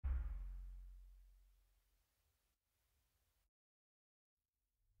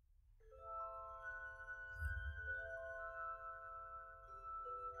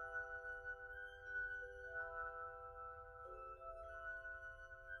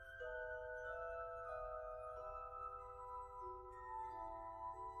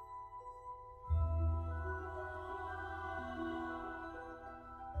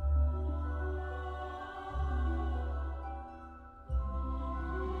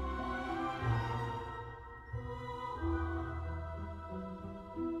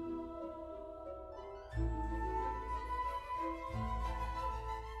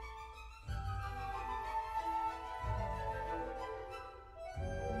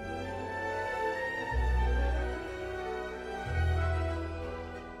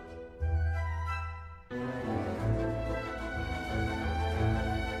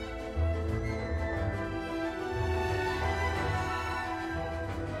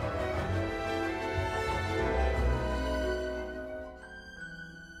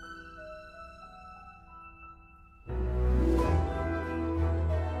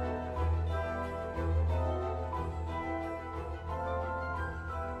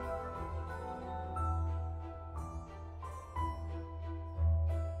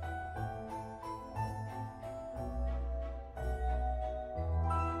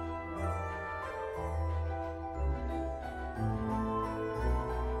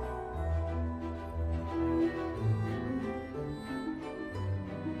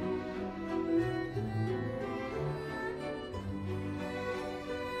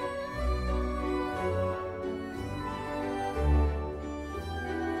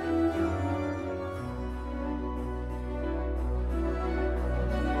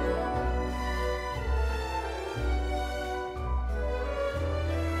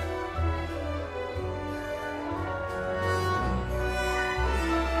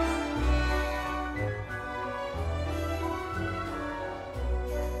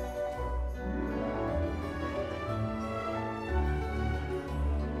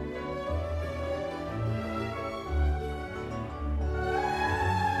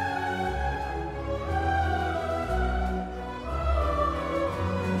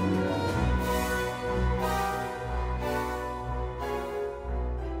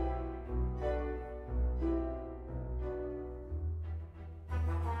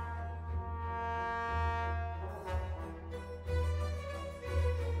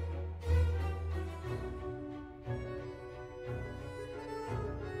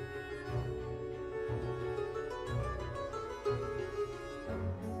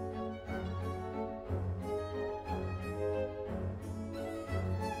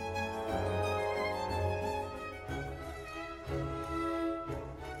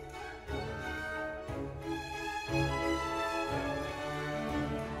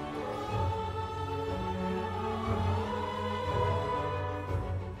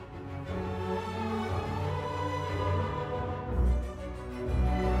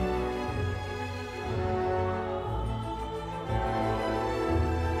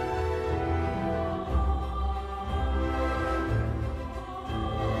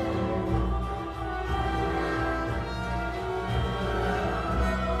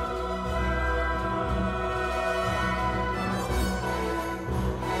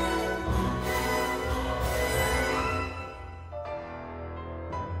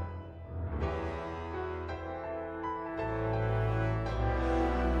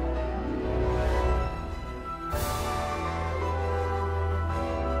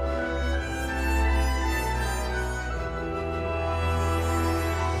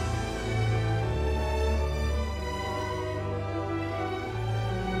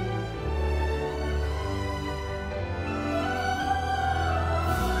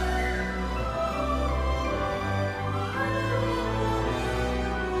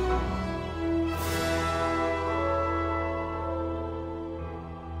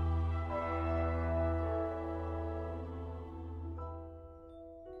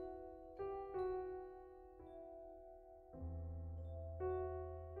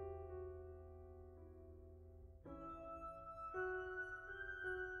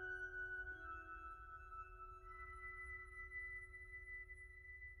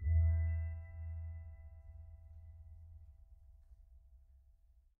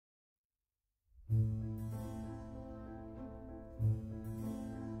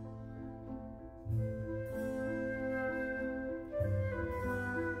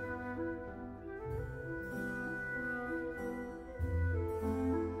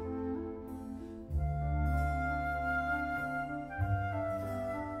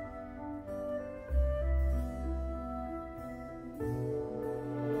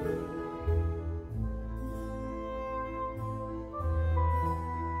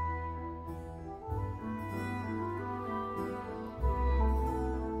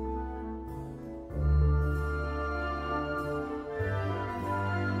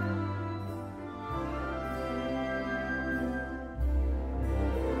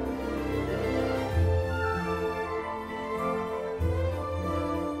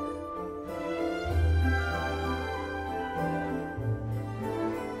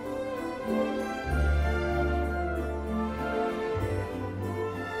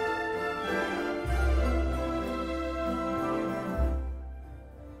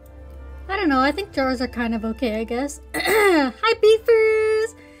I think jars are kind of okay, I guess. Hi,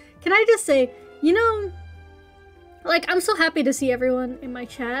 beefers! Can I just say, you know, like, I'm so happy to see everyone in my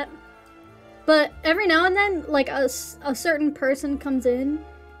chat, but every now and then, like, a certain person comes in,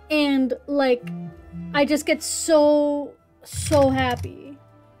 and, like, I just get so happy.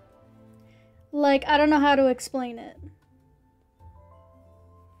 Like, I don't know how to explain it.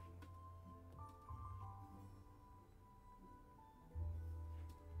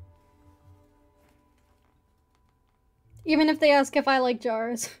 Even if they ask if I like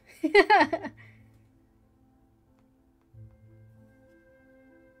jars.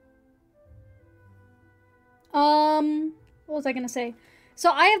 What was I gonna say?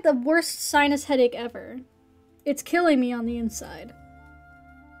 So I have the worst sinus headache ever. It's killing me on the inside.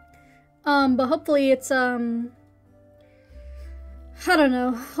 But hopefully it's, I don't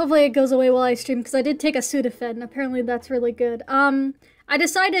know. Hopefully it goes away while I stream, because I did take a Sudafed, and apparently that's really good. I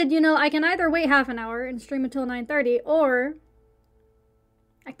decided, you know, I can either wait half an hour and stream until 9:30, or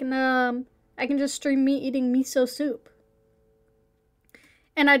I can just stream me eating miso soup.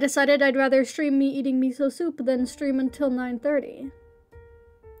 And I decided I'd rather stream me eating miso soup than stream until 9:30.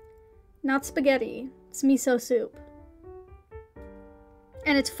 Not spaghetti, it's miso soup.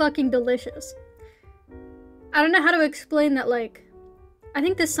 And it's fucking delicious. I don't know how to explain that, like, I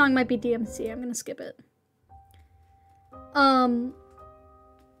think this song might be DMC, I'm gonna skip it.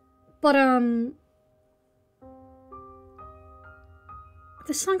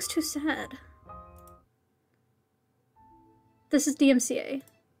 This song's too sad. This is DMCA.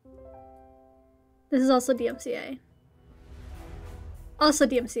 This is also DMCA. Also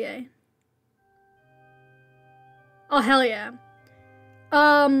DMCA. Oh, hell yeah.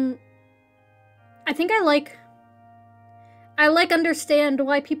 I think I understand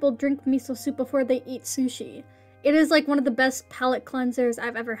why people drink miso soup before they eat sushi. It is like one of the best palate cleansers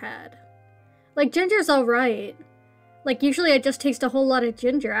I've ever had. Like, ginger's alright. Like, usually I just taste a whole lot of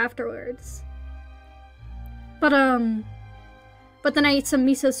ginger afterwards. But then I eat some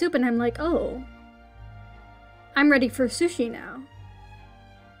miso soup and I'm like, oh, I'm ready for sushi now.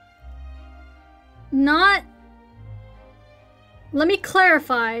 Let me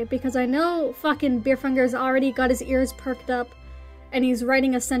clarify, because I know fucking Beerfunger's already got his ears perked up and he's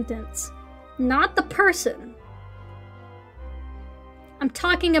writing a sentence. Not the person. I'm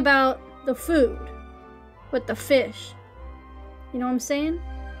talking about the food with the fish. You know what I'm saying?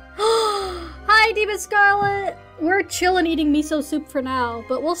 Hi, Demon Scarlet! We're chillin' eating miso soup for now,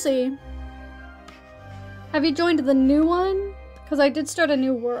 but we'll see. Have you joined the new one? Because I did start a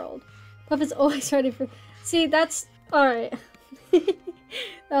new world. Puff is always ready for... See, that's... Alright. That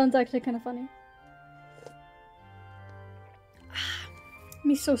one's actually kind of funny.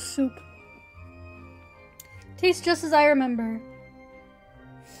 Miso soup. Tastes just as I remember.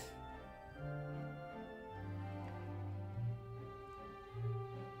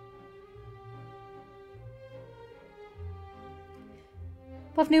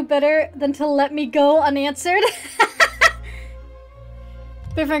 Puff knew better than to let me go unanswered.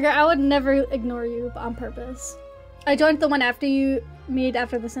 Beerfinger, I would never ignore you on purpose. I joined the one after you made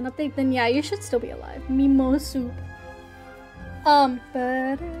after the Sin update, then yeah, you should still be alive. Mimo soup.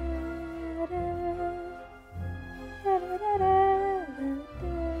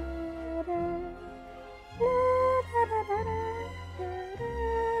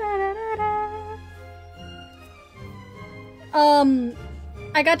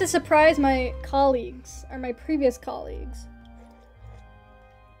 I got to surprise my colleagues, or my previous colleagues.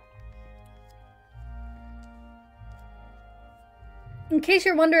 In case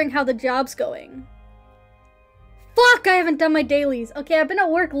you're wondering how the job's going. Fuck, I haven't done my dailies. Okay, I've been at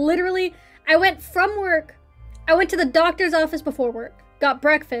work literally. I went from work. I went to the doctor's office before work. Got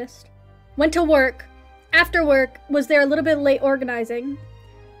breakfast. Went to work. After work, was there a little bit late organizing.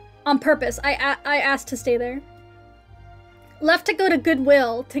 On purpose. I asked to stay there. Left to go to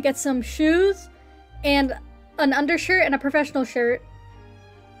Goodwill to get some shoes and an undershirt and a professional shirt.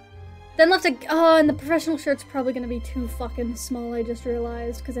 Then left to, oh, and the professional shirt's probably gonna be too fucking small, I just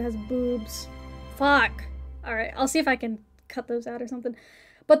realized, because it has boobs. Fuck. Alright, I'll see if I can cut those out or something.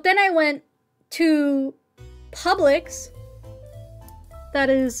 But then I went to Publix. That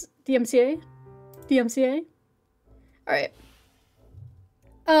is DMCA. DMCA. Alright.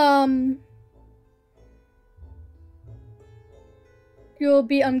 You'll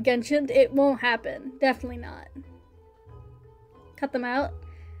be ungenshined. It won't happen. Definitely not. Cut them out.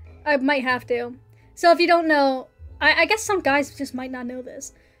 I might have to. So if you don't know, I guess some guys just might not know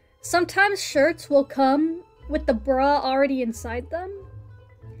this. Sometimes shirts will come with the bra already inside them.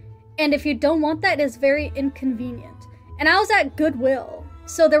 And if you don't want that, it's very inconvenient. And I was at Goodwill.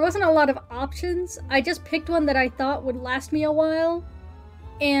 So there wasn't a lot of options. I just picked one that I thought would last me a while.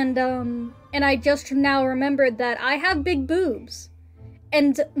 And I just now remembered that I have big boobs.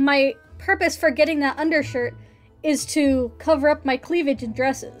 And my purpose for getting that undershirt is to cover up my cleavage in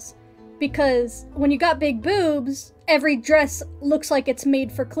dresses. Because when you got big boobs, every dress looks like it's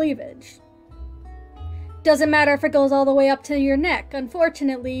made for cleavage. Doesn't matter if it goes all the way up to your neck.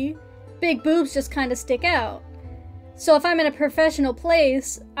 Unfortunately, big boobs just kind of stick out. So if I'm in a professional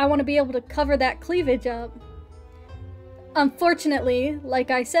place, I want to be able to cover that cleavage up. Unfortunately,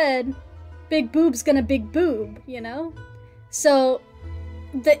 like I said, big boob's gonna big boob, you know? So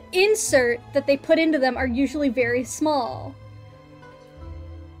the insert that they put into them are usually very small.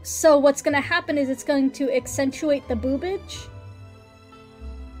 So what's gonna happen is it's going to accentuate the boobage.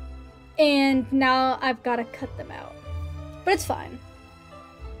 And now I've got to cut them out. But it's fine.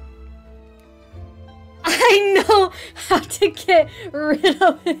 I know how to get rid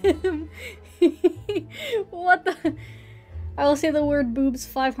of him. What the... I will say the word boobs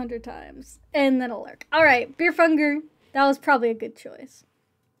 500 times. And then it'll lurk. Alright, Beer Funger. That was probably a good choice.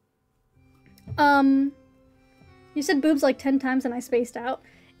 You said boobs like 10 times and I spaced out.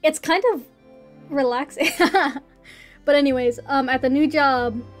 It's kind of relaxing. But anyways, at the new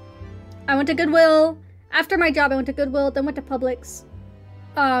job, I went to Goodwill. After my job, I went to Goodwill, then went to Publix.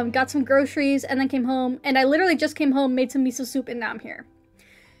 Got some groceries, and then came home. And I literally just came home, made some miso soup, and now I'm here.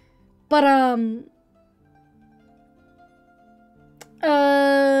 But,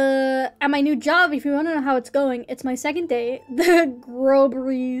 at my new job, if you want to know how it's going, it's my second day. The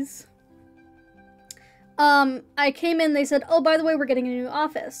Groberies. I came in, they said, oh, by the way, we're getting a new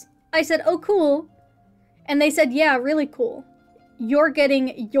office. I said, oh, cool. And they said, yeah, really cool. You're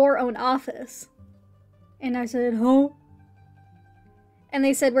getting your own office. And I said, huh? And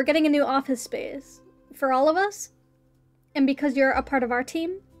they said, we're getting a new office space for all of us. And because you're a part of our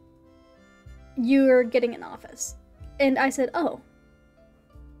team, you're getting an office. And I said, oh.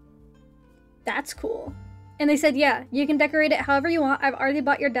 That's cool. And they said, yeah, you can decorate it however you want. I've already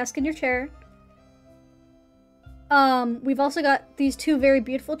bought your desk and your chair. We've also got these two very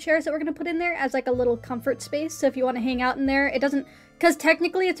beautiful chairs that we're gonna put in there as like a little comfort space. So if you want to hang out in there, it doesn't, because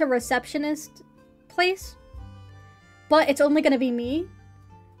technically it's a receptionist place, but it's only gonna be me.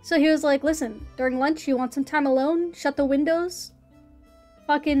 So he was like, listen, during lunch, you want some time alone? Shut the windows,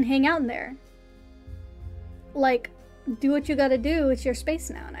 fucking hang out in there. Like, do what you gotta do, it's your space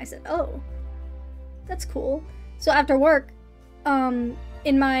now. And I said, oh, that's cool. So after work, in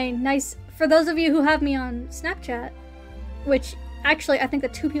my nice, for those of you who have me on Snapchat, which actually I think the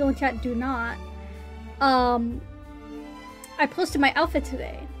 2 people in chat do not, I posted my outfit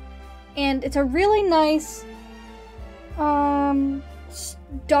today. And it's a really nice,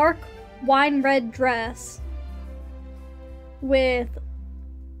 dark wine red dress with,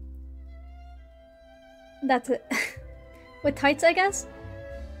 that's it, with tights, I guess.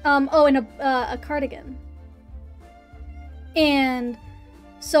 Oh, and a cardigan. And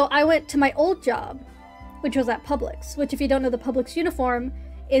so I went to my old job, which was at Publix, which if you don't know, the Publix uniform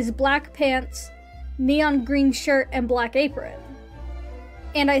is black pants, neon green shirt, and black apron.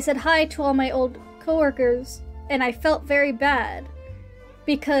 And I said hi to all my old coworkers, and I felt very bad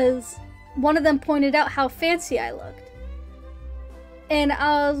because one of them pointed out how fancy I looked. And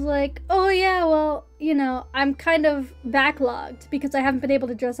I was like, oh yeah, well, you know, I'm kind of backlogged because I haven't been able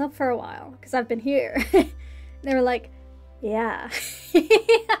to dress up for a while because I've been here. They were like, yeah.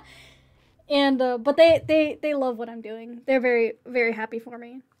 And, but they love what I'm doing. They're very, very happy for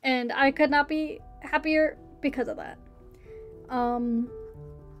me. And I could not be happier because of that.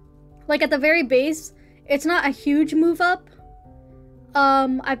 Like at the very base, it's not a huge move up.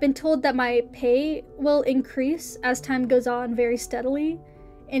 I've been told that my pay will increase as time goes on very steadily,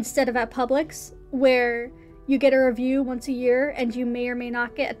 instead of at Publix, where you get a review once a year and you may or may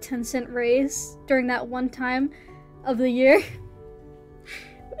not get a 10-cent raise during that one time of the year.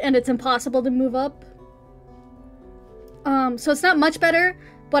 And it's impossible to move up. So it's not much better,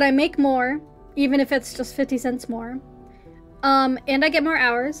 but I make more, even if it's just 50 cents more. And I get more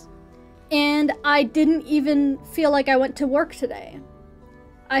hours. And I didn't even feel like I went to work today.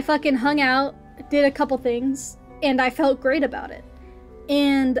 I fucking hung out, did a couple things, and I felt great about it.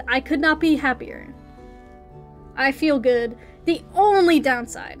 And I could not be happier. I feel good. The only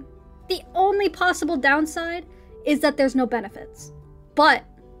downside, the only possible downside is that there's no benefits. But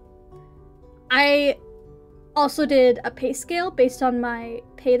I also did a pay scale based on my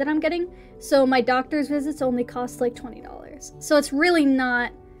pay that I'm getting. So my doctor's visits only cost like $20. So it's really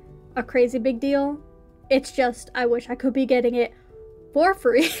not a crazy big deal. It's just, I wish I could be getting it for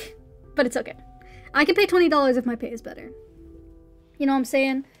free, but it's okay. I can pay $20 if my pay is better. You know what I'm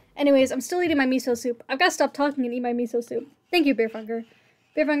saying? Anyways, I'm still eating my miso soup. I've got to stop talking and eat my miso soup. Thank you, Beerfunger.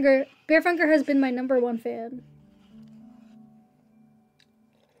 Beerfunger has been my #1 fan.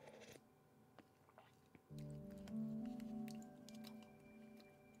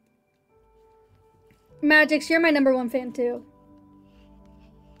 Magix, you're my #1 fan too.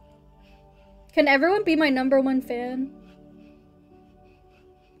 Can everyone be my #1 fan?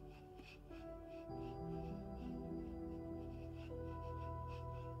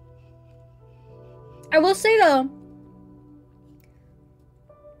 I will say though,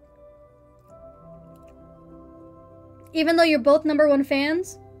 even though you're both #1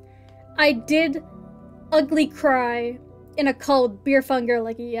 fans, I did ugly cry in a call with Beerfunger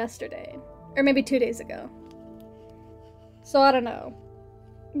like yesterday. Or maybe 2 days ago. So I don't know.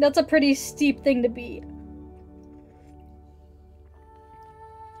 That's a pretty steep thing to beat.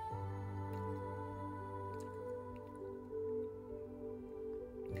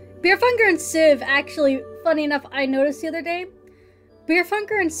 Beerfunger and Civ, actually, funny enough, I noticed the other day.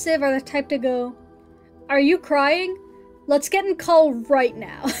 Beerfunger and Civ are the type to go, "Are you crying? Let's get in call right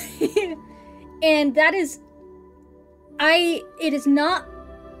now." And that is... It is not...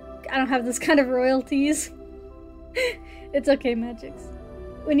 I don't have this kind of royalties. It's okay, Magix.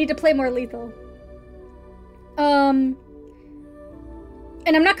 We need to play more lethal. And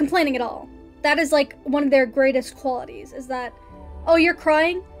I'm not complaining at all. That is like one of their greatest qualities, is that, oh, you're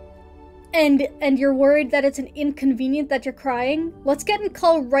crying? And you're worried that it's an inconvenience that you're crying? Let's get in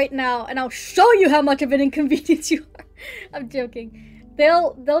call right now and I'll show you how much of an inconvenience you are. I'm joking.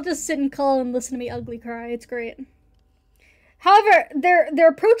 They'll just sit in call and listen to me ugly cry. It's great. However, their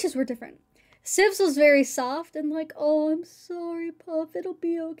approaches were different. Civ's was very soft and like, "Oh, I'm sorry, Puff, it'll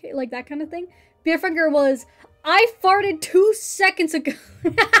be okay." Like that kind of thing. Beerfunger was, "I farted 2 seconds ago."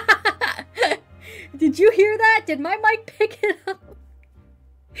 Did you hear that? Did my mic pick it up?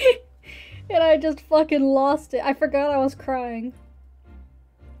 And I just fucking lost it. I forgot I was crying.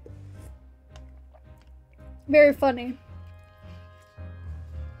 Very funny.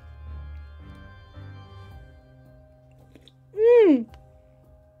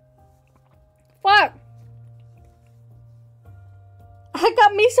 Fuck. I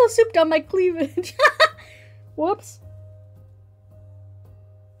got miso soup down my cleavage. Whoops.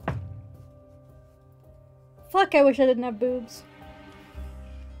 Fuck, I wish I didn't have boobs.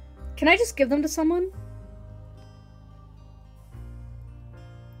 Can I just give them to someone?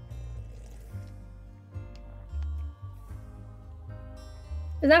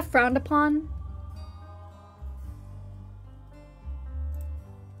 Is that frowned upon?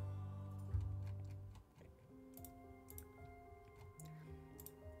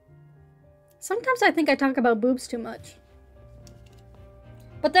 Sometimes I think I talk about boobs too much.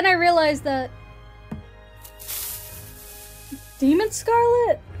 But then I realized that... Demon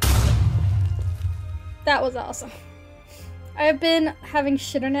Scarlet? That was awesome. I've been having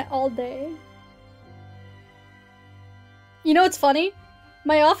shit on it all day. You know what's funny?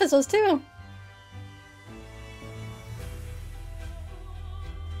 My office was too.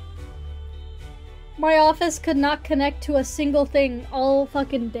 My office could not connect to a single thing all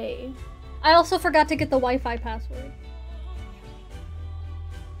fucking day. I also forgot to get the Wi-Fi password.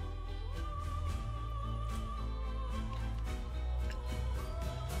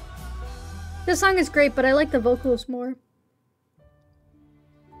 This song is great, but I like the vocals more.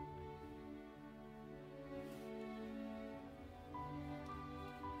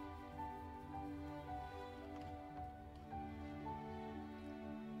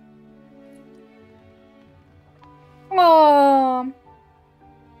 Aww.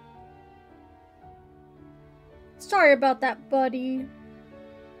 Sorry about that, buddy.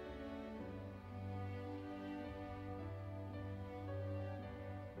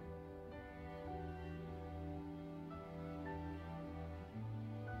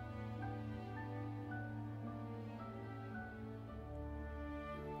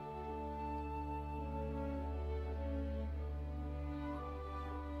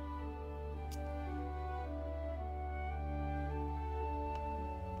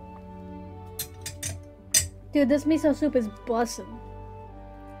 Dude, this miso soup is bussin'.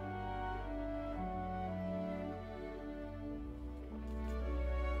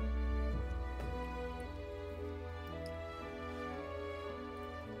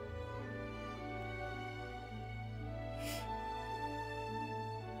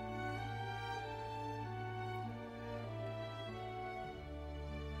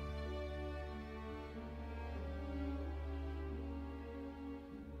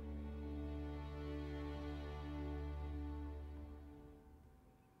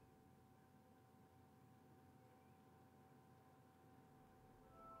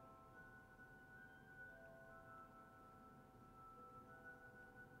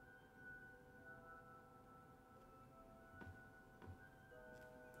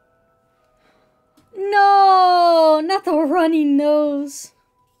 No, not the runny nose.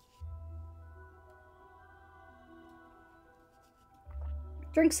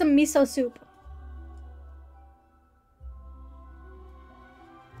 Drink some miso soup.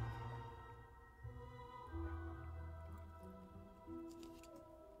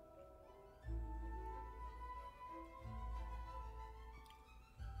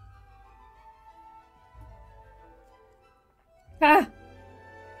 Ah!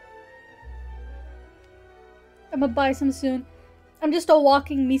 I'm gonna buy some soon. I'm just a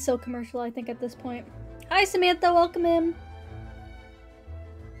walking miso commercial, I think, at this point. Hi, Samantha. Welcome in.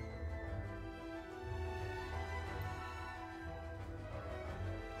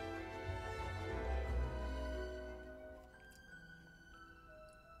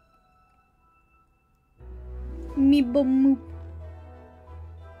 Meebo moop.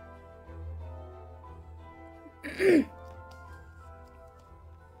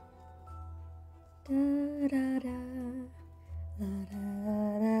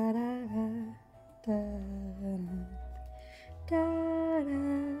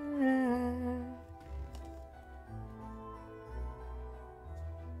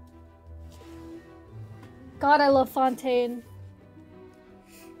 God, I love Fontaine.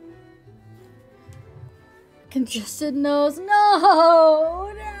 Congested nose.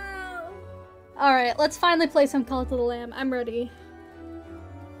 No! No! Alright, let's finally play some Call to the Lamb. I'm ready.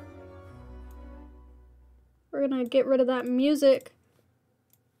 We're gonna get rid of that music.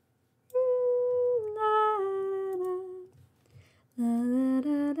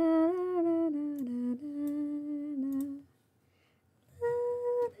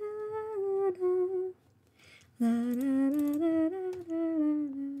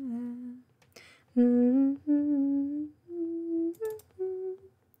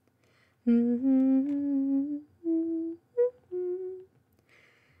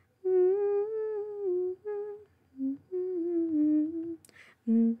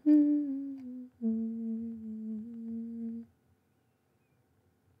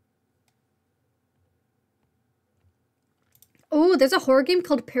 Oh, there's a horror game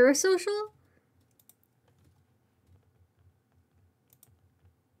called Parasocial?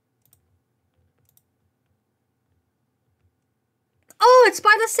 Oh, it's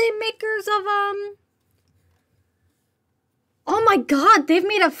by the same makers of, Oh my god, they've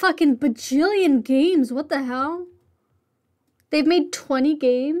made a fucking bajillion games. What the hell? They've made 20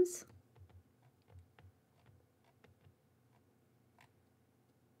 games?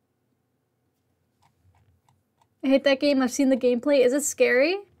 I hate that game. I've seen the gameplay. Is it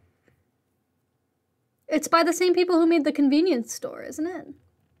scary? It's by the same people who made The Convenience Store, isn't it?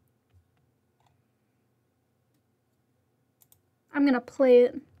 I'm gonna play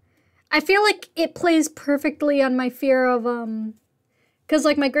it. I feel like it plays perfectly on my fear of, because,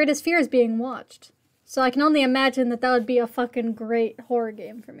 like, my greatest fear is being watched. So I can only imagine that that would be a fucking great horror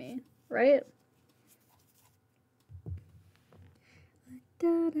game for me, right?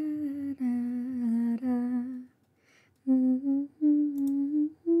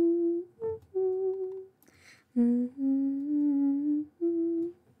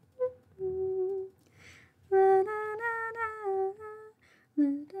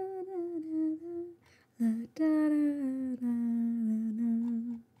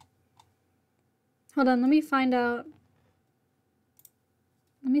 Hold on, let me find out.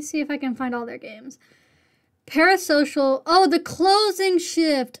 Let me see if I can find all their games. Parasocial. Oh, The Closing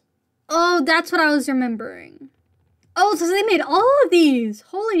Shift. Oh, that's what I was remembering. Oh, so they made all of these.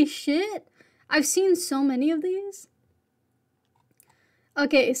 Holy shit. I've seen so many of these.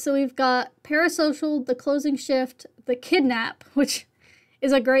 Okay, so we've got Parasocial, The Closing Shift, The Kidnap, which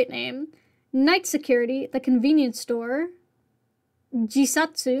is a great name, Night Security, The Convenience Store,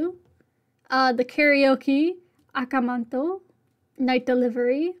 Jisatsu, The Karaoke, Akamanto, Night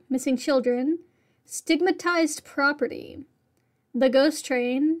Delivery, Missing Children, Stigmatized Property, The Ghost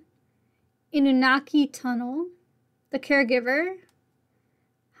Train, Inunaki Tunnel, The Caregiver,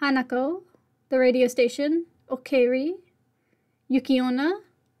 Hanako, The Radio Station, Okeri, Yukiona,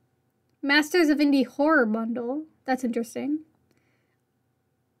 Masters of Indie Horror Bundle, that's interesting,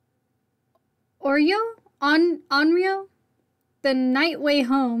 Oryo, Onryo, The Night Way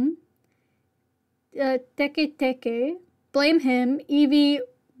Home, Teke Teke, Blame Him, Eevee,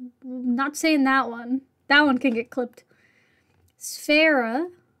 not saying that one. That one can get clipped.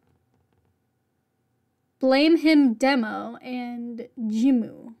 Sphera, Blame Him Demo, and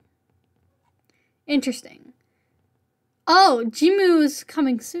Jimu. Interesting. Oh, Jimu's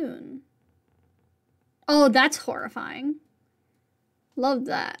coming soon. Oh, that's horrifying. Love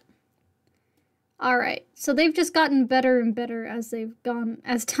that. Alright, so they've just gotten better and better as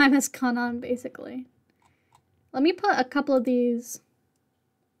time has gone on, basically. Let me put a couple of these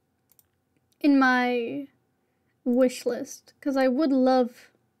in my wish list, because I would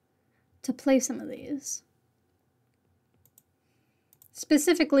love to play some of these.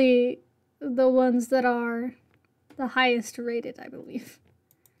 Specifically, the ones that are the highest rated, I believe.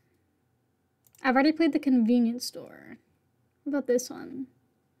 I've already played the convenience store. What about this one?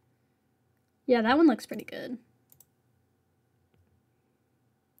 Yeah, that one looks pretty good.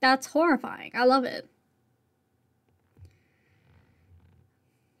 That's horrifying. I love it.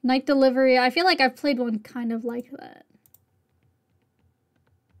 Night delivery. I feel like I've played one kind of like that.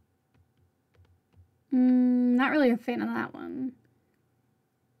 Not really a fan of that one.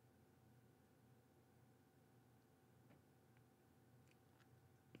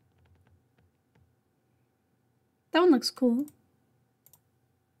 That one looks cool.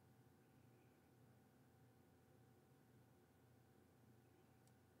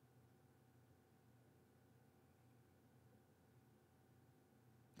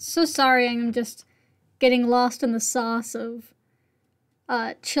 So sorry, I'm just getting lost in the sauce of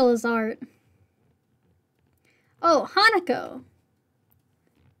Chilla's art. Oh, Hanako!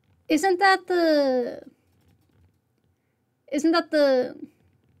 Isn't that the...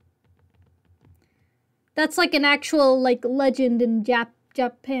 That's like an actual, like, legend in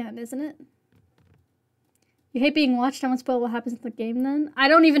Japan, isn't it? You hate being watched? I won't spoil what happens in the game then? I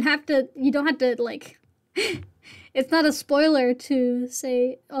don't even have to... You don't have to, like... It's not a spoiler to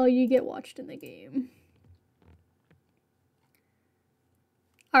say, oh, you get watched in the game.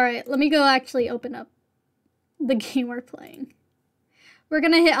 Alright, let me go actually open up the game we're playing. We're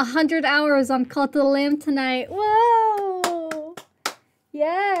gonna hit 100 hours on Cult of the Lamb tonight. Whoa!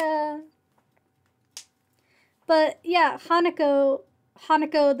 Yeah! But yeah, Hanako,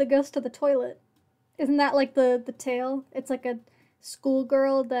 the ghost of the toilet. Isn't that like the tale? It's like a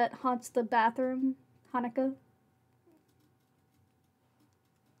schoolgirl that haunts the bathroom. Hanako.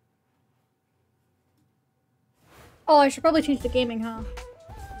 Oh, I should probably change the gaming, huh?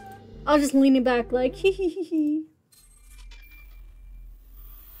 I was just leaning back like, hee hee hee hee.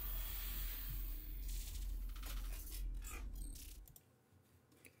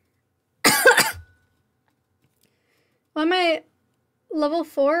 Why am I level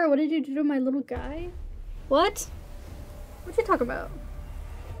 4? What did you do to my little guy? What? What you talking about?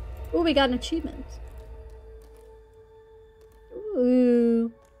 Ooh, we got an achievement.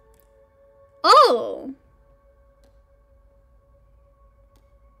 Ooh. Oh!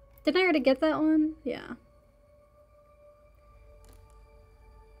 Didn't I already get that one? Yeah.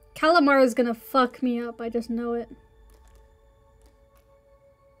 Calamar is gonna fuck me up, I just know it.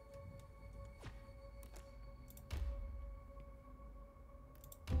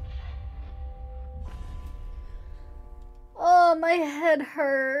 Oh, my head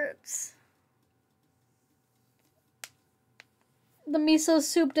hurts. The miso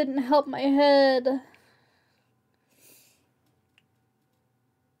soup didn't help my head.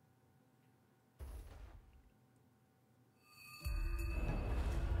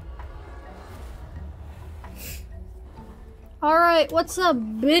 Alright, what's up,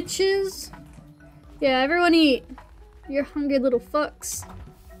 bitches? Yeah, everyone eat. You're hungry little fucks.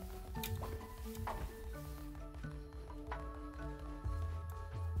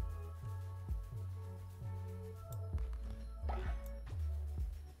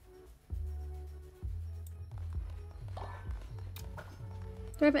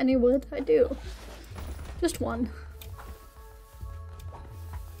 Do I have any wood? I do. Just one.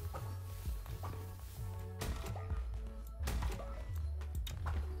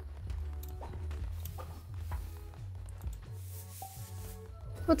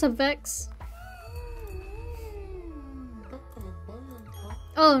 What's up, Vex?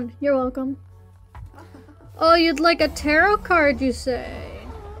 Oh, you're welcome. Oh, you'd like a tarot card, you say?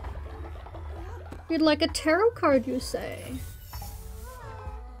 You'd like a tarot card, you say?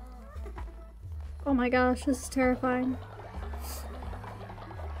 Oh my gosh, this is terrifying.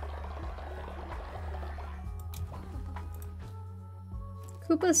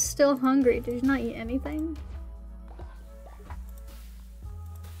 Koopa's still hungry. Did you not eat anything?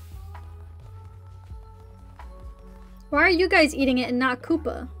 Why are you guys eating it and not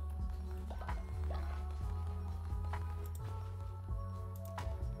Koopa?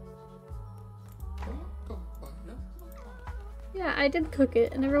 Yeah, I did cook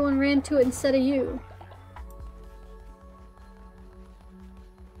it, and everyone ran to it instead of you.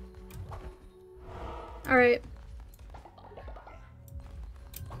 Alright.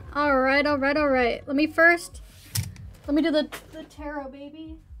 Alright. Let me do the tarot,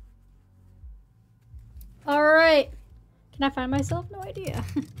 baby. Alright. Can I find myself? No idea.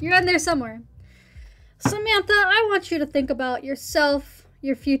 You're in there somewhere. Samantha, I want you to think about yourself,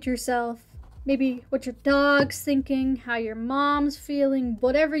 your future self, maybe what your dog's thinking, how your mom's feeling,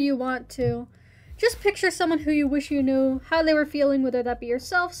 whatever you want to. Just picture someone who you wish you knew, how they were feeling, whether that be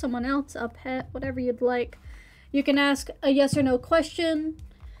yourself, someone else, a pet, whatever you'd like. You can ask a yes or no question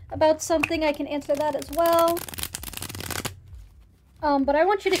about something. I can answer that as well. But I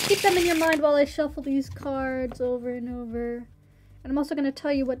want you to keep them in your mind while I shuffle these cards over and over. And I'm also going to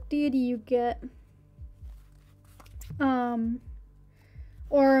tell you what deity you get.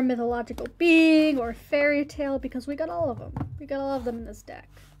 Or a mythological being, or fairy tale, because we got all of them. We got all of them in this deck.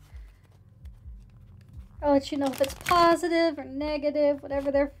 I'll let you know if it's positive or negative,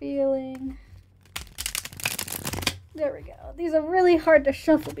 whatever they're feeling. There we go. These are really hard to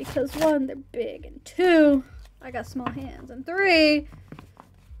shuffle because 1, they're big, and 2, I got small hands, and 3,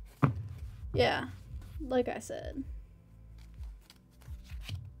 yeah, like I said.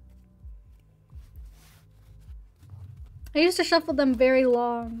 I used to shuffle them very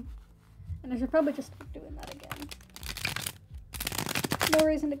long, and I should probably just stop doing that again. No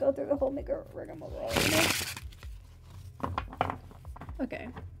reason to go through the whole rigmarole, you know? Okay.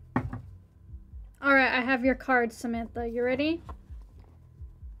 Alright, I have your cards, Samantha. You ready?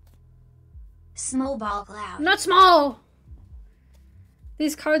 Small ball cloud. Not small!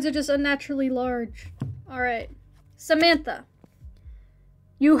 These cards are just unnaturally large. Alright. Samantha.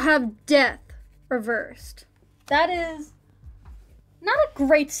 You have death reversed. That is not a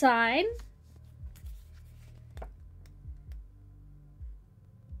great sign.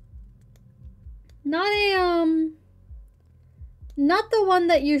 Not the one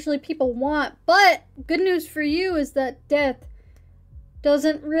that usually people want, but good news for you is that death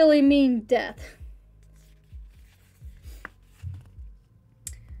doesn't really mean death.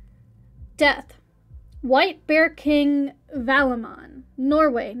 Death. White Bear King Valamon,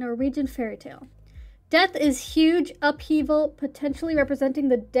 Norway, Norwegian fairy tale. Death is huge upheaval, potentially representing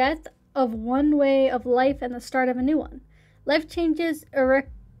the death of one way of life and the start of a new one. Life changes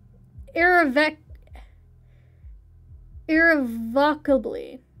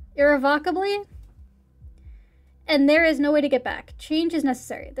irrevocably, and there is no way to get back. Change is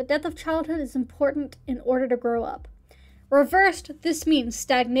necessary. The death of childhood is important in order to grow up. Reversed, this means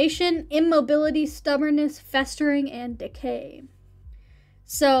stagnation, immobility, stubbornness, festering, and decay.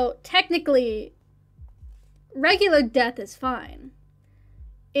 So, technically, regular death is fine.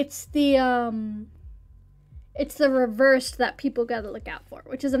 It's the reversed that people gotta look out for,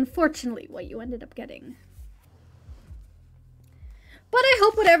 which is unfortunately what you ended up getting. But I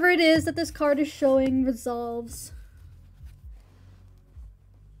hope whatever it is that this card is showing resolves.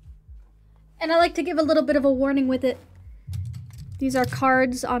 And I like to give a little bit of a warning with it. These are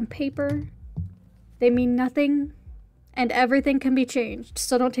cards on paper. They mean nothing, and everything can be changed,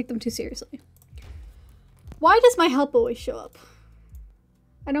 so don't take them too seriously. Why does my help always show up?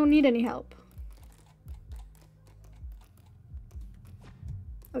 I don't need any help.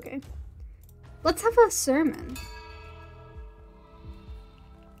 Okay. Let's have a sermon.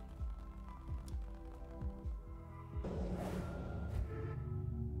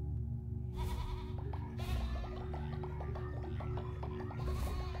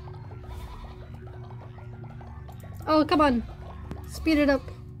 Oh, come on. Speed it up.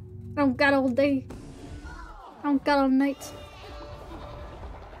 I don't got all day. I don't got all night.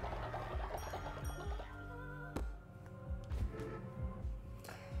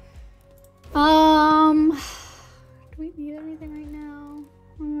 Do we need anything right now?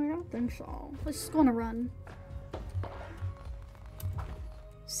 I don't think so. Let's just go on a run.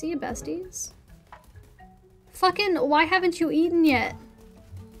 See you, besties. Fucking, why haven't you eaten yet?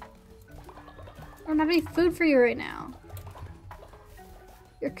 I don't have any food for you right now.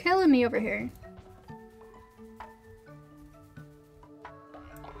 You're killing me over here.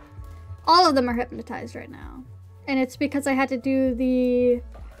 All of them are hypnotized right now. And it's because I had to do the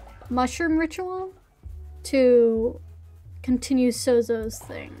mushroom ritual to continue Sozo's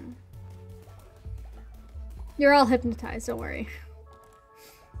thing. You're all hypnotized, don't worry.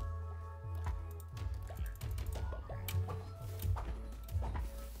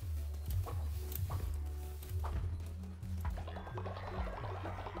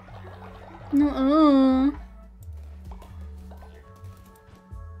 No.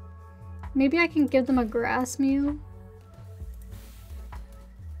 Maybe I can give them a grass meal.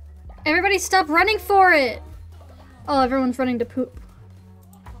 Everybody stop running for it! Oh, everyone's running to poop.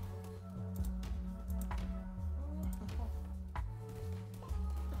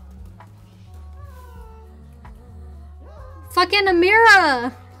 Fucking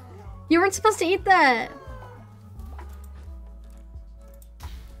Amira! You weren't supposed to eat that!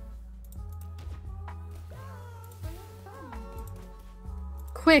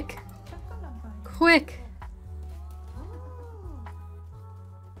 Quick. Quick.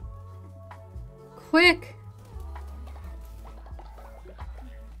 Quick.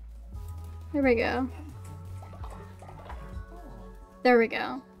 There we go. There we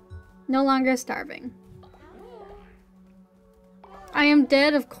go. No longer starving. I am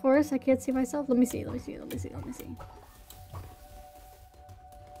dead, of course. I can't see myself. Let me see, let me see, let me see, let me see.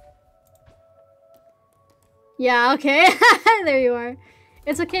 Yeah, okay. There you are.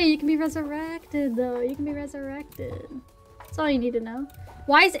 It's okay, you can be resurrected though. You can be resurrected. That's all you need to know.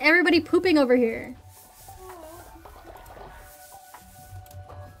 Why is everybody pooping over here?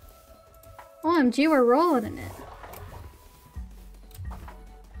 OMG, we're rolling in it.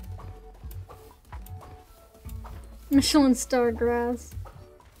 Michelin star grass.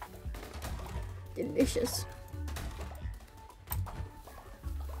 Delicious.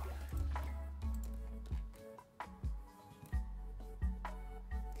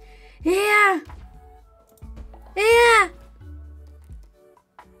 Yeah! Yeah!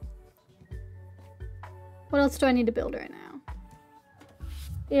 What else do I need to build right now?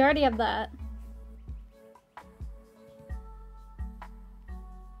 You already have that.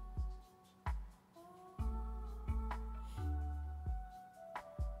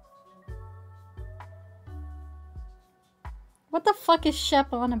 What the fuck is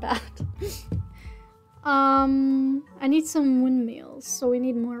Shep on about? I need some windmills, so we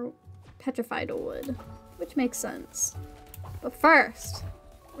need more petrified wood, which makes sense. But first,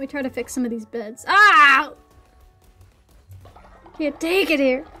 let me try to fix some of these beds. Ah! Can't take it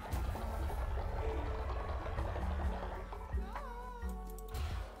here.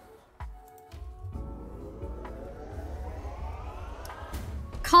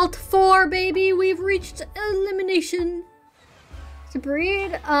 Cult 4, baby! We've reached elimination. To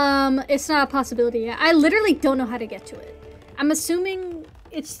breed? It's not a possibility yet. I literally don't know how to get to it. I'm assuming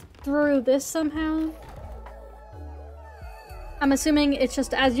it's through this somehow. I'm assuming it's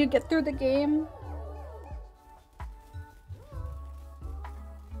just as you get through the game.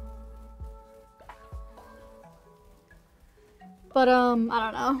 But, I don't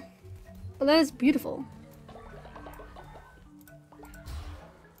know. But that is beautiful.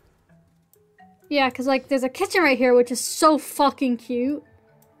 Yeah, because, like, there's a kitchen right here, which is so fucking cute.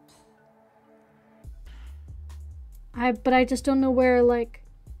 But I just don't know where, like,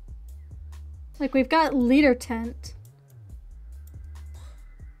 we've got leader tent.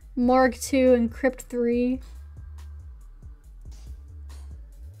 Morgue 2 and Crypt 3.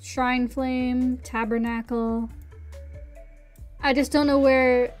 Shrine Flame, Tabernacle. I just don't know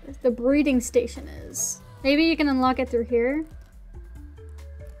where the breeding station is. Maybe you can unlock it through here?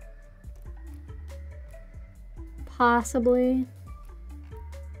 Possibly.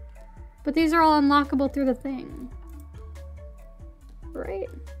 But these are all unlockable through the thing. Right?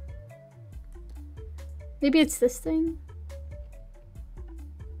 Maybe it's this thing?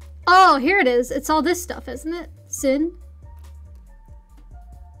 Oh, here it is. It's all this stuff, isn't it? Sin?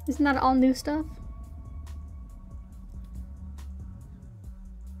 Isn't that all new stuff?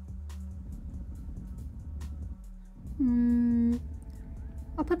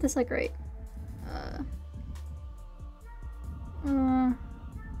 I'll put this like right. I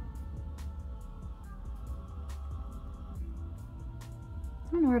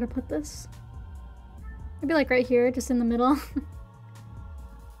don't know where to put this. Maybe like right here, just in the middle. I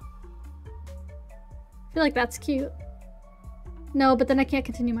feel like that's cute. No, but then I can't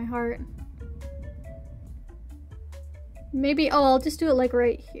continue my heart. Maybe, oh, I'll just do it like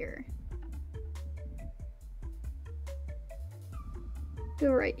right here. Do it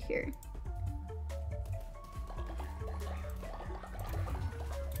right here.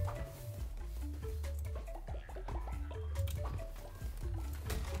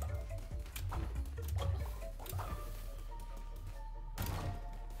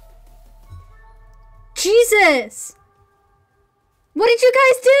 Jesus! What did you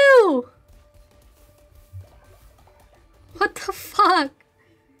guys do? What the fuck?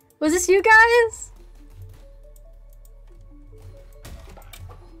 Was this you guys?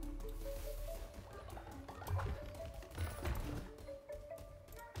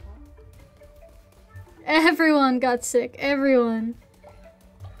 Everyone got sick. Everyone.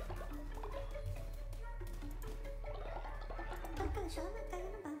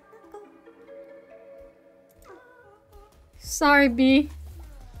 Sorry, B.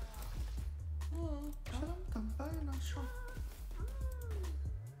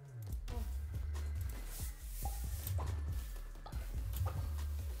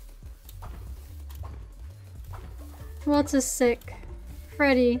 Who else is sick?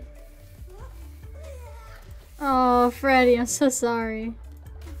 Freddy. Oh, Freddy, I'm so sorry.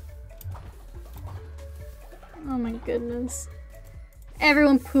 goodness.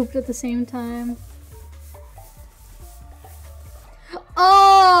 Everyone pooped at the same time.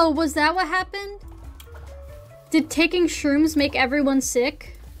 Oh, was that what happened? Did taking shrooms make everyone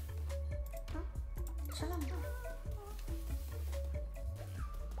sick?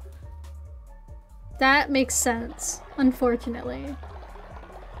 That makes sense, unfortunately.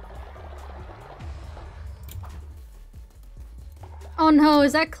 Oh no,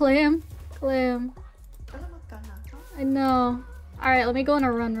 is that Clam? Clam. I know. Alright, let me go on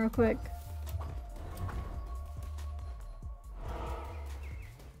a run real quick.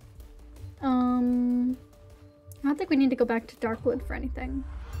 I don't think we need to go back to Darkwood for anything.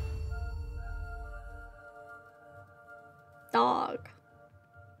 Dog.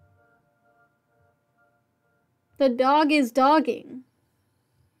 The dog is dogging.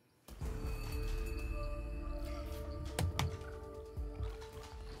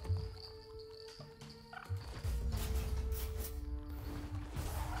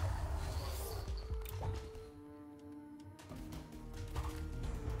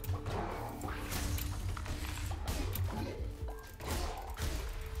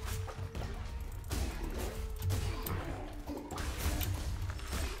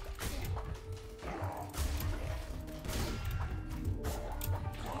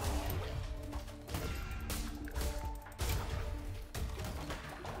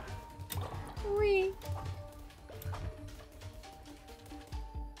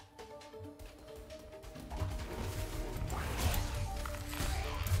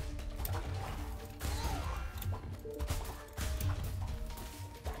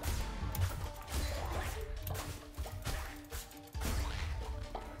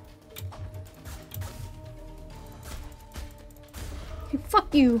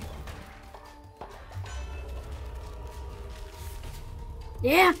 Fuck you.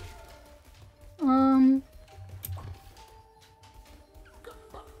 Yeah.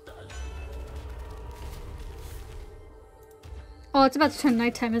 Oh, it's about to turn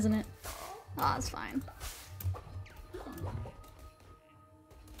nighttime, isn't it? Oh, that's fine.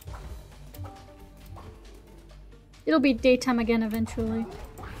 It'll be daytime again eventually.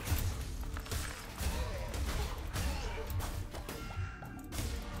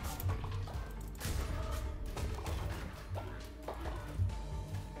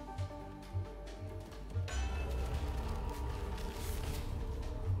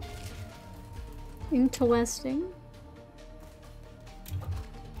 Interesting.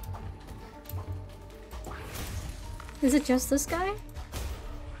 Is it just this guy?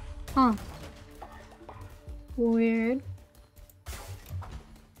 Huh. Weird.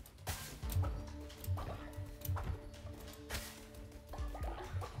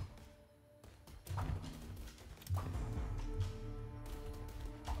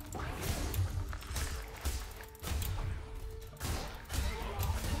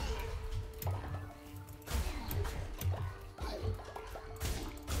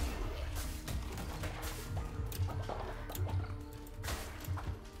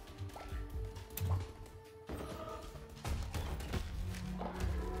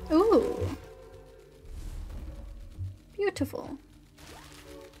 Ooh. Beautiful.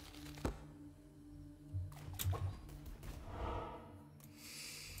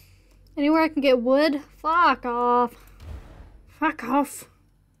 Anywhere I can get wood? Fuck off. Fuck off.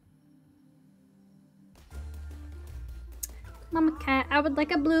 Mama cat, I would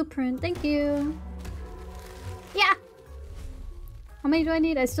like a blueprint. Thank you. Yeah. How many do I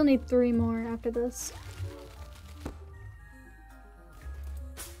need? I still need 3 more after this.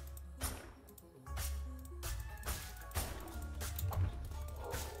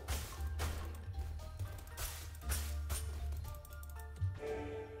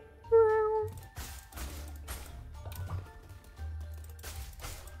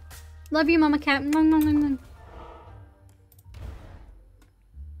 Love you, Mama Cat. Mwah, mwah, mwah, mwah.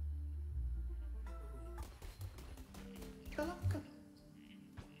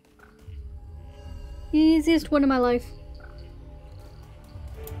 Easiest one in my life.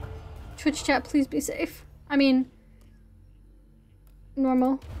 Twitch chat, please be safe. I mean,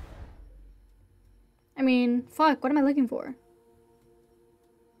 normal. I mean, fuck, what am I looking for?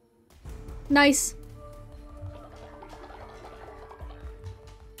 Nice.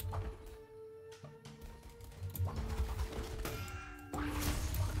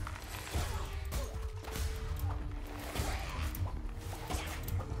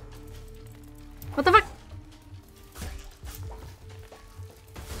 What the fuck?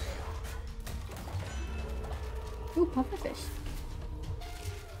 Ooh, pufferfish.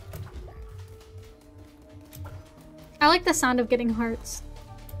 I like the sound of getting hearts.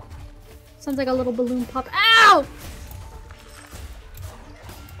 Sounds like a little balloon pop. Ow!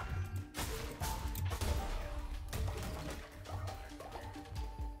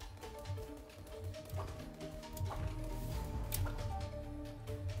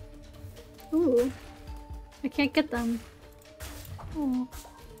 Ooh. I can't get them. Oh.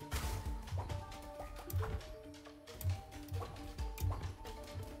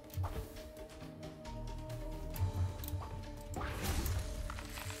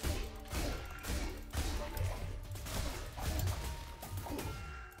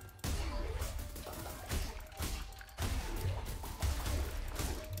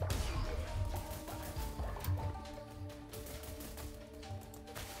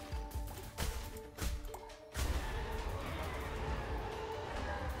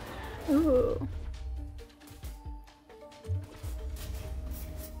 Ooh.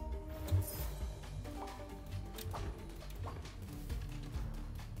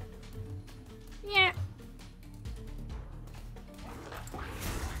 Yeah.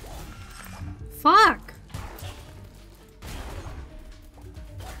 Fuck.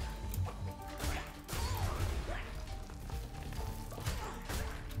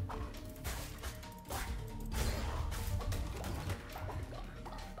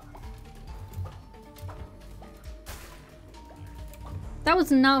 That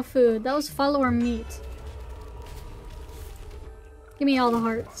was not food. That was follower meat. Give me all the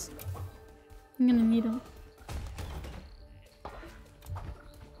hearts. I'm gonna need them.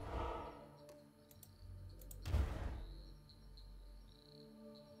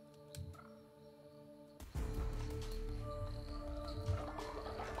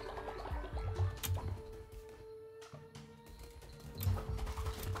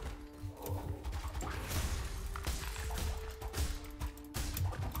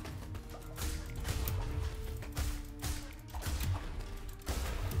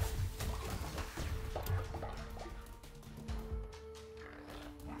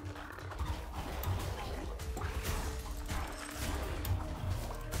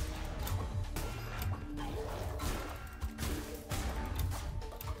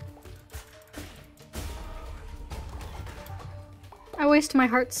 I waste my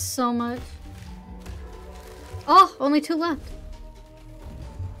heart so much. Oh, only 2 left.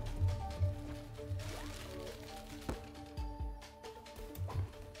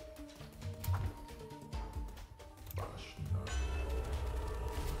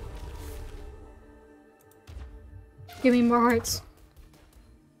 Give me more hearts.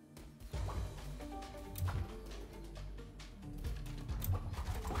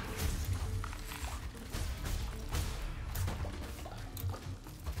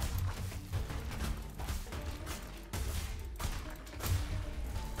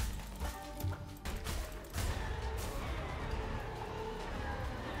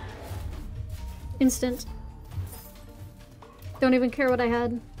 Instant. Don't even care what I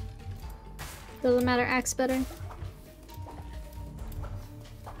had. Doesn't matter, axe better.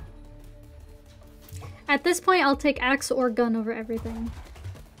 At this point, I'll take axe or gun over everything.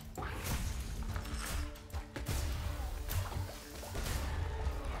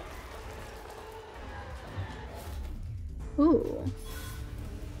 Ooh.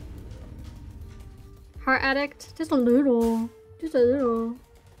 Heart addict? Just a little. Just a little.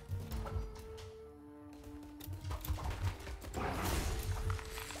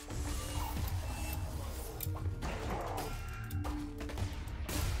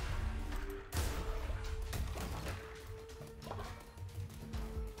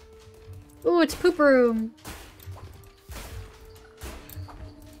 Ooh, it's poop room.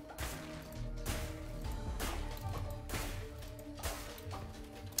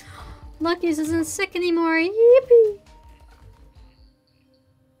 Lucky's isn't sick anymore. Yippee!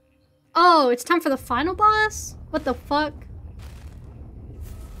 Oh, it's time for the final boss? What the fuck?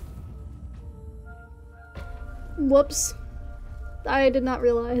 Whoops. I did not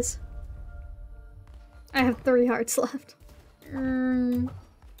realize. I have 3 hearts left.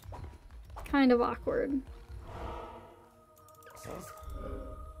 Kind of awkward.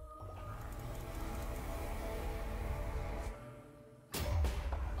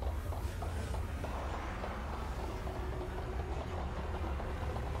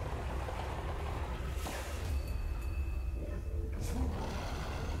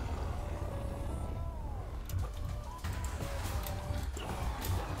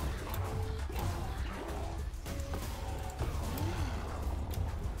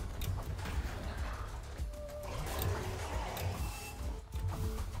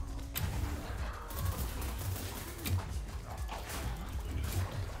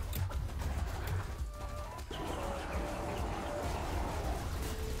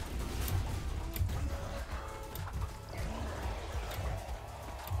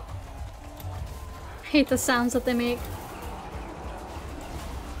 Hate the sounds that they make.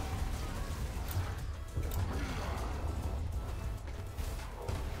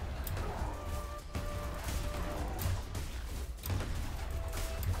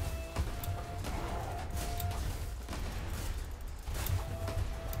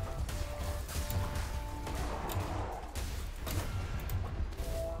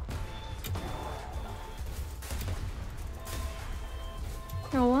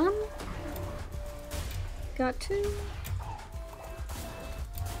 got 2.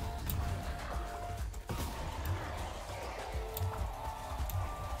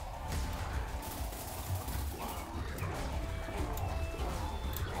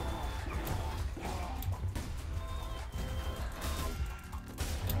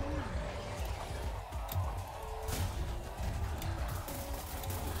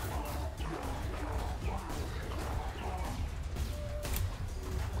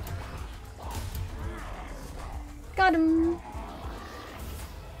 Got him.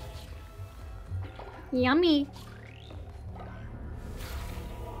 Yummy.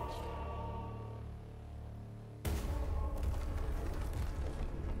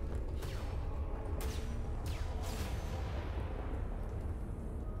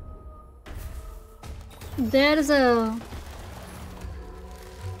 There's a...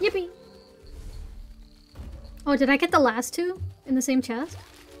 Yippee! Oh, did I get the last 2 in the same chest?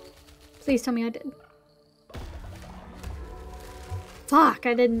 Please tell me I did. Fuck,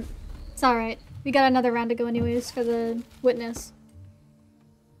 I didn't. It's alright. We got another round to go anyways for the witness.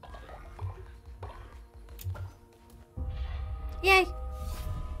 Yay!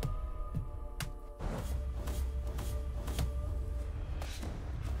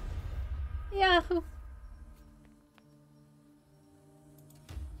 Yahoo!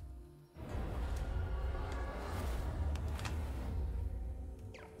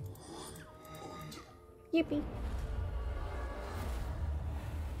 Yippee.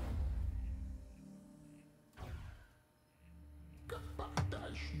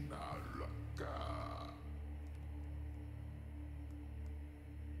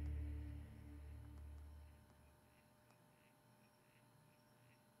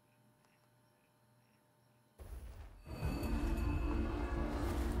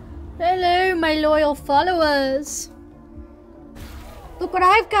 Hello, my loyal followers. Look what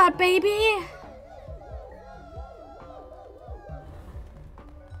I've got, baby.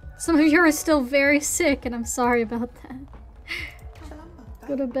 Some of you are still very sick, and I'm sorry about that.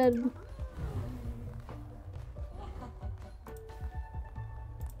 Go to bed.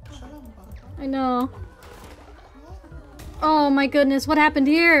 I know. Oh my goodness, what happened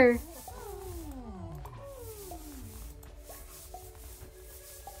here?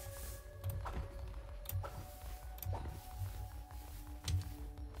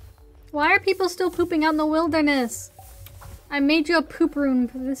 Why are people still pooping out in the wilderness? I made you a poop room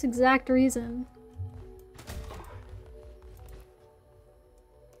for this exact reason.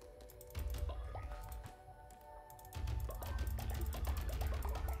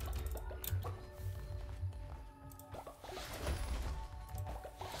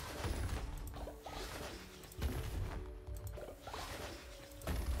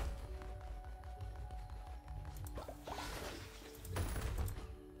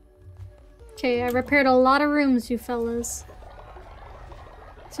 Okay, I repaired a lot of rooms, you fellas.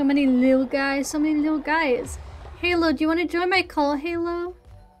 So many little guys, so many little guys. Halo, do you want to join my cult, Halo?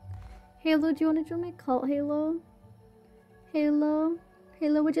 Halo, do you want to join my cult, Halo? Halo?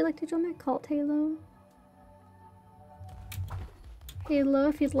 Halo, would you like to join my cult, Halo? Halo,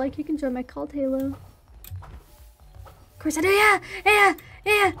 if you'd like, you can join my cult, Halo. Of course I do, yeah! Yeah!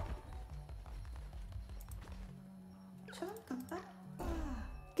 Yeah!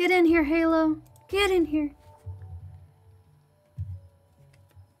 Get in here, Halo. Get in here.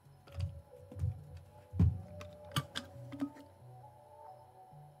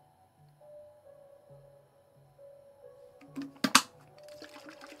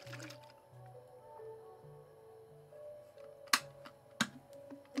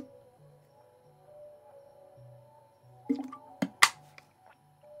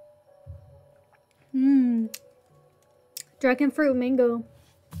 Dragon fruit mango.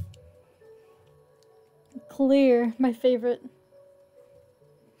 Clear, my favorite.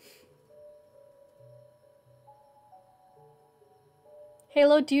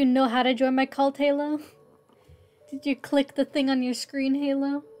 Halo, do you know how to join my cult, Halo? Did you click the thing on your screen,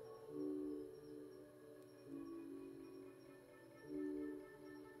 Halo?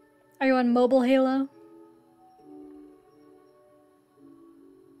 Are you on mobile, Halo?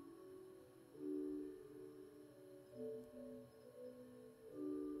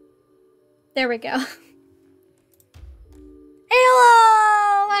 There we go.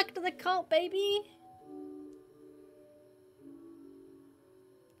 Halo! Back to the cult, baby!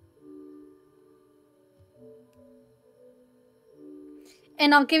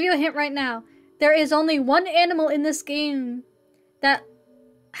 And I'll give you a hint right now. There is only one animal in this game that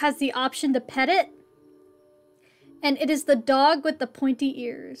has the option to pet it. And it is the dog with the pointy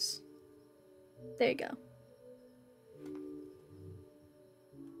ears. There you go.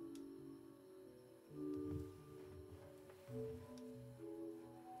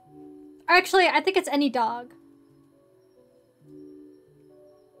 Actually, I think it's any dog.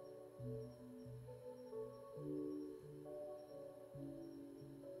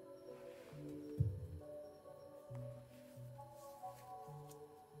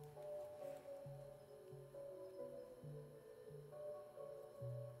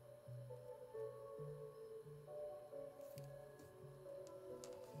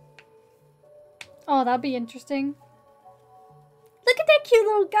 Oh, that'd be interesting. Look at that cute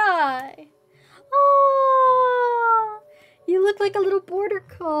little guy. Oh, you look like a little border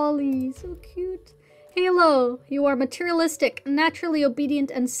collie. So cute. Halo, you are materialistic, naturally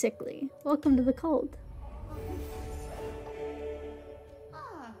obedient, and sickly. Welcome to the cult.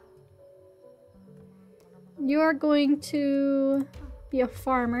 You are going to be a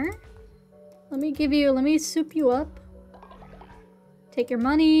farmer. Let me soup you up. Take your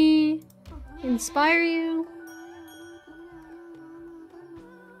money. Inspire you.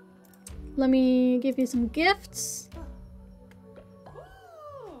 Let me give you some gifts.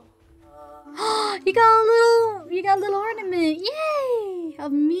 You got a little ornament. Yay!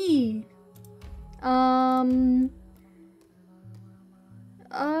 Of me. I'll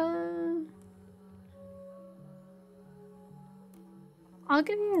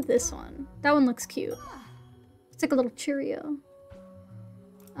give you this one. That one looks cute. It's like a little Cheerio.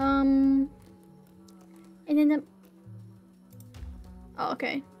 And then the... Oh,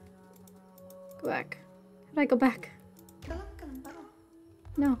 okay. Go back. How did I go back?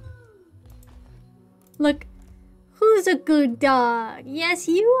 No. Look. Who's a good dog? Yes,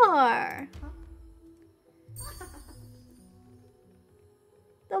 you are.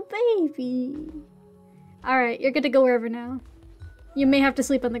 The baby. Alright, you're good to go wherever now. You may have to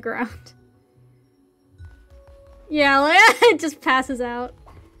sleep on the ground. Yeah, like, it just passes out.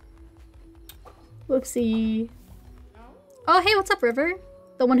 Whoopsie. Oh, hey, what's up, River?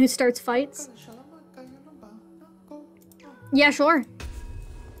 The one who starts fights? Yeah, sure.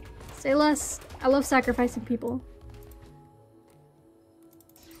 Say less. I love sacrificing people.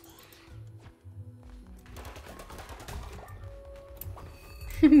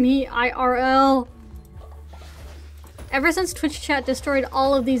 Me, IRL. Ever since Twitch chat destroyed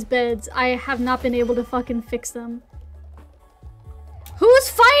all of these beds, I have not been able to fucking fix them. Who's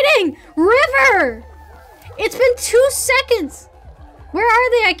fighting? River! It's been 2 seconds! Where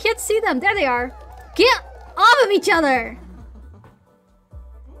are they? I can't see them. There they are. Get off of each other!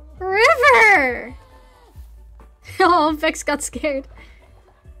 River! Oh, Vex got scared.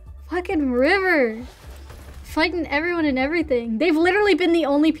 Fucking River. Fighting everyone and everything. They've literally been the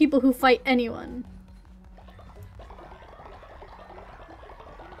only people who fight anyone.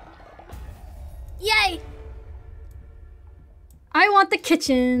 Yay! I want the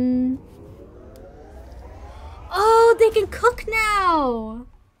kitchen. Oh, they can cook now.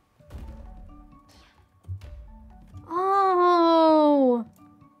 Oh.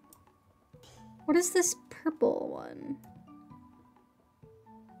 What is this purple one?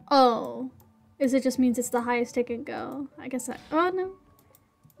 Oh. Is it just means it's the highest it can go? I guess that... Oh, no.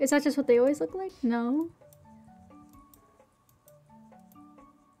 Is that just what they always look like? No.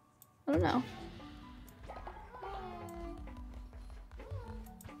 I don't know.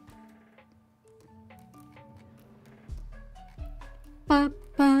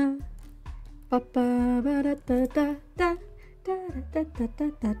 Ba-ba. Ba-ba. Ba-da-da-da-da.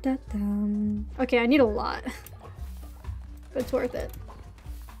 Da-da-da-da-da-da-dum. Okay, I need a lot. But it's worth it.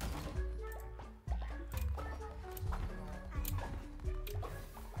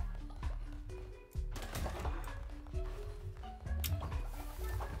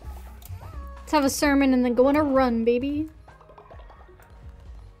 Let's have a sermon and then go on a run, baby.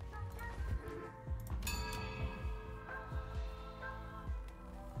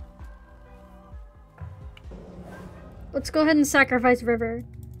 Let's go ahead and sacrifice River.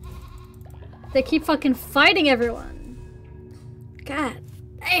 They keep fucking fighting everyone. God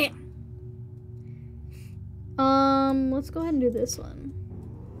damn. Let's go ahead and do this one.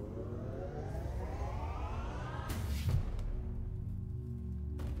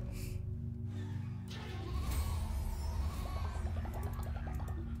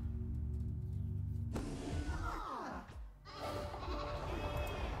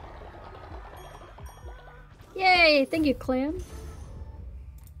 Yay! Thank you, Clam.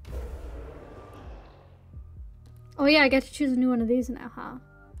 Oh yeah, I get to choose a new one of these now, huh?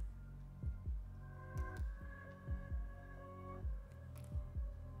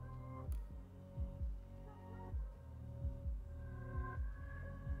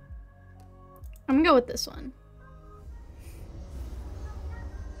 I'm gonna go with this one.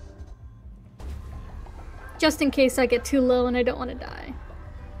 Just in case I get too low and I don't want to die.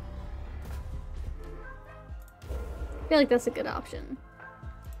 feel like that's a good option.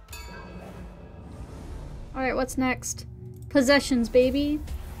 Alright, what's next? Possessions, baby.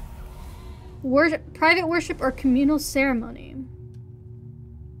 Private worship or communal ceremony?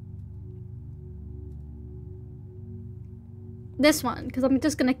 This one, because I'm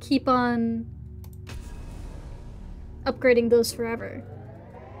just gonna keep on upgrading those forever.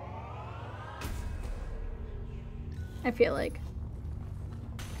 I feel like.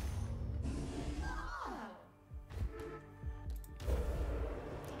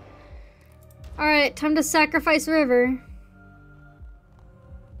 Alright, time to sacrifice River.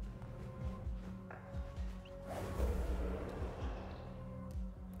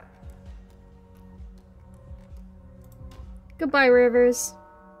 Goodbye, Rivers.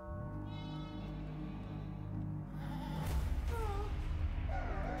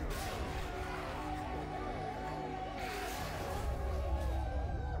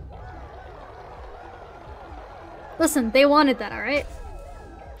 Listen, they wanted that, alright?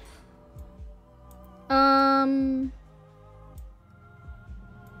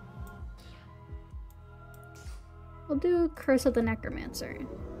 We'll do Curse of the Necromancer.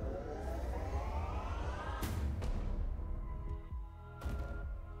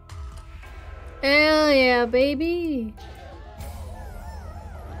 Hell yeah, baby!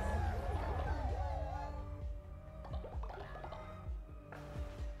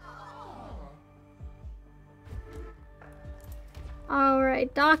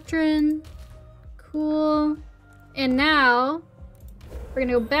 Alright, Doctrine. Cool. And now, we're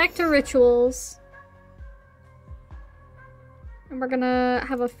gonna go back to Rituals. And we're gonna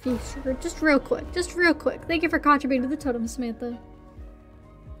have a feast. Just real quick. Just real quick. Thank you for contributing to the totem, Samantha.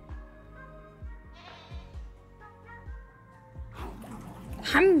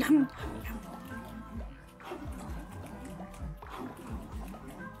 Hum, hum.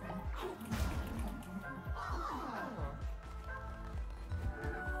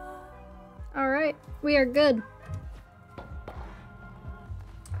 Alright, we are good.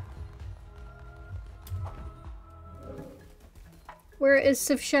 Where is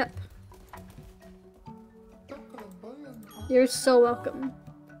Sivshep? You're so welcome.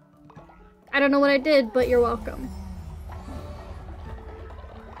 I don't know what I did, but you're welcome.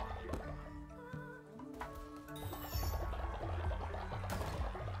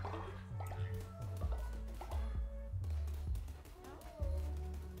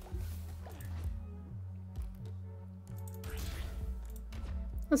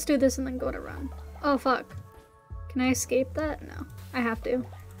 Let's do this and then go to run. Oh fuck. Can I escape that? No. I have to.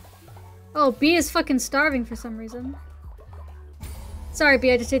 Oh, B is fucking starving for some reason. Sorry,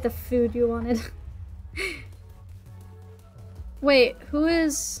 B, I just ate the food you wanted. Wait, who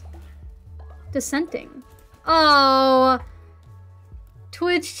is dissenting? Oh!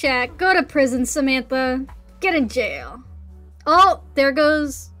 Twitch chat, go to prison, Samantha. Get in jail. Oh, there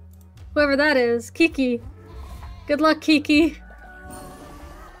goes whoever that is. Kiki. Good luck, Kiki.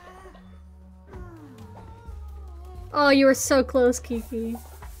 Oh, you were so close, Kiki.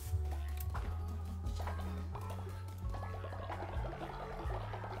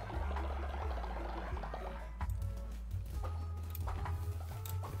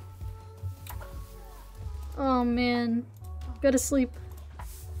 Oh man. Go to sleep.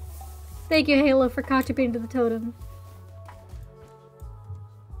 Thank you, Halo, for contributing to the totem.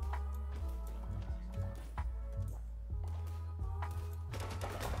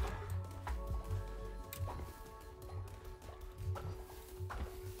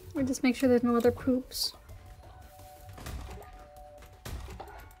 Or just make sure there's no other poops.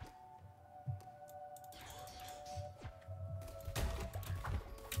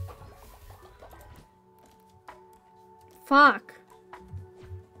 Fuck.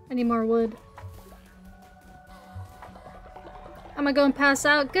 I need more wood. I'm gonna go and pass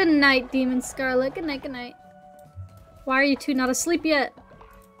out. Good night, Demon Scarlet. Good night, good night. Why are you two not asleep yet?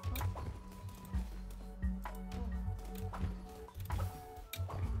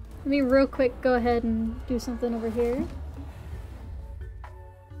 Let me real quick go ahead and do something over here.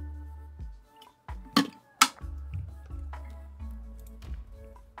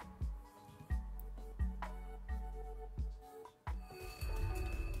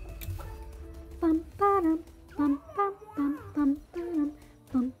 Bum ba-dum, bum bum bum bum ba-dum,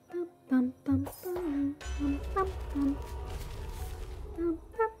 bum bum bum bum bum bum bum bum. Bum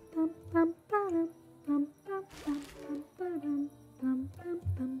bum bum bum ba-dum, bum bum bum bum ba-dum, bum bum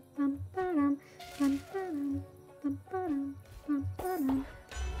bum bum ba-dum, bum ba-dum, bum ba-dum, bum ba-dum.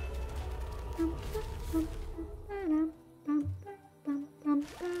 Bum bum bum bum ba-dum, bum bum bum bum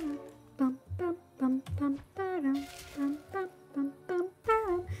ba-dum, bum bum bum ba-dum, bum bum bum bum ba-dum, bum bum bum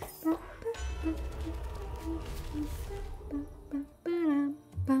bum.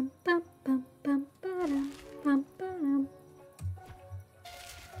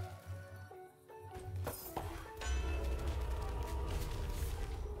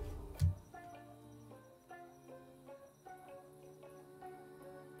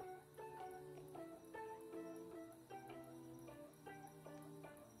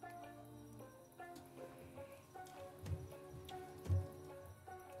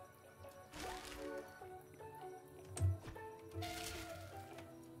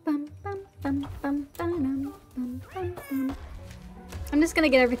 I'm just gonna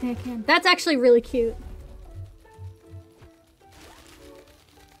get everything I can. That's actually really cute.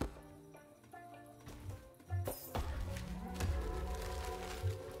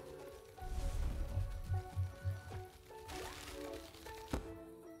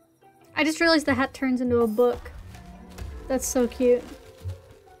 I just realized the hat turns into a book. That's so cute.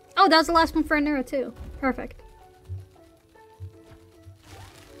 Oh, that was the last one for Anura too. Perfect.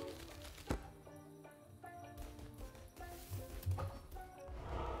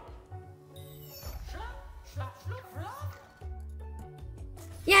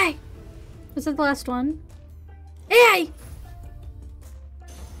 Yay! Was that the last one? Yay!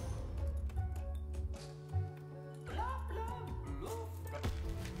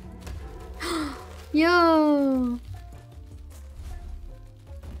 Yo!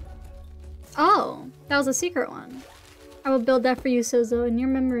 Oh, that was a secret one. I will build that for you, Sozo, in your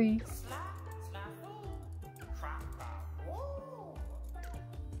memory.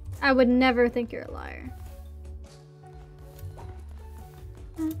 I would never think you're a liar.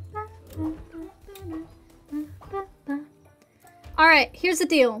 Alright, here's the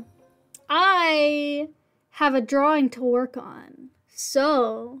deal. I have a drawing to work on,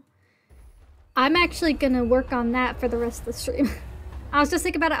 so I'm actually gonna work on that for the rest of the stream. I was just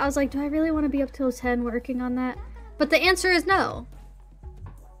thinking about it, I was like, do I really want to be up till 10 working on that? But the answer is no.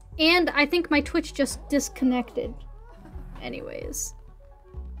 And I think my Twitch just disconnected. Anyways.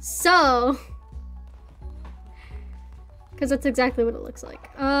 So, because that's exactly what it looks like.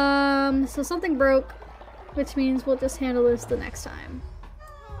 So something broke, which means we'll just handle this the next time.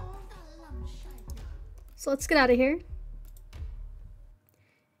 So let's get out of here.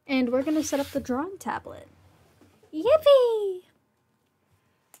 And we're gonna set up the drawing tablet. Yippee!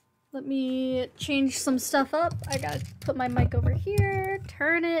 Let me change some stuff up. I gotta put my mic over here,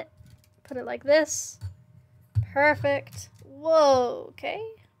 turn it, put it like this. Perfect. Whoa, okay.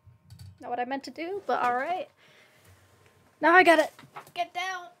 Not what I meant to do, but alright. Now I gotta get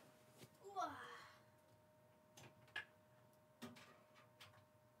down.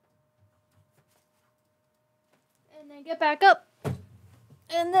 And then get back up.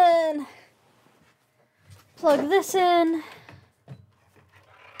 And then plug this in.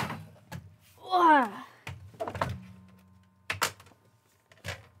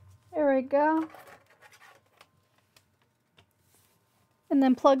 There we go. And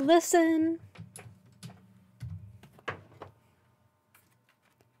then plug this in.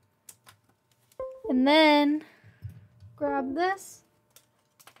 And then grab this.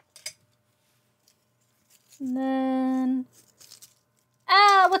 And then,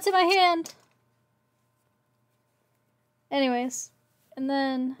 ah, what's in my hand? Anyways, and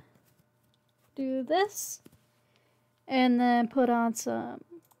then do this. And then put on some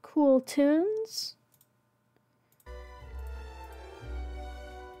cool tunes.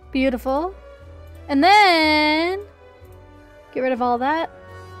 Beautiful. And then get rid of all that.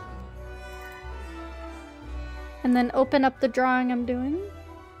 And then open up the drawing I'm doing.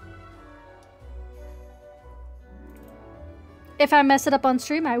 If I mess it up on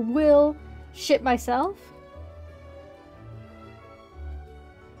stream, I will shit myself.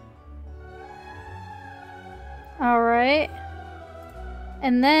 All right.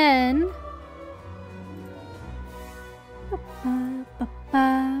 And then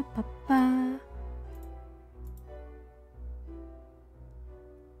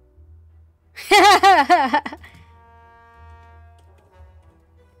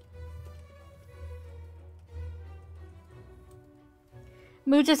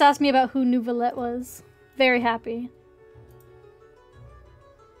Moo just asked me about who Nouvelette was. Very happy.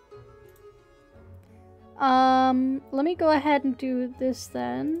 Let me go ahead and do this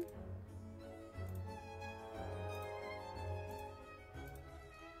then.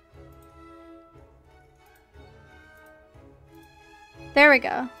 There we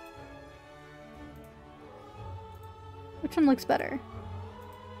go. Which one looks better?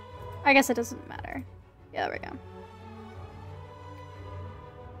 I guess it doesn't matter. Yeah, there we go.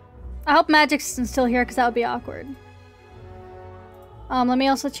 I hope Magic's still here because that would be awkward. Let me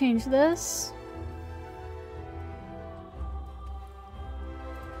also change this.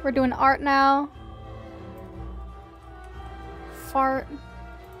 We're doing art now. Fart.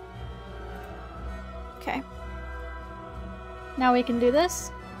 Okay. Now we can do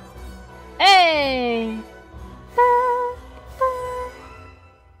this. Hey!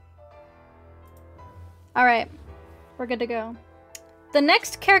 Alright. We're good to go. The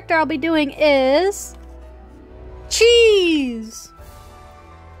next character I'll be doing is Cheese!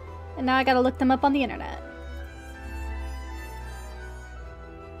 And now I gotta look them up on the internet.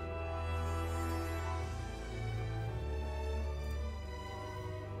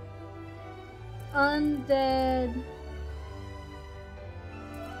 Undead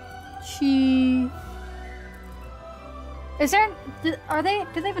Chief. Is there? Do they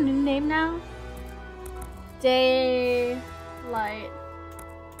have a new name now? Daylight.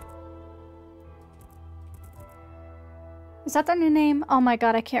 Is that their new name? Oh my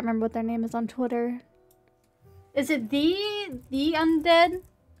god, I can't remember what their name is on Twitter. Is it the Undead?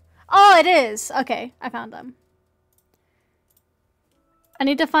 Oh, it is. Okay, I found them. I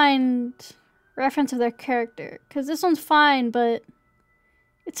need to find reference of their character, because this one's fine, but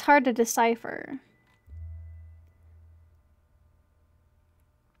it's hard to decipher.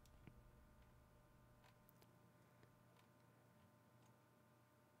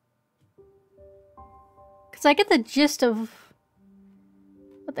 Because I get the gist of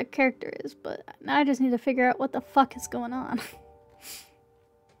what their character is, but now I just need to figure out what the fuck is going on.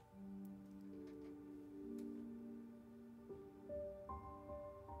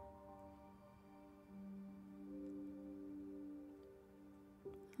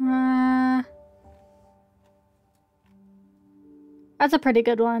 That's a pretty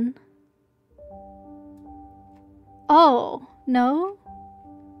good one. Oh, no?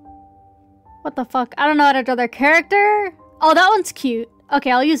 What the fuck? I don't know how to draw their character. Oh, that one's cute. Okay,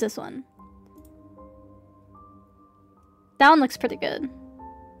 I'll use this one. That one looks pretty good.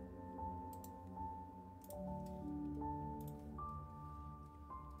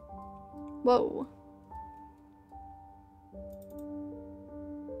 Whoa.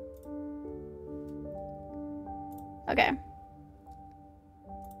 Okay.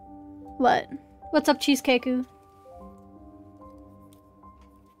 What? What's up, Cheesecakeu?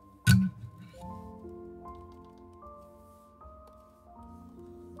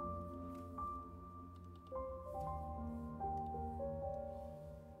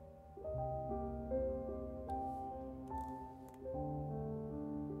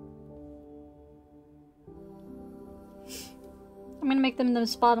 I'm gonna make them in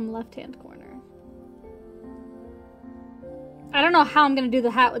this bottom left-hand corner. I don't know how I'm gonna do the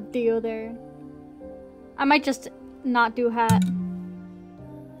hat with Dio there. I might just not do hat.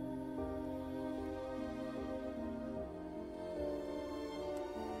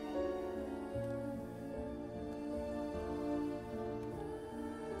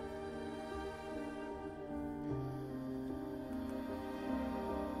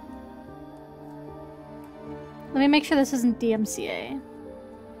 Let me make sure this isn't DMCA.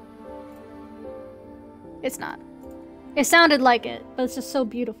 It's not. It sounded like it, but it's just so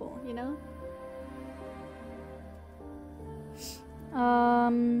beautiful, you know?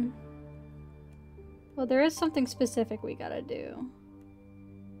 Well, there is something specific we gotta do.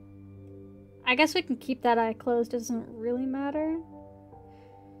 I guess we can keep that eye closed, it doesn't really matter.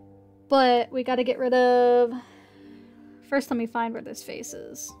 But we gotta get rid of... First, let me find where this face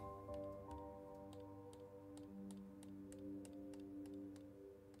is.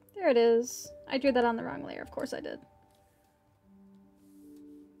 There it is. I drew that on the wrong layer, of course I did.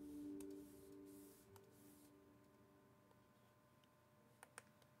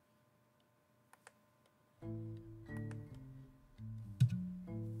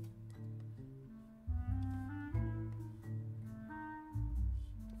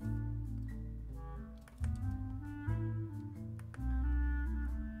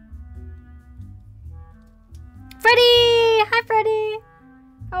 Freddy! Hi, Freddy!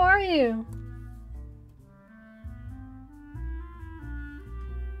 How are you?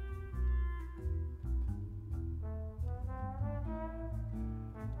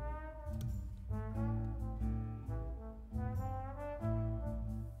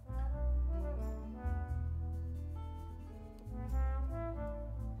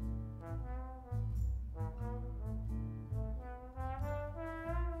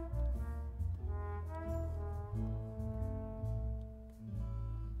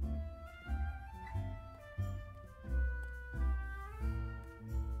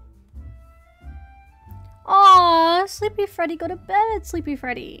 Aw, Sleepy Freddy, go to bed, Sleepy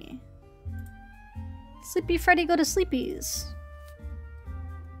Freddy. Sleepy Freddy, go to sleepies.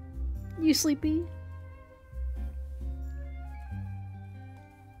 You sleepy?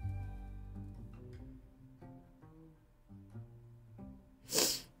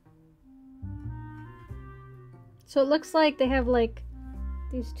 So it looks like they have like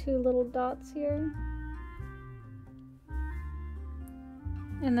these two little dots here.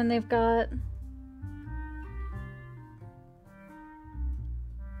 And then they've got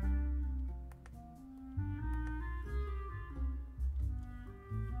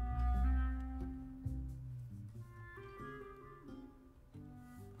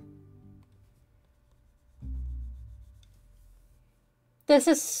This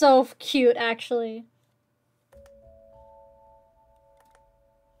is so cute, actually.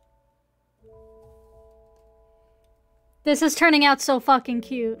 This is turning out so fucking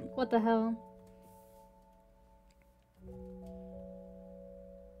cute. What the hell?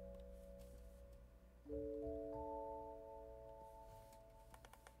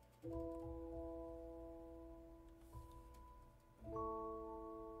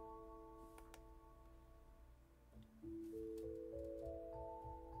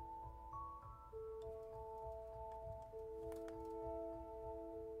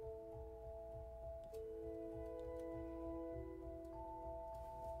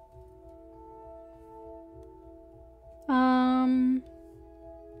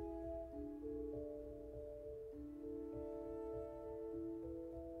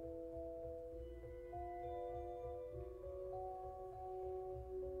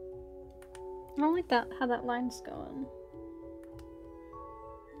 I don't like that, how that line's going.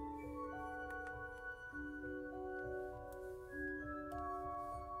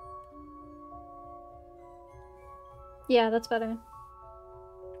 Yeah, that's better.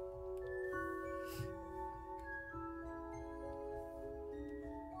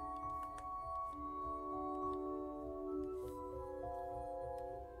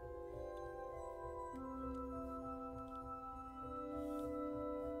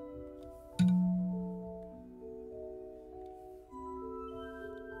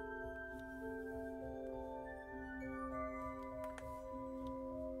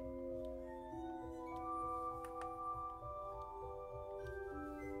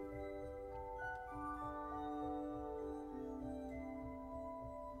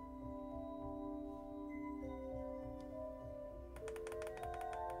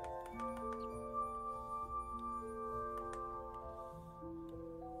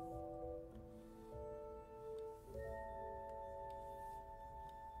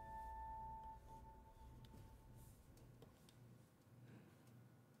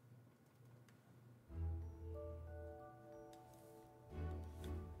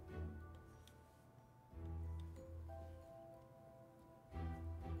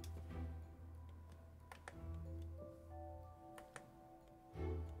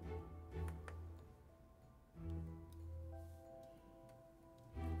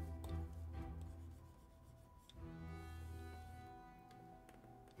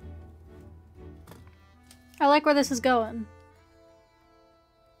 I like where this is going.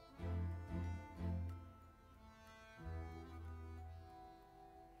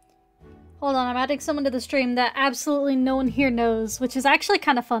 Hold on, I'm adding someone to the stream that absolutely no one here knows, which is actually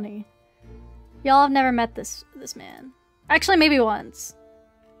kind of funny. Y'all have never met this man. Actually, maybe once.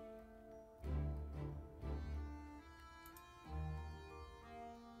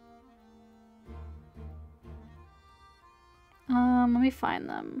 Let me find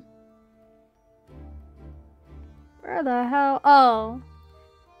them. Where the hell? Oh.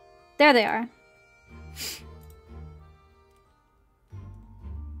 There they are.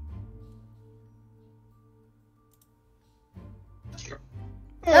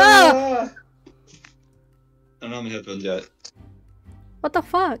 Oh! I don't have my headphones yet. What the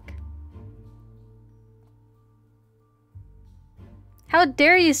fuck? How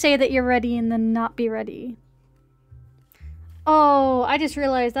dare you say that you're ready and then not be ready? Oh, I just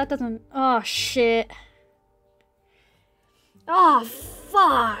realized that doesn't... Oh, shit. Oh,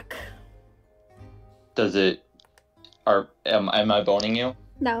 fuck. Does it... Am I boning you?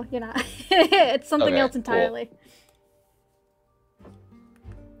 No, you're not. It's something Okay, else entirely. Cool.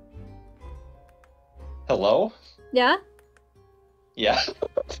 Hello? Yeah? Yeah.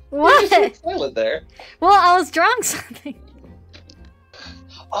 What? You just went silent there. Well, I was drawing something.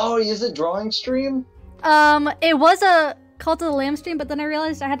 Oh, is it drawing stream? It was a Cult of the Lamb stream, but then I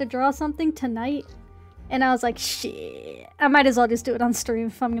realized I had to draw something tonight. And I was like, shit. I might as well just do it on stream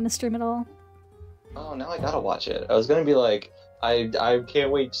if I'm gonna stream it all. Oh, now I gotta watch it. I was gonna be like, I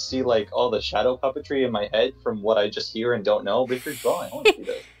can't wait to see, like, all the shadow puppetry in my head from what I just hear and don't know, but if you're drawing, I wanna see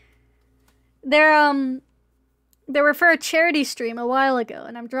this. They were for a charity stream a while ago,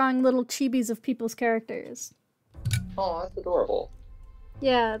 and I'm drawing little chibis of people's characters. Oh, that's adorable.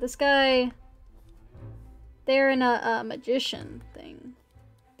 Yeah, this guy... They're in a magician thing.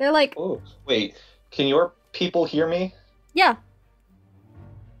 They're like... Oh, wait. Can your people hear me? Yeah.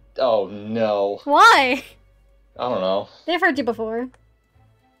 Oh, no. Why? I don't know. They've heard you before.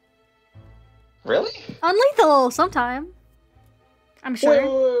 Really? On Lethal, sometime. I'm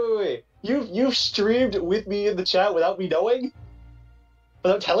sure. Wait. You've streamed with me in the chat without me knowing?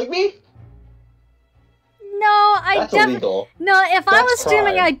 Without telling me? I That's definitely illegal. no. If I That's was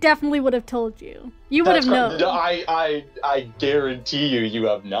streaming, crime. I definitely would have told you. You would have known. No, I guarantee you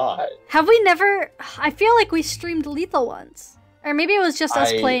have not. Have we never? I feel like we streamed Lethal once, or maybe it was just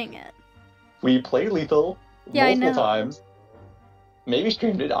us playing it. We played Lethal Yeah, I multiple know. times. Maybe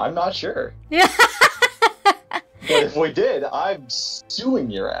streamed it. I'm not sure. Yeah. But if we did, I'm suing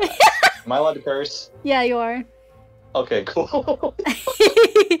your ass. Am I allowed to curse? Yeah, you are. Okay, cool.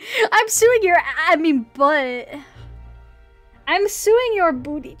 I'm suing your. I mean, but I'm suing your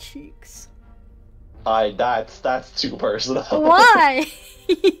booty cheeks. That's too personal. Why?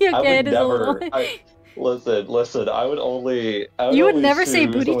 Okay, I would it is a never. little. Listen. I would You would only never say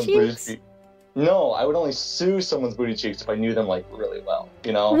sue booty someone's cheeks? cheek- No, I would only sue someone's booty cheeks if I knew them like really well.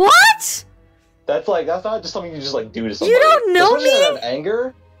 You know. What? That's not just something you just like do to somebody. You don't know Especially me? out of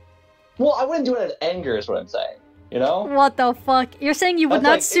anger. Well, I wouldn't do it out of anger. Is what I'm saying. You know. What the fuck? You're saying you would That's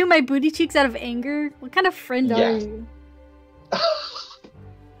not like- sue my booty cheeks out of anger? What kind of friend are Yeah. you?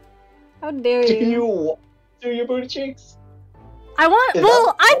 How dare Do you? you sue your booty cheeks? I want. Is Well,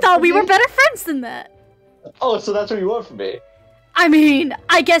 that I what thought you we were mean? better friends than that. Oh, so that's what you want from me. I mean,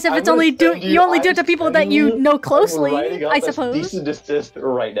 I guess if I'm it's gonna only send you only do it to I'm people that sending you know closely, I'm writing up I a suppose. cease and desist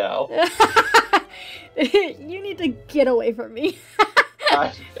right now. You need to get away from me.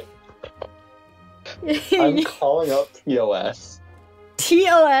 I'm calling up TOS.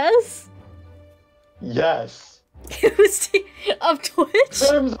 TOS? Yes. Who's of Twitch?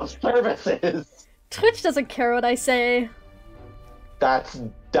 Terms of services. Twitch doesn't care what I say. That's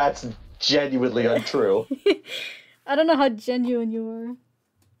genuinely untrue. I don't know how genuine you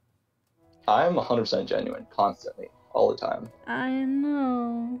are. I'm 100% genuine, constantly, all the time. I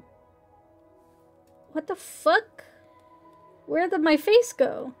know. What the fuck? Where did my face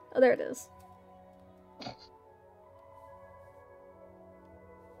go? Oh, there it is.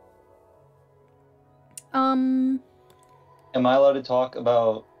 Am I allowed to talk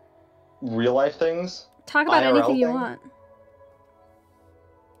about real life things? Talk about IRL anything you thing? want.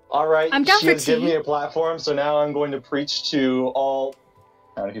 All right. I'm down she for has given tea. me a platform, so now I'm going to preach to all.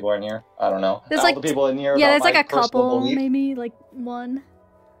 How many people are in here? I don't know. There's all like the people in here. Yeah, about there's like my a couple, personal belief. maybe like one.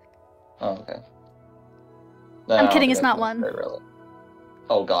 Oh, okay. I'm No, kidding, I it's think not that's one. very relevant.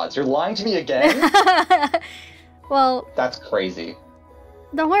 Oh God, you're lying to me again? Well, That's crazy.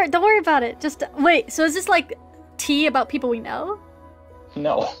 don't worry about it. Just wait. So is this like tea about people we know?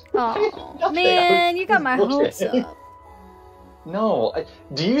 No. Oh Nothing. man, you got This my is hopes bullshit. up. No.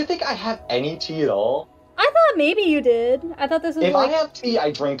 Do you think I have any tea at all? I thought maybe you did. I thought this was If like. I have tea,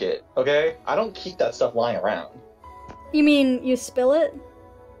 I drink it. Okay? I don't keep that stuff lying around. You mean you spill it?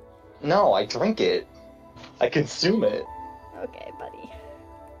 No, I drink it. I consume it. Okay, buddy.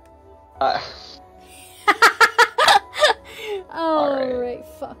 Alright,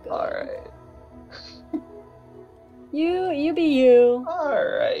 fuck off. Alright. You be you.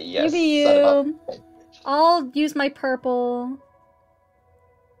 Alright, yes. You be son of you. I'll use my purple.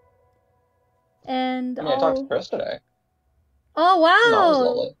 And I talked to Chris today. Oh That was wow.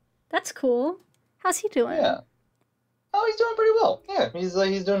 lovely. That's cool. How's he doing? Yeah. Oh, he's doing pretty well. Yeah,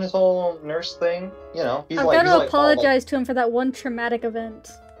 he's doing his whole nurse thing. You know, he's I've like. got he's to like, apologize to him for that one traumatic event.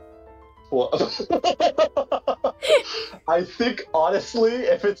 I think honestly,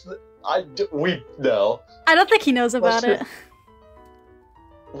 if it's we know. I don't think he knows about Let's it.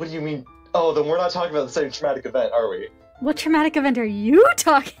 What do you mean? Oh, then we're not talking about the same traumatic event, are we? What traumatic event are you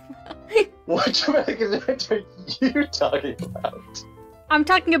talking about? What traumatic event are you talking about? I'm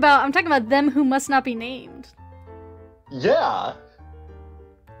talking about them who must not be named. Yeah.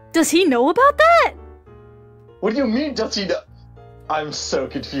 Does he know about that? What do you mean? Does he know? I'm so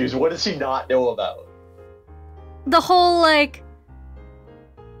confused. What does he not know about? The whole like.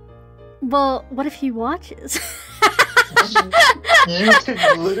 Well, what if he watches? You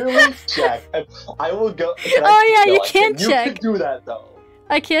can literally check. And I will go. Oh, yeah, you can You check. can do that though.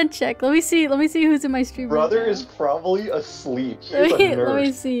 I can check. Let me see who's in my stream. Brother right now. is probably asleep. He's Let me, a nurse. let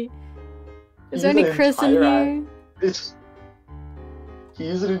me see. Is He's there any an Chris in entire here?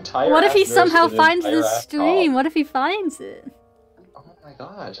 He's an entire. What if he ass nurse somehow with an finds entire this ass stream? cough. What if he finds it? Oh my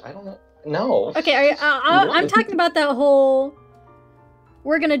gosh, I don't know. No. Okay, I'm talking about that whole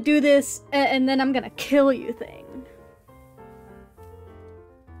we're gonna do this and then I'm gonna kill you thing.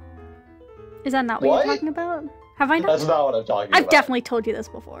 Is that not what What? you're talking about? Have I not? That's not what I'm talking about. I've definitely told you this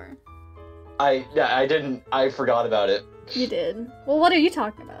before. I didn't. I forgot about it. You did. Well, what are you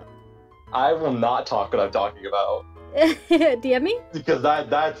talking about? I will not talk what I'm talking about. DM me? Because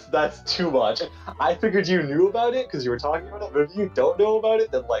that's too much. I figured you knew about it because you were talking about it, but if you don't know about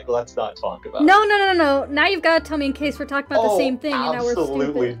it, then like let's not talk about it. No. Now you've got to tell me in case we're talking about the same thing and now we're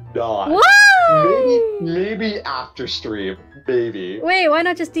Absolutely stupid. not. Why? Maybe after stream. Maybe. Wait, why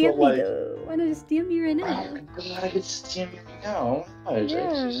not just DM But, like- me though? Why not just DM me right Oh now? my god, it's DM me now.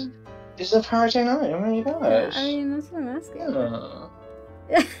 Yeah. It's a party night. Oh my gosh. I mean, that's what I'm asking.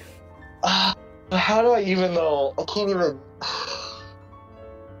 Yeah. How do I even know? I can't even. How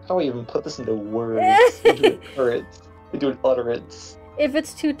do I even put this into words? Into an utterance. If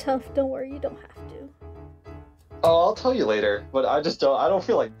it's too tough, don't worry, you don't have to. Oh, I'll tell you later. But I just don't. I don't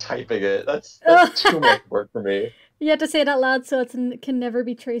feel like typing it. That's too much work for me. You have to say it out loud so it can never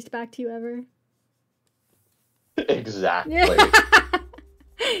be traced back to you ever. Exactly.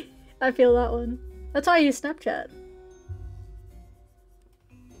 I feel that one. That's why I use Snapchat.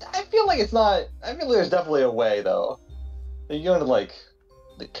 I feel like it's not. I feel like there's definitely a way though. You go into like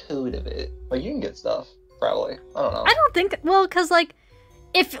the code of it. Like you can get stuff probably. I don't know. I don't think. Well, cause like,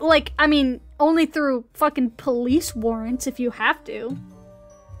 if like, I mean, only through fucking police warrants if you have to.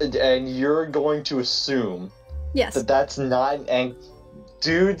 And you're going to assume Yes. that that's not. And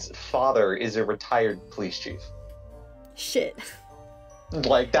dude's father is a retired police chief. Shit.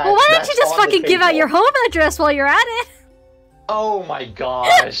 Like that. Well, why don't you just fucking give out your home address while you're at it? Oh my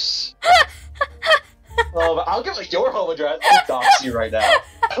gosh. I'll give like your home address. I'll dox you right now.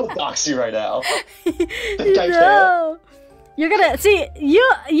 I'll dox you right now. Think I No. You're gonna see.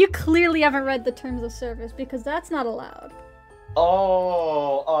 You clearly haven't read the terms of service because that's not allowed.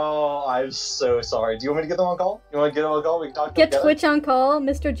 Oh, I'm so sorry. Do you want me to get them on call? You want to get them on call? We can talk to them Get together? Twitch on call,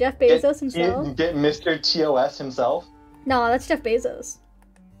 Mr. Jeff Bezos himself. Get Mr. TOS himself? No, that's Jeff Bezos.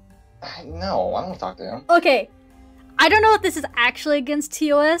 No, I don't want to talk to him. Okay, I don't know if this is actually against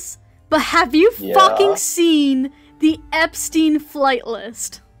TOS, but have you Yeah. fucking seen the Epstein flight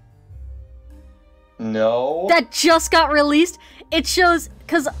list No. that just got released? It shows,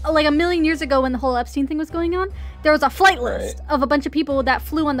 because like a million years ago when the whole Epstein thing was going on, there was a flight list of a bunch of people that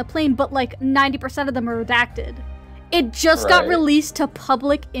flew on the plane, but like 90% of them are redacted. It just got Right. released to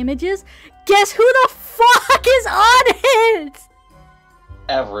public images. Guess who the fuck is on it?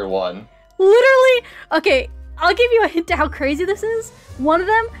 Everyone. Literally, okay, I'll give you a hint to how crazy this is. One of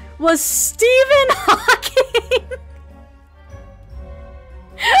them was Stephen Hawking.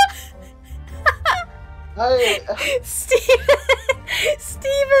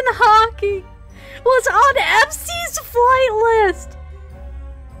 Stephen Hawking was on Epstein's flight list.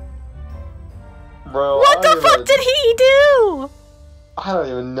 Bro, What the fuck did he do? I don't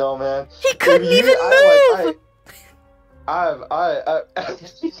even know, man. He couldn't If you- even move. I'm on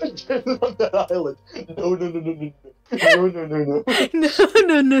that island. No. No.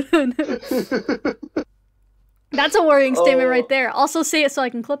 That's a worrying statement Oh. right there. Also say it so I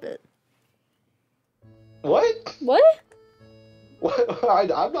can clip it. What? What?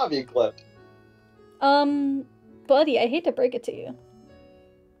 What? I'm not being clipped. Buddy, I hate to break it to you.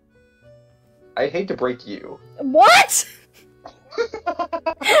 I hate to break you. What?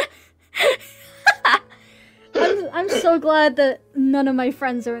 I'm so glad that none of my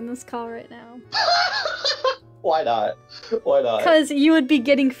friends are in this call right now. Why not? Why not? Because you would be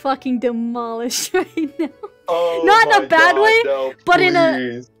getting fucking demolished right now. Oh Not in my a bad God, way, no, but in a-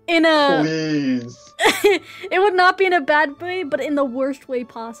 please, please. It would not be in a bad way, but in the worst way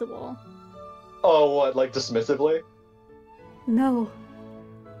possible. Oh, what? Like dismissively? No.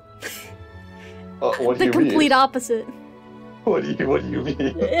 What do The you complete mean? opposite. What do you mean?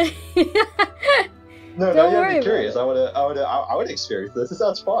 No, Don't no, worry I'm about curious. it. I would experience this. This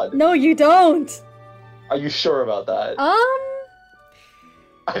sounds fun. No, you don't. Are you sure about that?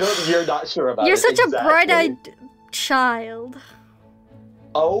 You're not sure about You're it. such a exactly. bright-eyed child.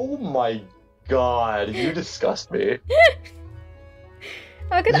 Oh my God, you disgust me.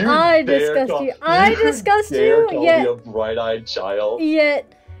 How could You I dare disgust call- you? I disgust dare you, call yet me a bright-eyed child.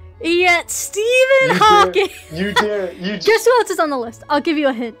 Yet Stephen Hawking. You dare. Guess who else is on the list? I'll give you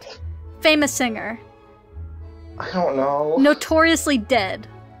a hint. Famous singer. I don't know. Notoriously dead.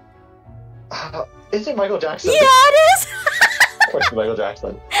 Is it Michael Jackson? Yeah, it is! Of course, it's Michael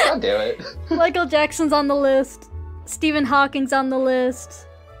Jackson. God damn it. Michael Jackson's on the list. Stephen Hawking's on the list.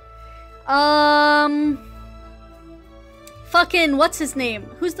 Fucking, what's his name?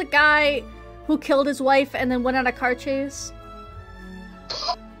 Who's the guy who killed his wife and then went on a car chase?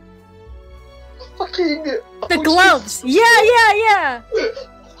 Fucking. The gloves! Yeah!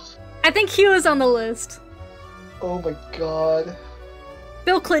 I think he was on the list. Oh my God.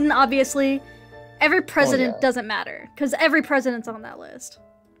 Bill Clinton, obviously. Every president yeah. doesn't matter, because every president's on that list.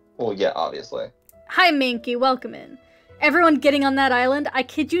 Well, yeah, obviously. Hi, Minky. Welcome in. Everyone getting on that island. I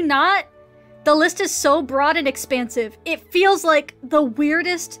kid you not. The list is so broad and expansive. It feels like the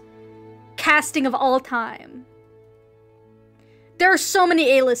weirdest casting of all time. There are so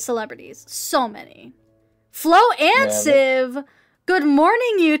many A-list celebrities. So many. Flo and Civ. Good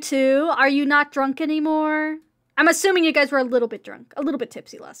morning, you two. Are you not drunk anymore? I'm assuming you guys were a little bit drunk. A little bit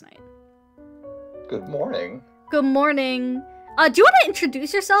tipsy last night. Good morning. Good morning. Do you want to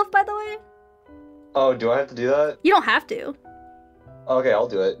introduce yourself, by the way? Oh, do I have to do that? You don't have to. Okay, I'll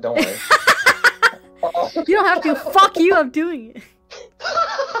do it. Don't worry. You don't have to. Fuck you, I'm doing it.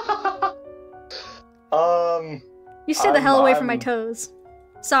 You stay the hell away from my toes.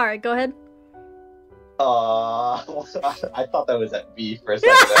 Sorry, go ahead. I thought that was at B for a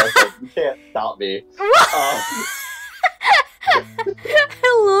second. I was like, you can't stop me.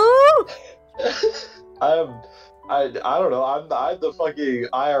 Hello? I don't know. I'm the fucking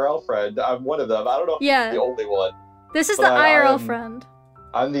IRL friend. I'm one of them. I don't know if I'm the only one. This is the IRL friend.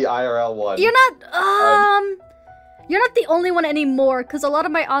 I'm the IRL one. You're not the only one anymore, because a lot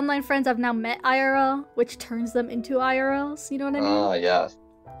of my online friends I've now met IRL, which turns them into IRLs, you know what I mean? Oh, yes.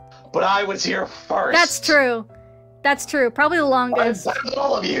 But I was here first! That's true. That's true. Probably the longest. I'm better than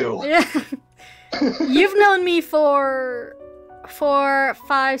all of you! Yeah. You've known me for 4,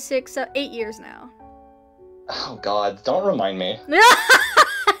 5, 6, 8 years now. Oh god, don't remind me.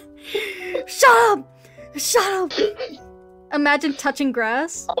 Shut up! Shut up! Imagine touching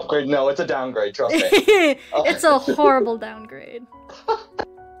grass. Upgrade? No, it's a downgrade, trust me. It's a horrible downgrade.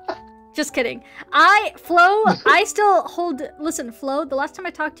 Just kidding. Flo, I still hold... Listen, Flo, the last time I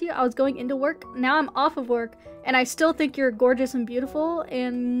talked to you, I was going into work. Now I'm off of work, and I still think you're gorgeous and beautiful,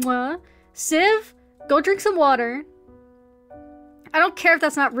 and mwah. Civ, go drink some water. I don't care if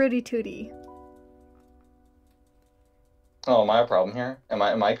that's not Rudy Tooty. Oh, am I a problem here? Am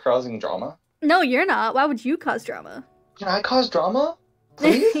I causing drama? No, you're not. Why would you cause drama? Can I cause drama?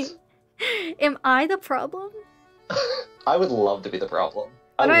 Please? Am I the problem? I would love to be the problem.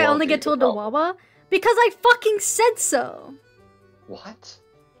 Why do I only get told to Wawa? Because I fucking said so. What?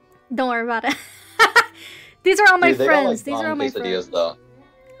 Don't worry about it. These are all my friends. These are all my friends. Though.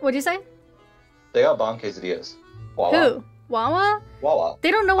 What'd you say? They got bomb quesadillas. Wawa. Who? Wawa? Wawa.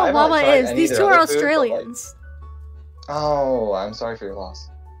 They don't know what Wawa is. These two are Australians. Oh, I'm sorry for your loss.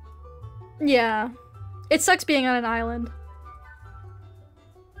 Yeah. It sucks being on an island.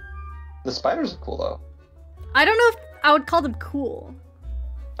 The spiders are cool, though. I don't know if I would call them cool.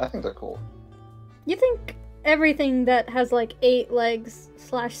 I think they're cool. You think everything that has like 8 legs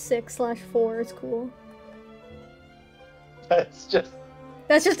 /6/4 is cool? That's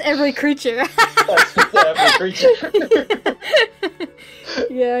just every creature. That's just every creature.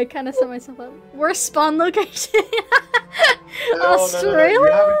 Yeah, I kind of set myself up. Worst spawn location? No, Australia? you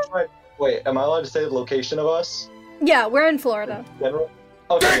haven't tried... Wait, am I allowed to say the location of us? Yeah, we're in Florida. In general?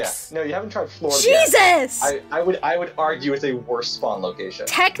 Okay, yeah. No, you haven't tried Florida Jesus! yet. I would argue it's a worse spawn location.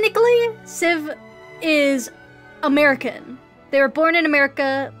 Technically, Civ is American. They were born in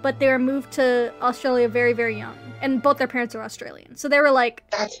America, but they were moved to Australia very, very young. And both their parents are Australian. So they were like...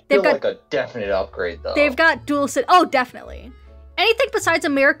 That's still like a definite upgrade, though. They've got dual Oh, definitely. Anything besides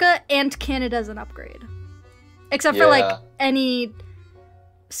America and Canada is an upgrade. Except for, like, any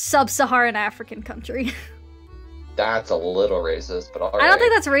sub-Saharan African country. That's a little racist, but alright. I don't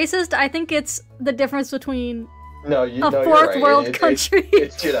think that's racist. I think it's the difference between a fourth world country.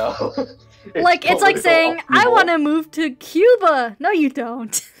 It's, you know... it's like saying, I want to move to Cuba. No, you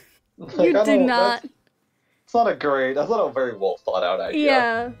don't. You do not. It's not that's not a very well thought out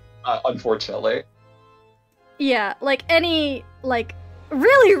idea. Yeah. Unfortunately. Yeah,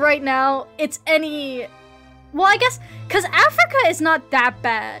 really right now, it's any... Well, I guess, because Africa is not that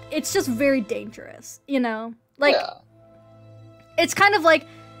bad. It's just very dangerous, you know? It's kind of like,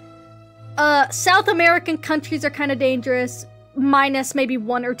 South American countries are kind of dangerous, minus maybe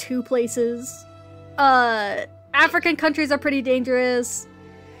 1 or 2 places. African countries are pretty dangerous.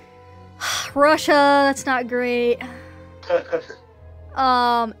 Russia, that's not great.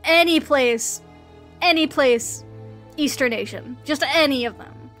 Any place, Eastern Asian, just any of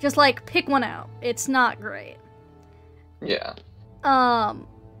them. Just pick one out. It's not great. Yeah. I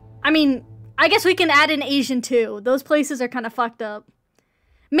mean, I guess we can add in Asian too. Those places are kind of fucked up.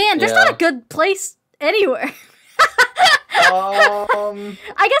 Man, there's not a good place anywhere.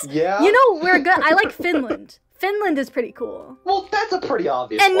 I guess, you know, we're good. I like Finland. Finland is pretty cool. Well, that's a pretty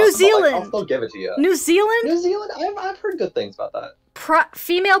obvious And New Zealand. I'll still give it to you. New Zealand? New Zealand? I've heard good things about that.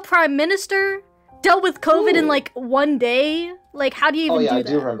 Female prime minister dealt with COVID in 1 day. How do you even do that? Oh yeah, I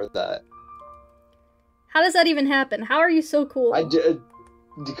do remember that. How does that even happen? How are you so cool?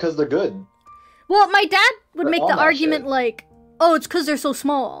 Because they're good. Well, my dad would They're make on the that argument shit. like, oh, it's because they're so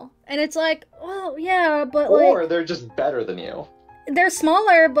small. And it's like, well, yeah, but Or like, they're just better than you. they're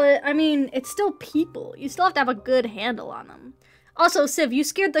smaller, but I mean, it's still people. You still have to have a good handle on them. Also, Civ, you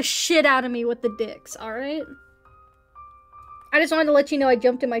scared the shit out of me with the dicks, alright? I just wanted to let you know I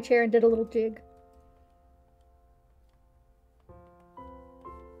jumped in my chair and did a little jig.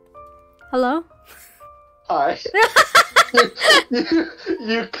 Hello? Hi.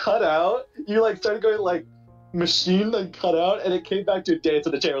 you cut out. You like started going like machine, then cut out, and it came back to dance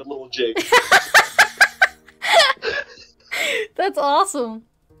in the chair with a little jig. That's awesome.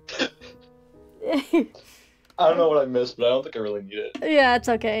 I don't know what I missed, but I don't think I really need it. Yeah, it's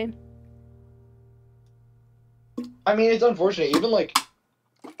okay. I mean, it's unfortunate.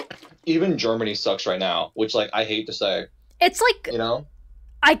 Even Germany sucks right now, which like I hate to say. It's like, You know?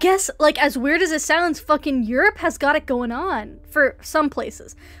 I guess, like, as weird as it sounds, fucking Europe has got it going on for some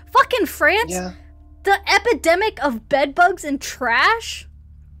places. Fucking France, Yeah. the epidemic of bedbugs and trash?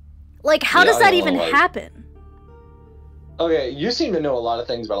 Like, how does that even happen? Okay, you seem to know a lot of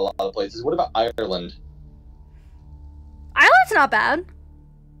things about a lot of places. What about Ireland? Ireland's not bad.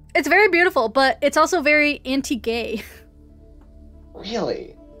 It's very beautiful, but it's also very anti-gay.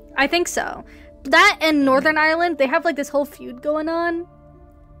 Really? I think so. That and Northern Ireland, they have, like, this whole feud going on.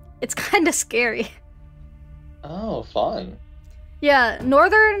 It's kind of scary. Oh, fun. Yeah,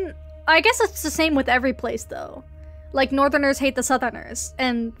 Northern... I guess it's the same with every place, though. Like, Northerners hate the Southerners,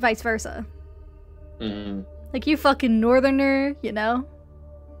 and vice versa. Mm. Like, you fucking Northerner, you know?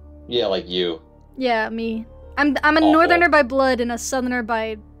 Yeah, like you. Yeah, me. I'm a Awful. Northerner by blood and a Southerner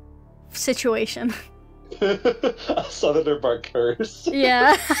by situation. A Southerner by curse.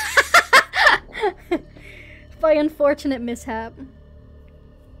 Yeah. By unfortunate mishap.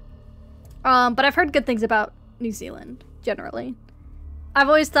 But I've heard good things about New Zealand, generally. I've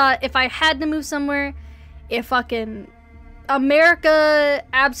always thought if I had to move somewhere, if fucking America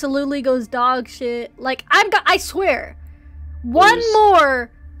absolutely goes dog shit, like, I swear, one more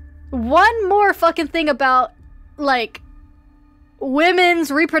fucking thing about, like, women's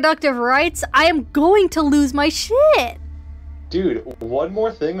reproductive rights, I am going to lose my shit. Dude, one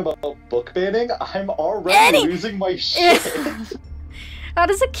more thing about book banning, I'm already losing my shit. How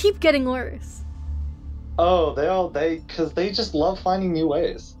does it keep getting worse? Oh, because they just love finding new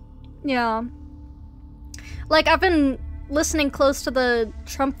ways. Yeah. Like, I've been listening close to the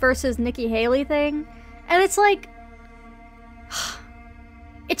Trump versus Nikki Haley thing, and it's like,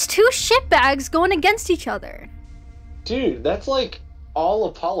 it's two shitbags going against each other. Dude, that's like all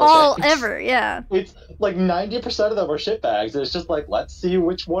of politics. All ever, yeah. It's like 90% of them are shitbags. It's just like, let's see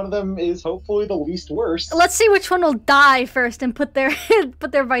which one of them is hopefully the least worst. Let's see which one will die first and put their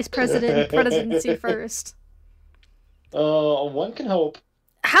vice presidency first. One can hope.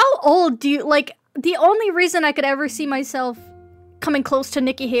 How old do you, like, the only reason I could ever see myself coming close to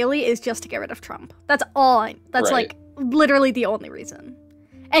Nikki Haley is just to get rid of Trump. That's all that's Right. like literally the only reason.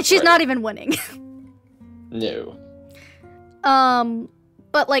 And she's Right. not even winning. No.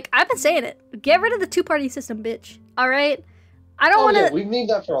 But like, I've been saying it. Get rid of the two-party system, bitch. Alright? I don't wanna... Yeah, we've needed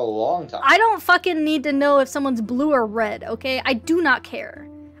that for a long time. I don't fucking need to know if someone's blue or red, okay? I do not care.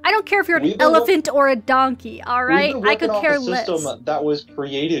 I don't care if you're an We've been elephant or a donkey, alright? We've been I could working care off a less. system that was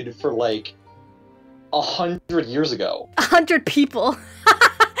created for like 100 years ago. 100 people.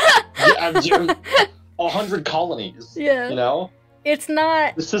 Yeah, 100 colonies. Yeah. You know? It's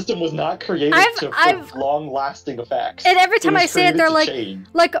not... The system was not created for long-lasting effects. And every time was I say it, created they're to like... change.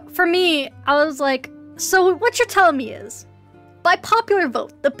 Like, for me, I was like, so what you're telling me is, by popular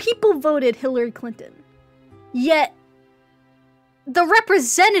vote, the people voted Hillary Clinton. Yet, the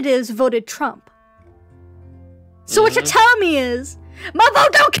representatives voted Trump. So what you're telling me is, my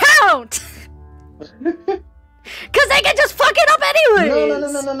vote don't count! Because they can just fuck it up anyways!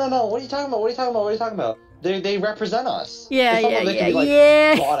 No. What are you talking about? They represent us. Yeah, it's not like they can be, like,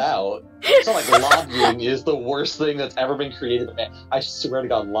 yeah. bought out. It's not like lobbying is the worst thing that's ever been created. Man, I swear to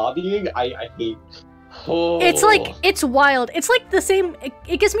God, lobbying, I hate. Oh. It's like, it's wild. It's like the same,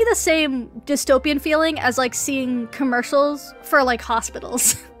 it gives me the same dystopian feeling as like seeing commercials for like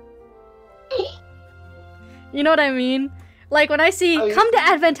hospitals. You know what I mean? Like when I see, come to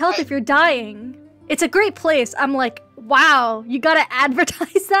Advent Health if you're dying. It's a great place. I'm like, wow, you gotta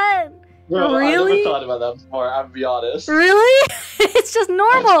advertise that? Bro, Really? I never thought about that before, I'm gonna be honest. Really? It's just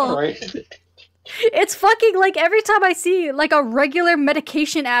normal. That's crazy. It's fucking like every time I see like a regular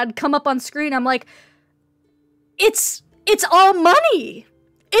medication ad come up on screen, I'm like, it's all money.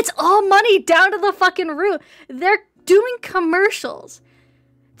 It's all money down to the fucking root. They're doing commercials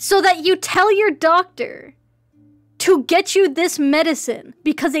so that you tell your doctor to get you this medicine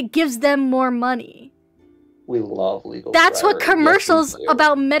because it gives them more money. We love legal. That's what bribery. commercials Yes, we do.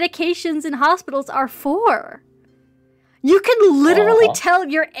 about medications in hospitals are for. You can literally tell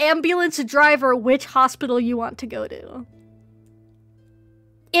your ambulance driver which hospital you want to go to.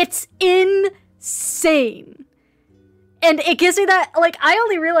 It's insane. And it gives me that, like, I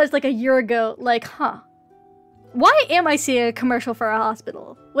only realized like a year ago, like, why am I seeing a commercial for a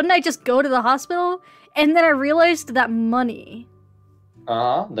hospital? Wouldn't I just go to the hospital? And then I realized that money.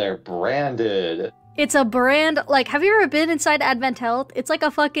 They're branded. It's a brand, like, have you ever been inside Advent Health? It's like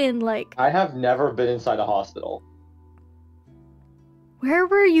a fucking, like... I have never been inside a hospital. Where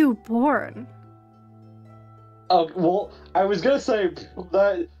were you born? Oh, well, I was gonna say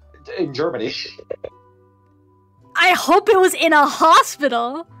that in Germany. I hope it was in a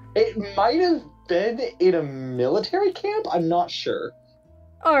hospital! It might have been in a military camp? I'm not sure.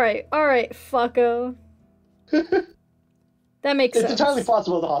 Alright, fucko. That makes sense. It's entirely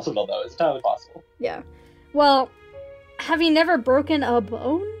possible in the hospital, though. It's entirely possible. Yeah. Well, have you never broken a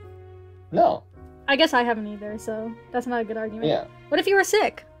bone? No. I guess I haven't either, so that's not a good argument. Yeah. What if you were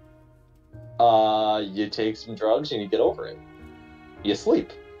sick? You take some drugs and you get over it. You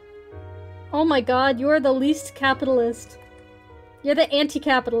sleep. Oh my god, you are the least capitalist. You're the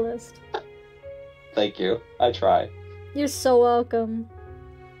anti-capitalist. Thank you. I try. You're so welcome.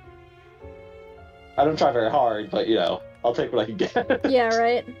 I don't try very hard, but, you know, I'll take what I can get. Yeah,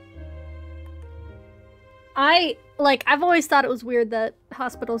 right? I've always thought it was weird that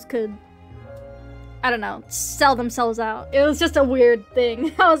hospitals could, I don't know, sell themselves out. It was just a weird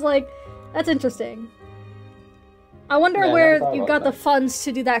thing. I was like, that's interesting. I wonder where you got the funds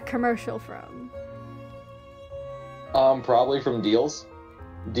to do that commercial from. Probably from deals.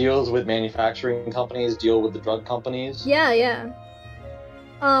 Deals with manufacturing companies, deal with the drug companies. Yeah.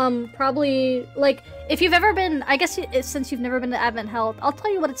 Probably, like, if you've ever been, I guess since you've never been to Advent Health, I'll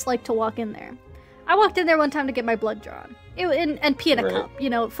tell you what it's like to walk in there. I walked in there one time to get my blood drawn. And pee in a cup, you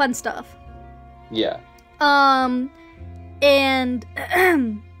know, fun stuff. Yeah. And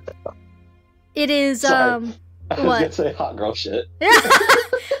it is, Sorry. I was what? gonna say hot girl shit.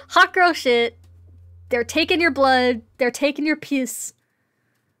 Hot girl shit. They're taking your blood. They're taking your piss.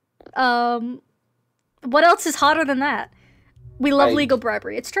 What else is hotter than that? We love legal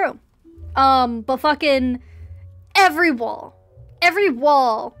bribery. It's true. But fucking every wall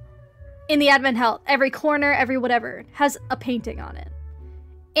in the Advent Health, every corner, every whatever, has a painting on it.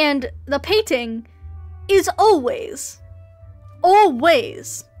 And the painting is always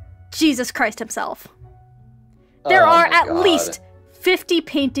Jesus Christ himself. There are at least 50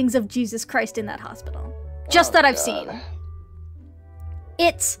 paintings of Jesus Christ in that hospital. Just that I've seen.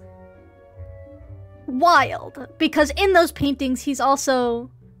 It's wild, because in those paintings he's also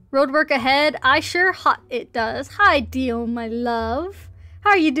roadwork ahead. I sure hot it does. Hi Dio, my love.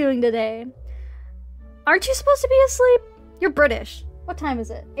 How are you doing today? Aren't you supposed to be asleep? You're British. What time is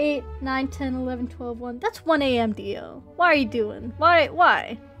it? 8, 9, 10, 11, 12, 1. That's 1 a.m. Dio. Why are you doing?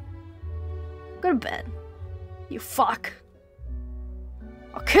 Why? Go to bed. You fuck.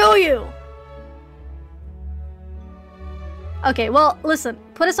 I'll kill you! Okay, well, listen.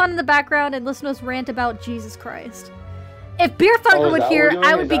 Put us on in the background and listen to us rant about Jesus Christ. If Beer Funker would hear,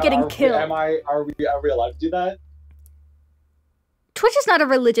 I would be getting killed. Are we allowed to do that? Twitch is not a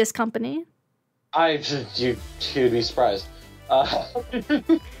religious company. You'd be surprised.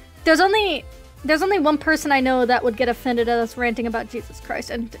 There's only one person I know that would get offended at us ranting about Jesus Christ,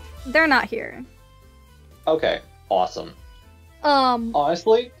 and they're not here. Okay, awesome.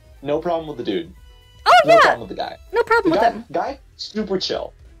 Honestly, no problem with the dude. Oh yeah. No problem with the guy. No problem with him. Guy, super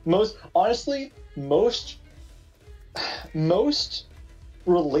chill. Most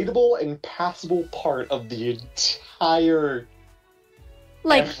relatable and passable part of the entire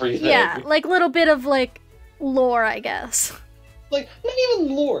everything. Yeah, like little bit of like lore, I guess. Like, not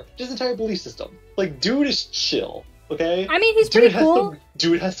even lore, just entire belief system. Like, dude is chill, okay? I mean, he's pretty cool.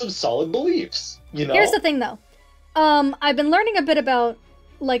 Dude has some solid beliefs, you know? Here's the thing, though. I've been learning a bit about,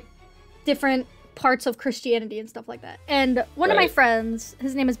 like, different parts of Christianity and stuff like that. And one of my friends,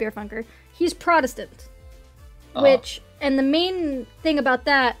 his name is Beer Funker, he's Protestant. And the main thing about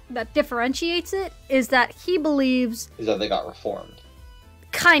that differentiates it is that he believes... Is that they got reformed.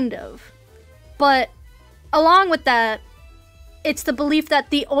 Kind of. But along with that, it's the belief that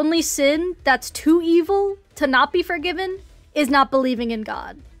the only sin that's too evil to not be forgiven is not believing in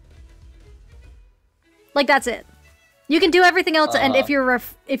God. Like, that's it. You can do everything else, and if you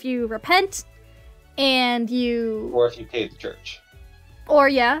repent, and you... Or if you pay the church. Or,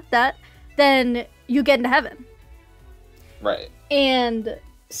 yeah, that, then you get into heaven. Right. And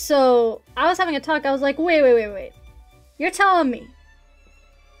so, I was having a talk, I was like, wait. You're telling me,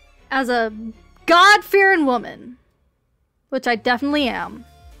 as a God-fearing woman, which I definitely am,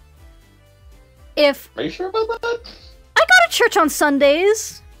 if... Are you sure about that? I go to church on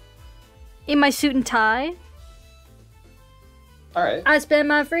Sundays, in my suit and tie. Alright. I spend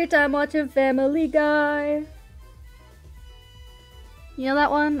my free time watching Family Guy. You know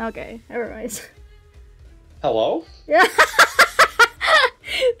that one? Okay, everybody's. Hello? Yeah.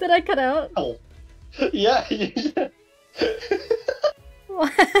 Did I cut out? Oh. Yeah, you did.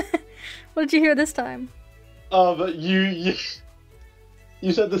 What did you hear this time? You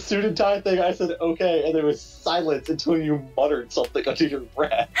said the suit and tie thing, I said okay, and there was silence until you muttered something under your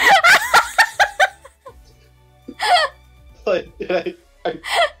breath. Like, That's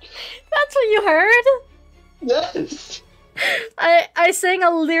what you heard? yes! I sang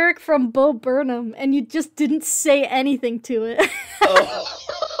a lyric from Bo Burnham, and you just didn't say anything to it. Oh.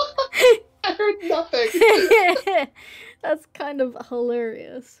 I heard nothing! That's kind of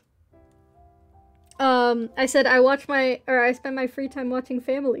hilarious. I said I spend my free time watching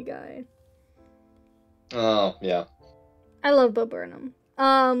Family Guy. Oh, yeah. I love Bo Burnham.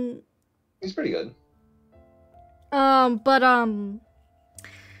 He's pretty good.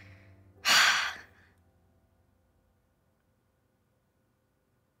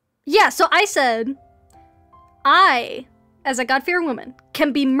 Yeah, so I said, I, as a God-fearing woman,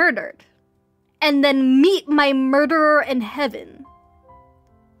 can be murdered and then meet my murderer in heaven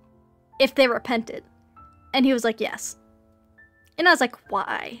if they repented. And he was like, yes. And I was like,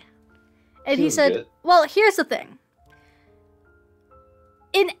 why? And he said, good. well, here's the thing.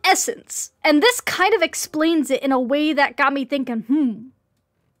 In essence, and this kind of explains it in a way that got me thinking,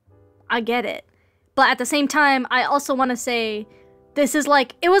 I get it. But at the same time, I also want to say, this is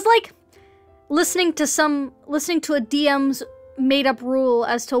like, it was like listening to a DM's made up rule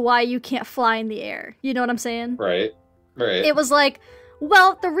as to why you can't fly in the air. You know what I'm saying? Right. It was like,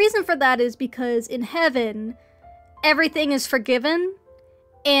 well, the reason for that is because in heaven, everything is forgiven,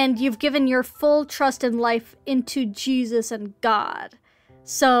 and you've given your full trust in life into Jesus and God.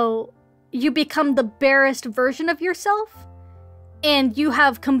 So you become the barest version of yourself, and you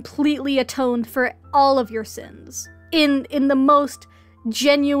have completely atoned for all of your sins in the most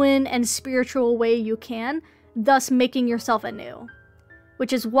genuine and spiritual way you can, thus making yourself anew.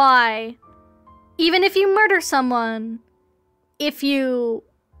 Which is why, even if you murder someone, if you,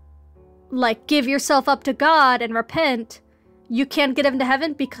 like, give yourself up to God and repent, you can't get into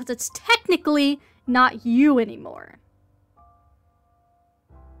heaven because it's technically not you anymore.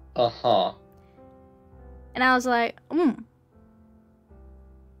 Uh-huh. And I was like,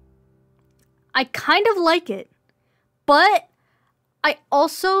 I kind of like it, but I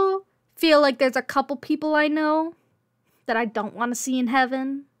also feel like there's a couple people I know that I don't want to see in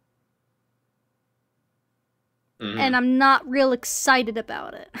heaven. Mm-hmm. And I'm not real excited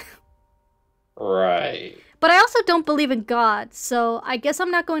about it. Right. But I also don't believe in God, so I guess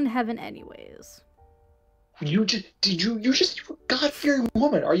I'm not going to heaven anyways. You just you're a God-fearing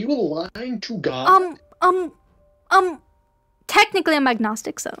woman. Are you lying to God? Technically I'm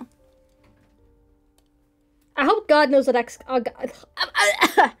agnostic, so. I hope God knows what I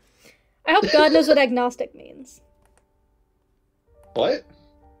hope God knows what agnostic means. What?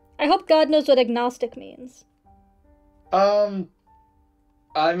 I hope God knows what agnostic means. I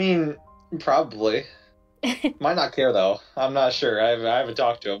mean, probably. Might not care though. I'm not sure. I haven't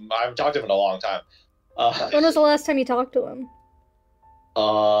talked to him. I haven't talked to him in a long time. When was the last time you talked to him?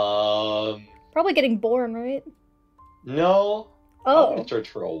 Probably getting born, right? No. Oh. I've been to church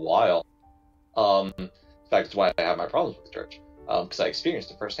for a while. In fact, it's why I have my problems with the church. Because I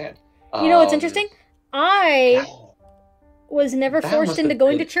experienced it firsthand. You know what's interesting? I was never forced into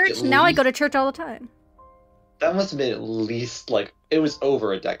going to church. Now I go to church all the time. That must have been at least, like, it was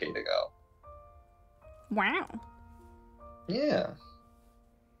over a decade ago. Wow. Yeah.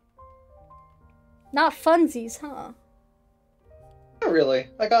 Not funsies, huh? Not really.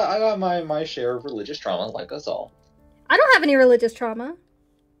 I got my share of religious trauma, like us all. I don't have any religious trauma.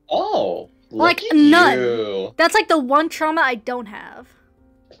 Oh, like look at none. You. That's like the one trauma I don't have.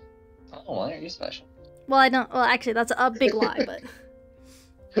 Oh, why aren't you special? Well, I don't. Well, actually, that's a big lie, but.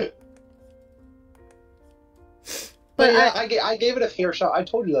 But yeah, I gave it a fair shot. I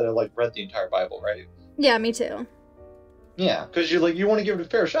told you that I like read the entire Bible, right? Yeah, me too. Yeah, because you're like, you want to give it a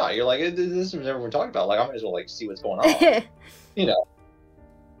fair shot. You're like, this is what we're talking about. Like, I might as well like see what's going on. You know,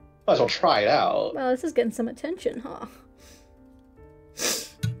 might as well try it out. Well, this is getting some attention, huh?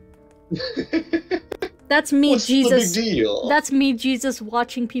 That's me, What's Jesus. the big deal? That's me, Jesus,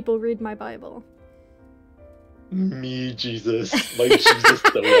 watching people read my Bible. Me, Jesus, my Jesus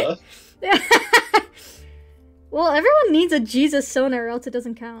soda. Well, everyone needs a Jesus Sona or else it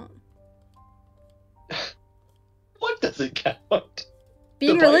doesn't count. What doesn't count?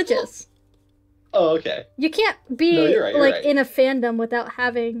 Being The Bible? religious. Oh, okay. You can't be No, you're right, you're like right. in a fandom without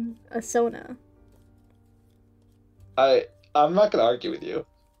having a Sona. I'm not gonna argue with you.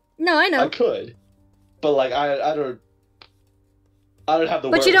 No, I know. I could, but like I don't have the.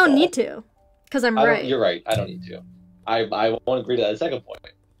 But you don't wherewithal. need to, because I'm I don't, right. You're right. I don't need to. I won't agree to that second point,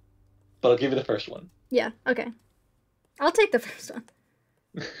 but I'll give you the first one. Yeah, okay. I'll take the first one.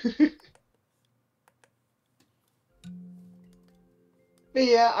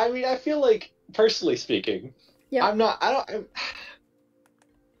 Yeah, I mean, I feel like, personally speaking, Yeah.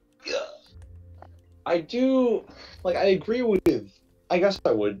 I do, like, I agree with, I guess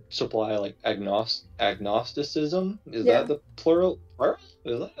I would supply, like, agnosticism. Is Yeah. that the plural?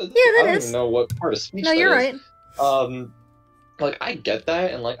 Is that, Yeah, I that don't is. even know what part of speech No, that you're is. right. Like, I get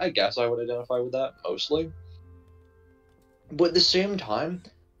that, and, like, I guess I would identify with that, mostly. But at the same time,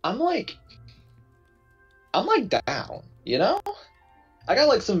 I'm like down, you know? I got,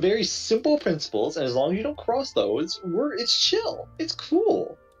 like, some very simple principles, and as long as you don't cross those, it's chill. It's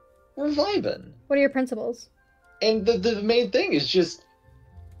cool. We're vibing. What are your principles? And the main thing is just,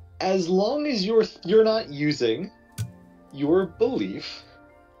 as long as you're not using your belief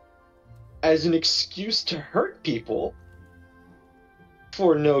as an excuse to hurt people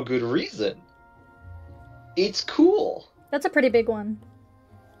for no good reason, it's cool. That's a pretty big one.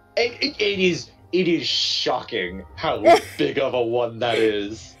 And it is shocking how big of a one that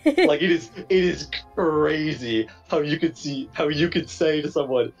is. Like, it is crazy how you could say to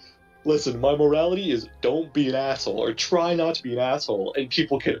someone, listen, my morality is don't be an asshole, or try not to be an asshole, and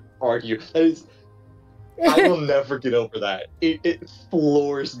people can argue. That is, I will never get over that. It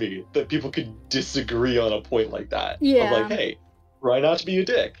floors me that people can disagree on a point like that. Yeah. I'm like, hey, try not to be a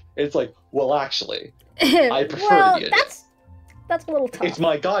dick. It's like, well, actually, I prefer to be a dick. That's a little tough. It's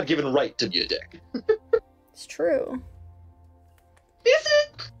my God-given right to be a dick. It's true. Is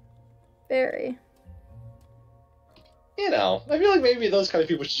it? Very. You know, I feel like maybe those kind of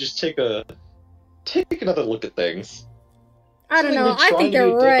people should just take another look at things. I don't know. I think you're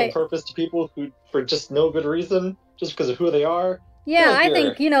you're trying right. to be a dick on purpose to people who, for just no good reason, just because of who they are. Yeah, like I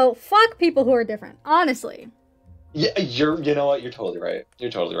think, fuck people who are different. Honestly. Yeah, you know what? You're totally right. You're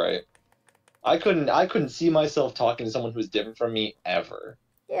totally right. I couldn't see myself talking to someone who's different from me ever.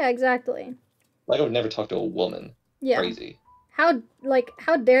 Yeah, exactly. Like, I would never talk to a woman. Yeah. Crazy. How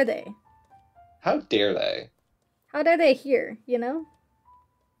dare they? How dare they? How dare they hear,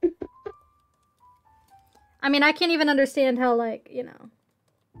 I mean, I can't even understand how,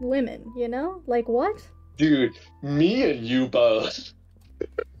 women, Like, what? Dude, me and you both.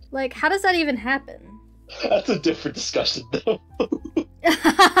 Like, how does that even happen? That's a different discussion, though.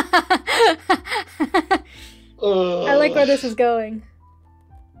 I like where this is going.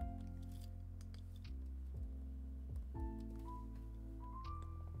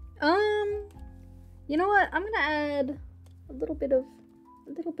 You know what? I'm gonna add a little bit of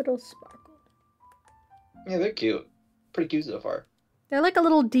sparkle. Yeah, they're cute. Pretty cute so far. They're like a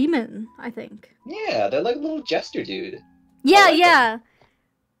little demon, I think. Yeah, they're like a little jester dude. Yeah, like yeah.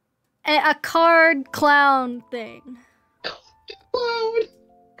 A card clown thing. Clown.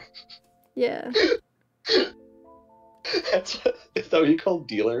 Yeah. Is that what you call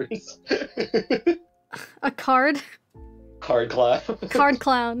dealers? A card? Card clown. Card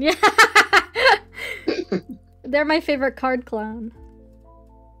clown, yeah. They're my favorite card clown.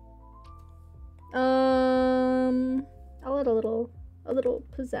 I'll add a little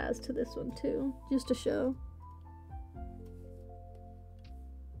pizzazz to this one too, just to show.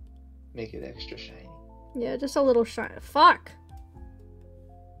 Make it extra shiny. Yeah, just a little shine. Fuck!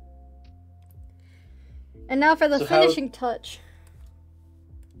 And now for the finishing touch.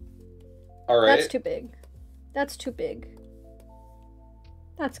 Alright. That's too big. That's too big.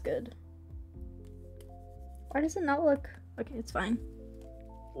 That's good. Why does it not look... Okay, it's fine.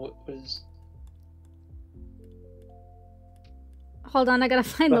 What is... Hold on, I gotta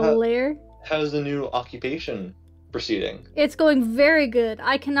find the layer. How's the new occupation proceeding? It's going very good.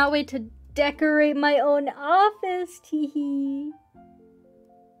 I cannot wait to decorate my own office, teehee.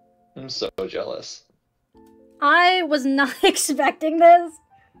 I'm so jealous. I was not expecting this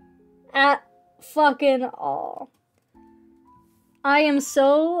at fucking all. I am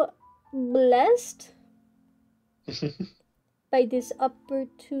so blessed by this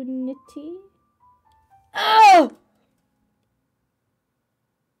opportunity. Oh!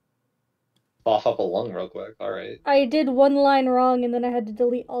 Cough up a lung real quick, alright. I did one line wrong and then I had to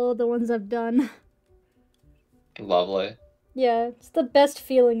delete all of the ones I've done. Lovely. Yeah, it's the best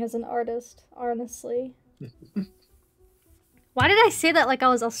feeling as an artist, honestly. Why did I say that like I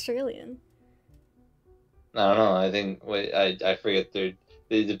was Australian? I don't know. I think I forget the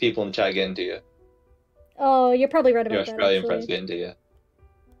people in the chat get into you. Oh, you're probably right Your about that, Australian friends actually. get into you.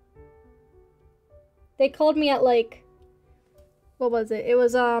 They called me at like... What was it? It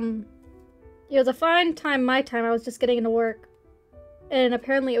was a fine time, my time. I was just getting into work. And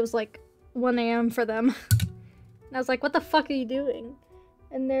apparently it was like 1 a.m. for them. And I was like, what the fuck are you doing?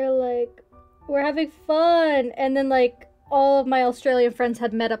 And they're like, we're having fun. And then like all of my Australian friends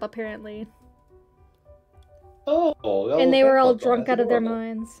had met up apparently. Oh, And they were all that's drunk out of their adorable.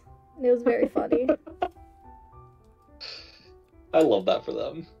 minds. And it was very funny. I love that for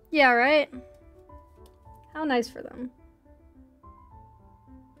them. Yeah, right? How nice for them.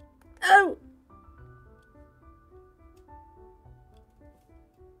 Oh!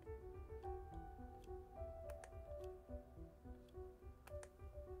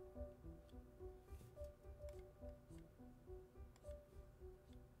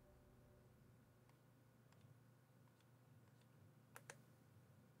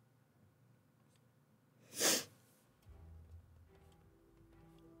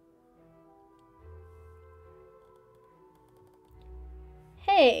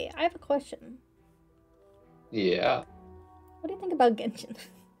 Hey, I have a question. Yeah. What do you think about Genshin?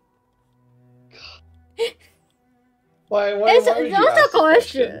 Why would It's you a ask the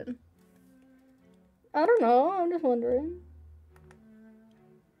question. I don't know. I'm just wondering.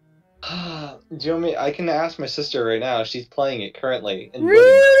 Do you want me? I can ask my sister right now. She's playing it currently. And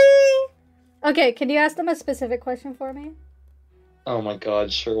Really? Okay, can you ask them a specific question for me? oh my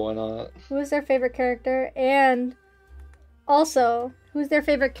god, sure, why not? Who is their favorite character? And also, who's their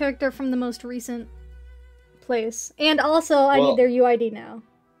favorite character from the most recent place? And also, I need their UID now.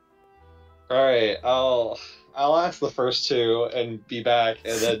 Alright, I'll ask the first two and be back,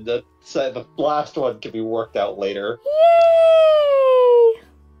 and then the last one can be worked out later. Yay!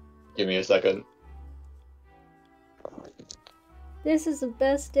 Give me a second. This is the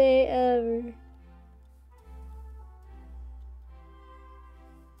best day ever.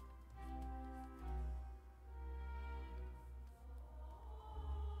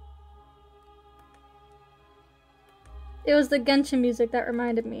 It was the Genshin music that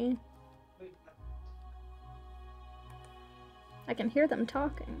reminded me. I can hear them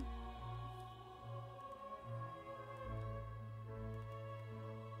talking.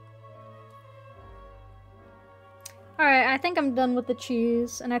 Alright, I think I'm done with the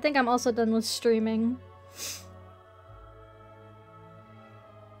cheese, and I think I'm also done with streaming.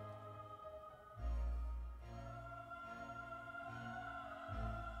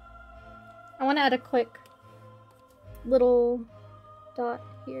 I want to add a quick little dot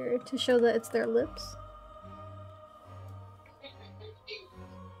here to show that it's their lips.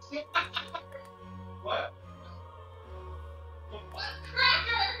 What?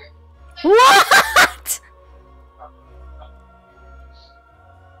 What?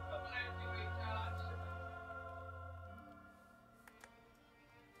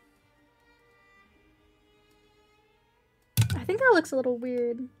 I think that looks a little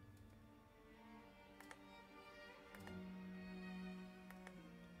weird.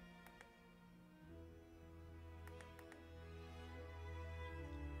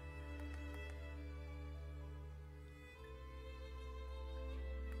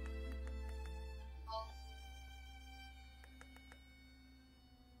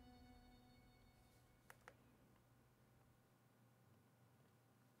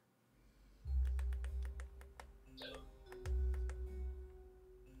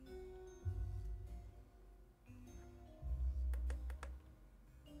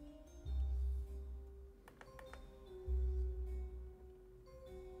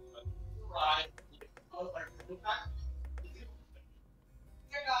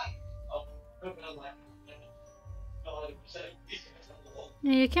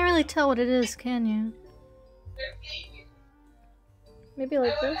 Yeah, you can't really tell what it is, can you? Maybe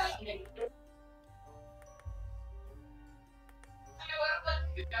like this?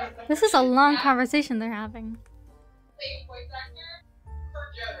 This is a long conversation they're having.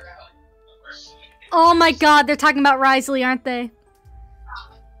 Oh my god, they're talking about Risley, aren't they?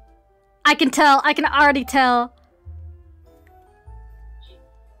 I can tell. I can already tell.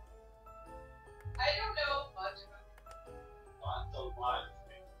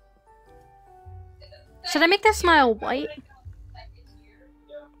 Should I make their smile white?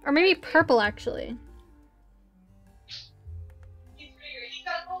 Or maybe purple, actually.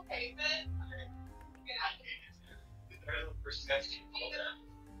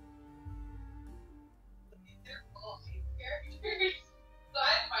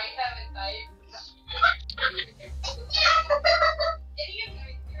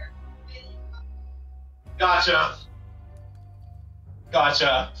 Gotcha.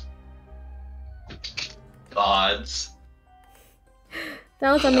 Gotcha. Gods.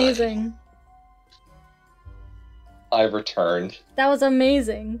 That was amazing. I returned. That was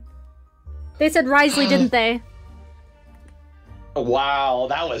amazing. They said Risley, didn't they? Wow,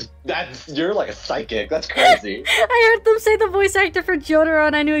 you're like a psychic. That's crazy. I heard them say the voice actor for Jotaro,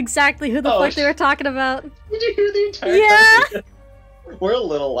 and I knew exactly who the fuck they were talking about. Did you hear the entire Yeah! We're a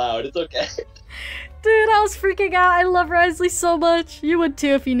little loud, it's okay. Dude, I was freaking out. I love Risley so much. You would too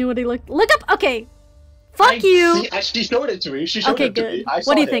if you knew what he looked. Look up. Okay. Fuck you. She showed it to me. She showed okay, it to good. me. I saw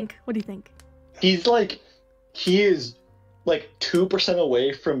What do you it. think? What do you think? He is like 2%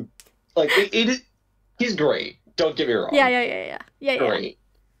 away from like he's great. Don't get me wrong. Yeah. Great.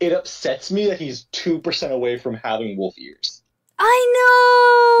 It upsets me that he's 2% away from having wolf ears.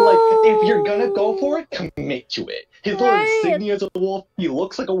 I know. Like, if you're gonna go for it, commit to it. His little insignia is a wolf. He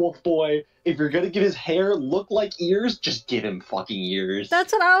looks like a wolf boy. If you're gonna get his hair look like ears, just give him fucking ears.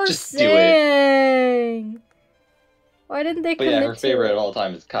 That's what I was just saying. Why didn't they But commit yeah, her to favorite it? of all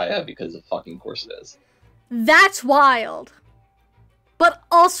time is Kaya because of fucking course it is. That's wild. But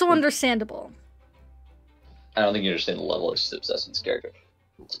also understandable. I don't think you understand the level of just obsessed with this character.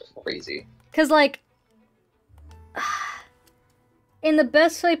 It's crazy. Because, like, in the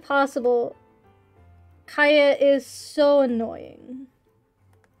best way possible, Kaya is so annoying.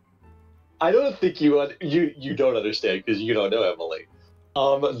 I don't think you don't understand because you don't know Emily.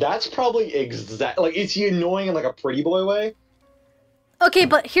 That's probably like, is he annoying in like a pretty boy way? Okay,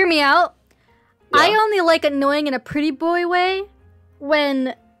 but hear me out. Yeah. I only like annoying in a pretty boy way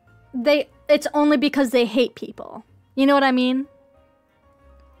when it's only because they hate people. You know what I mean?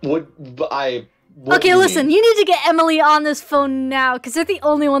 What do okay, you listen, mean? you need to get Emily on this phone now, because you're the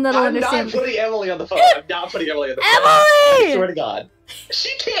only one that'll I'm understand. not putting Emily on the phone. I'm not putting Emily on the phone. Emily! I swear to God.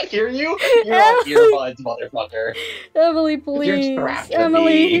 She can't hear you. You're on earbuds, motherfucker. Emily, please. trapped with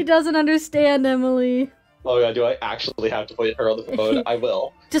Emily, me. he doesn't understand, Emily. Oh god, do I actually have to put her on the phone? I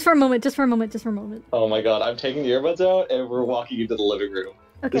will. Just for a moment, just for a moment, just for a moment. Oh my god, I'm taking the earbuds out and we're walking into the living room.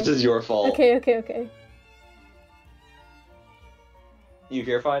 Okay. This is your fault. Okay. You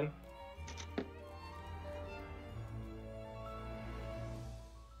hear fine?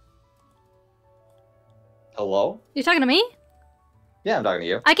 Hello? You talking to me? Yeah, I'm talking to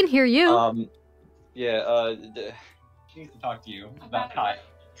you. I can hear you. Yeah, she needs to talk to you about Kai.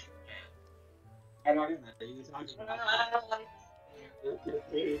 I don't know. You need to talk to me about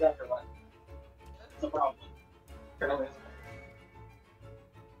That's the problem.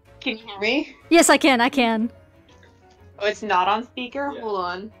 Can you hear me? Yes, I can. Oh, it's not on speaker? Yeah. Hold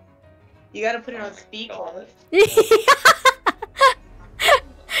on. You gotta put it on speaker.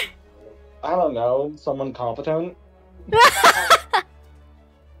 I don't know. Someone competent?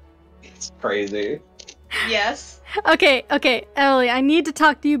 It's crazy. Yes. Okay, Emily, I need to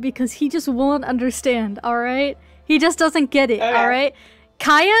talk to you because he just won't understand, alright? He just doesn't get it, Okay. alright?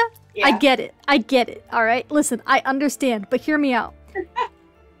 Kaya, Yeah. I get it, alright? Listen, I understand, but hear me out.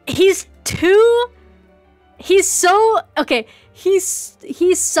 He's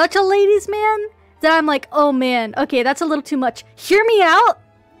such a ladies' man that I'm like, oh man, okay, that's a little too much. Hear me out,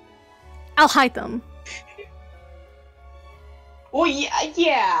 I'll hide them. Well,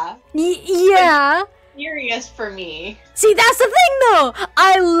 yeah. Yeah. Serious for me. See, that's the thing though.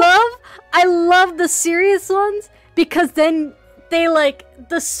 I love the serious ones because then they like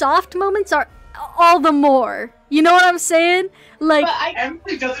the soft moments are all the more. You know what I'm saying? Like But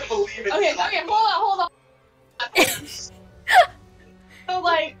Emily doesn't believe it. Okay, hold on. So,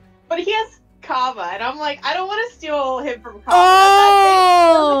 like, but he has Kava, and I'm like, I don't want to steal him from Kava.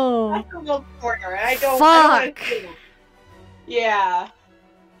 oh, That's a little corner, and I don't want to fuck. steal him. Yeah.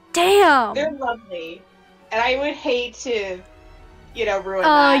 Damn. They're lovely. And I would hate to, ruin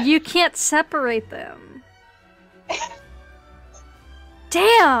Oh, that. you can't separate them.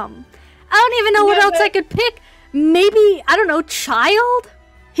 Damn. I don't even know what Yeah, else but- I could pick. Maybe, I don't know, Child?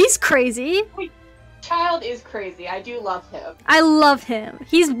 He's crazy. Child is crazy. I do love him. I love him.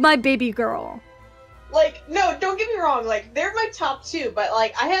 He's my baby girl. Like, no, don't get me wrong. Like, they're my top two, but,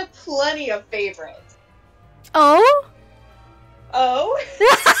 like, I have plenty of favorites. Oh? Oh?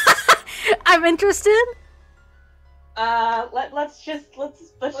 I'm interested. Let's just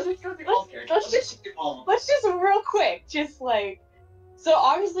real quick, just like, so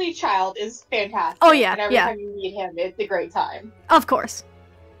obviously Child is fantastic. Oh, yeah, and every yeah. time you meet him, it's a great time. Of course.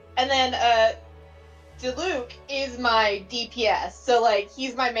 And then, Diluc is my DPS, so like,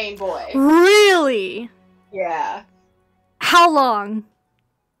 he's my main boy. Really? Yeah. How long?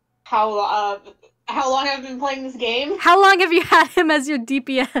 How long have I been playing this game? How long have you had him as your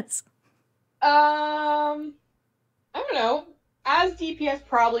DPS? I don't know. As DPS,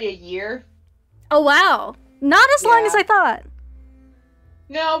 probably a year. Oh, wow. Not as long as I thought.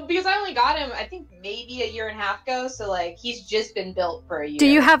 No, because I only got him, I think, maybe a year and a half ago, so, like, he's just been built for a year. Do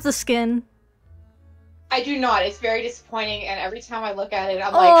you have the skin? I do not. It's very disappointing, and every time I look at it,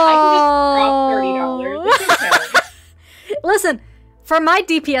 I'm like, I can just drop $30. It's okay. Listen, for my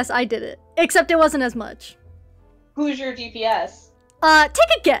DPS, I did it. Except it wasn't as much. Who's your DPS?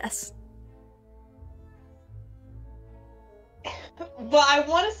 Take a guess. Well, I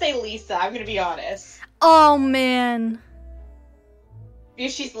want to say Lisa, I'm gonna be honest. Oh, man.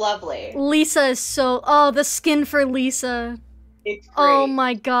 Because she's lovely. Lisa is so... Oh, the skin for Lisa. It's great. Oh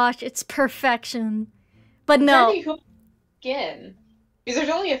my gosh, it's perfection. But no. Skin. Because there's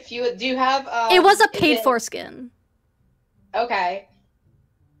only a few. Do you have... it was a paid-for skin. Okay.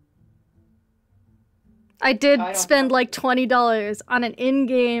 I did spend like $20 on an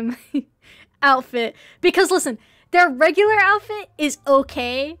in-game outfit. Because listen, their regular outfit is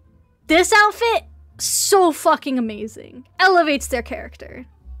okay. This outfit, so fucking amazing. Elevates their character.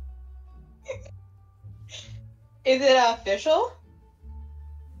 Is it official?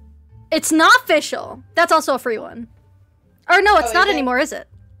 It's not official. That's also a free one. Or no, it's not anymore, is it?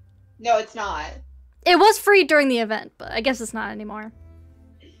 No, it's not. It was free during the event, but I guess it's not anymore.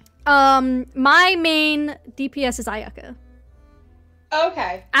 My main DPS is Ayaka.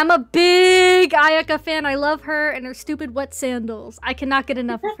 Okay. I'm a big Ayaka fan. I love her and her stupid wet sandals. I cannot get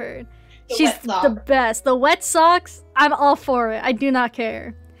enough of her. She's the best. The wet socks, I'm all for it. I do not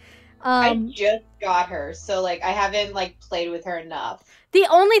care. I just got her, so like I haven't like played with her enough. The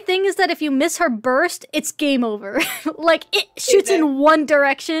only thing is that if you miss her burst, it's game over. Like it shoots in one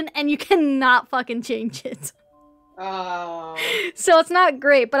direction and you cannot fucking change it. Oh. So it's not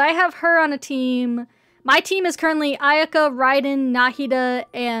great, but I have her on a team. My team is currently Ayaka, Raiden, Nahida,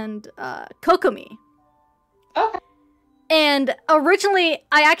 and Kokomi. Okay. And originally,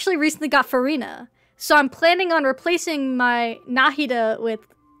 I actually recently got Farina. So I'm planning on replacing my Nahida with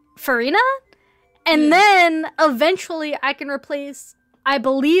Farina. And then eventually I can replace, I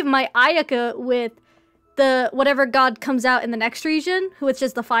believe, my Ayaka with the whatever god comes out in the next region, who is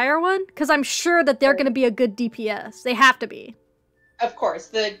just the fire one. Because I'm sure that they're going to be a good DPS. They have to be. Of course,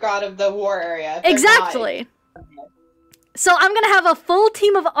 the god of the war area. Exactly. So I'm going to have a full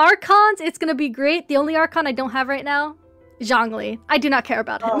team of Archons. It's going to be great. The only Archon I don't have right now, Zhongli. I do not care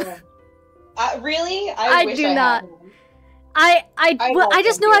about him. Really? I wish do not. I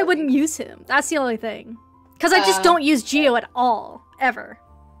just know I wouldn't use him. That's the only thing. Because I just don't use Geo at all. Ever.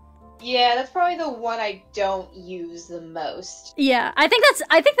 Yeah, that's probably the one I don't use the most. Yeah, I think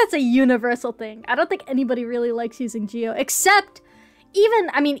that's a universal thing. I don't think anybody really likes using Geo, except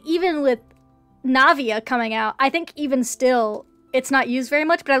even with Navia coming out, I think even still it's not used very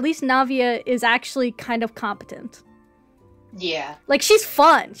much, but at least Navia is actually kind of competent. Yeah. Like, she's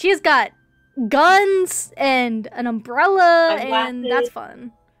fun. She's got guns and an umbrella, and that's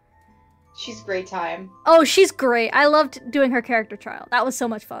fun. She's a great time. Oh, she's great. I loved doing her character trial. That was so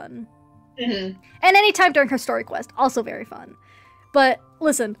much fun. Mm-hmm. And anytime during her story quest, also very fun. But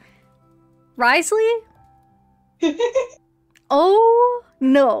listen, Wriothesley? Oh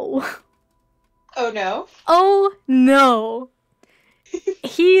no. Oh no? Oh no.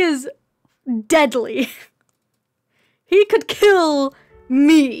 He is deadly. He could kill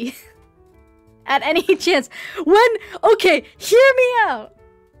me at any chance. Okay, hear me out.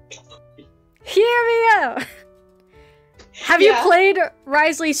 Hear me out. Have you played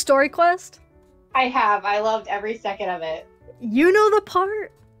Wriothesley's story quest? I have. I loved every second of it. You know the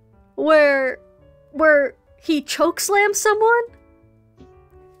part where he chokeslams someone?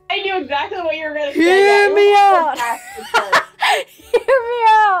 I knew exactly what you were gonna say. Hear me out. Hear me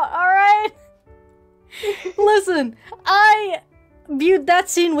out, alright? Listen, I viewed that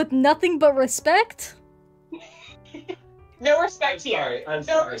scene with nothing but respect. No respect here. I'm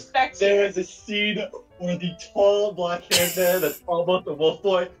sorry. No respect here. There here. is a scene where the tall black-haired man that's almost a wolf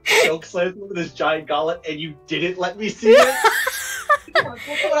boy chokeslams him with his giant gauntlet, and you didn't let me see it. We'll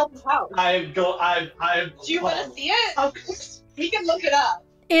go else's house. Do you want to see it? We can look it up.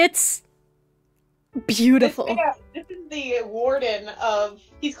 It's beautiful. This is the warden of...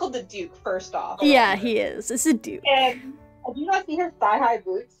 He's called the Duke, first off. Yeah, he is. It's a Duke. And do you not see his thigh-high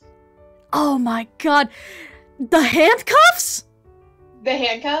boots? Oh my god. The handcuffs? The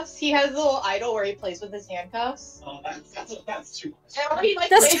handcuffs? He has a little idol where he plays with his handcuffs. Oh, that's too much. And when he like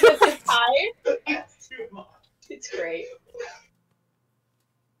That's plays too with his tie, That's too much. it's great.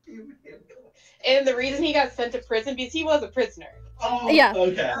 And the reason he got sent to prison, because he was a prisoner. Oh, Yeah.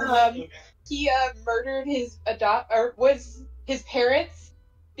 Okay. He murdered his parents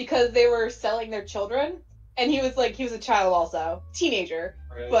because they were selling their children, and he was a child also, teenager,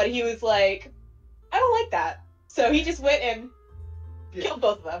 Right. but he was like, I don't like that. So he just went and killed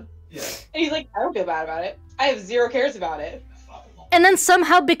both of them. Yeah. And he's like, I don't feel bad about it. I have zero cares about it. And then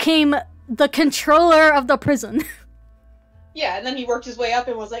somehow became the controller of the prison. Yeah, and then he worked his way up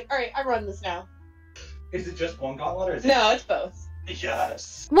and was like, alright, I run this now. Is it just one gauntlet or is it? No, it's both.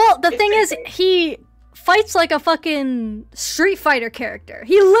 Yes. Well, the It's thing is, different. he fights like a fucking Street Fighter character.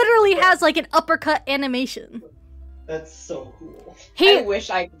 He literally has like an uppercut animation. That's so cool. I wish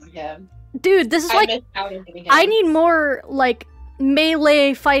I could see him. Dude, this is I like, missed out on getting him. I need more like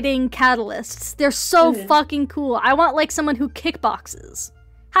melee fighting catalysts. They're so Mhm. fucking cool. I want like someone who kickboxes.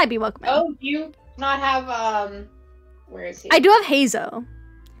 Hi, be welcome. Oh, do you not have, where is he? I do have Hazo.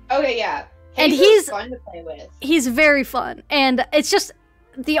 Okay, yeah. And Hazel's he's- fun to play with. He's very fun, and it's just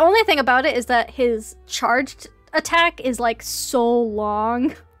the only thing about it is that his charged attack is like so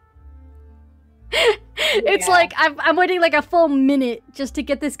long. It's Yeah. like I'm waiting like a full minute just to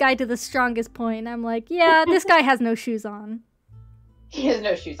get this guy to the strongest point. I'm like, yeah, this guy has no shoes on. He has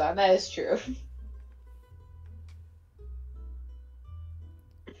no shoes on, that is true.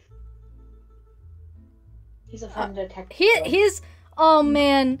 He's a fun detective. He's oh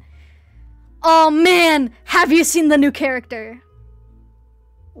man, have you seen the new character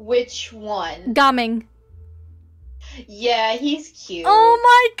Which one? Gaming? Yeah, he's cute. Oh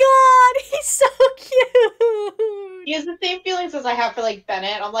my god, he's so cute. He has the same feelings as I have for like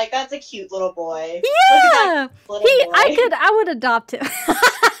Bennett. I'm like, that's a cute little boy. Yeah, Look at that little boy. I would adopt him.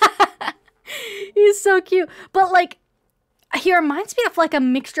 He's so cute, but like, he reminds me of like a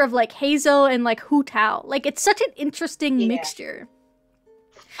mixture of like Hazo and like Hu Tao. Like, it's such an interesting Yeah. mixture.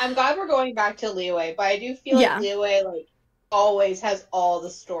 I'm glad we're going back to Liyue, but I do feel Yeah. like Liyue like always has all the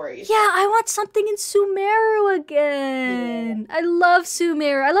stories. Yeah, I want something in Sumeru again. I love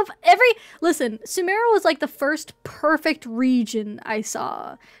Sumeru. I love listen, Sumeru was like the first perfect region I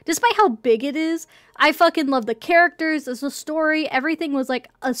saw. Despite how big it is, I fucking love the characters, the story, everything was like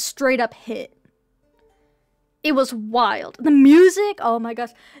a straight up hit. It was wild. The music, oh my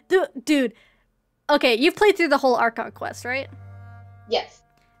gosh. Dude, okay, you've played through the whole Archon quest, right? Yes.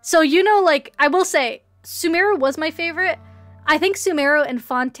 So you know, like, I will say, Sumeru was my favorite. I think Sumeru and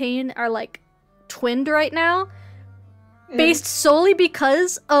Fontaine are like twinned right now, based solely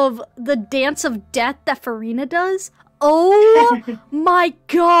because of the dance of death that Farina does. Oh my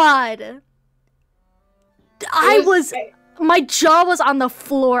god! My jaw was on the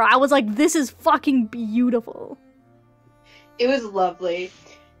floor. I was like, this is fucking beautiful. It was lovely.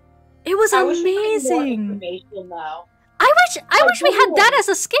 It was I wish we had more amazing. information though. I wish we had that as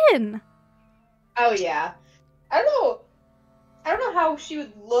a skin. Oh yeah. I don't know how she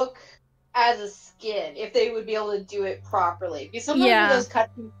would look as a skin if they would be able to do it properly. Because sometimes Yeah. with those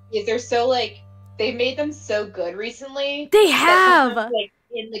cutscenes, they're so like they've made them so good recently. They that have. sometimes, like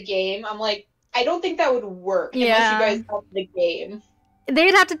in the game, I'm like, I don't think that would work Yeah. unless you guys help the game.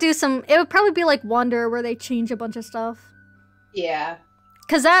 They'd have to do some. It would probably be like Wonder, where they change a bunch of stuff. Yeah.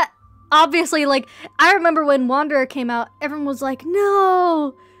 Cause that obviously, like, I remember when Wanderer came out, everyone was like,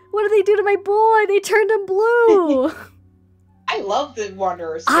 "No, what did they do to my boy? They turned him blue." I love the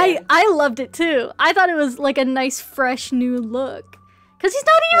Wanderer skin. I loved it too. I thought it was like a nice, fresh new look. Cause he's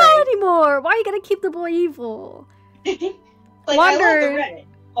not evil Right. anymore. Why you gotta keep the boy evil? like I love Wanderer- the red,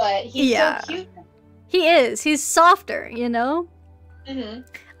 but he's Yeah. so cute. He is. He's softer, you know. hmm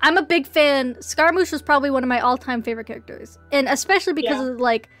I'm a big fan. Scaramouche was probably one of my all-time favorite characters, and especially because of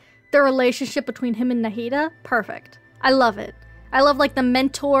like the relationship between him and Nahida. Perfect. I love it. I love like the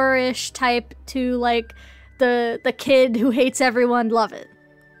mentor-ish type to like the kid who hates everyone. Love it.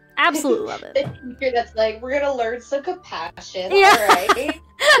 Absolutely love The it. teacher that's like, we're gonna learn some compassion. Yeah. Alright.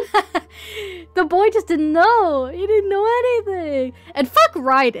 The boy just didn't know. He didn't know anything. And fuck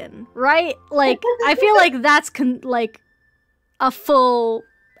Raiden, right? Like, I feel like that's like a full.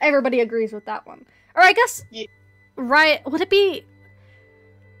 Everybody agrees with that one. Or I guess, Yeah. right? Would it be?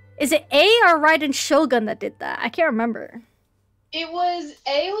 Is it A or Raiden Shogun that did that? I can't remember. It was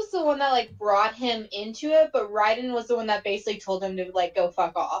A was the one that like brought him into it, but Raiden was the one that basically told him to like go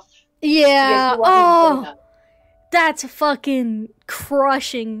fuck off. Yeah. Because he wasn't good Oh, enough. that's fucking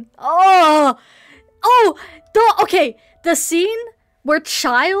crushing. Oh. Okay. The scene where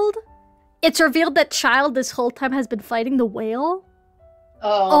Child. It's revealed that Child this whole time has been fighting the whale.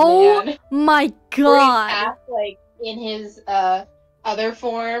 Oh, man. My Where he's god. half, like in his other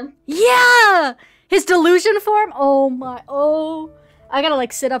form. Yeah! His delusion form? I gotta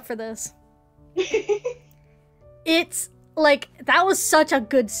like sit up for this. It's like, that was such a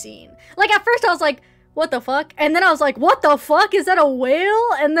good scene. Like, at first I was like, what the fuck? And then I was like, what the fuck? Is that a whale?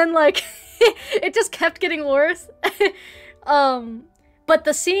 And then, like, it just kept getting worse. But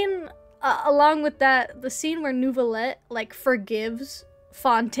the scene, along with that, the scene where Nouvelette, like, forgives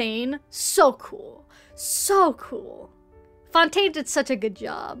Fontaine, so cool. So cool. Fontaine did such a good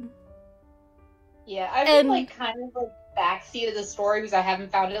job. Yeah, I've been, like, kind of, like, backseat of the story because I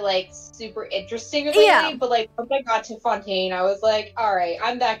haven't found it, like, super interesting lately. Yeah. But, like, once I got to Fontaine, I was like, alright,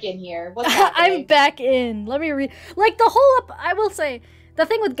 I'm back in here. What's happening? I'm back in. Let me read. Like, the whole I will say, the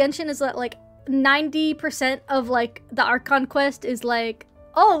thing with Genshin is that, like, 90% of, like, the Archon quest is, like,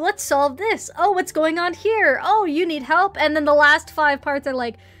 oh, let's solve this. Oh, what's going on here? Oh, you need help. And then the last 5 parts are,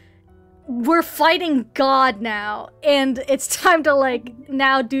 like, we're fighting God now. And it's time to, like,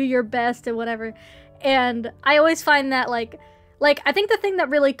 now do your best and whatever. And I always find that, like, I think the thing that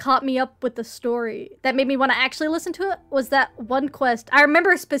really caught me up with the story, that made me want to actually listen to it, was that one quest. I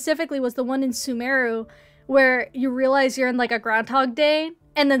remember specifically was the one in Sumeru, where you realize you're in, like, a Groundhog Day,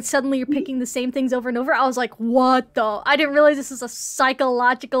 and then suddenly you're picking the same things over and over. I was like, what the? I didn't realize this is a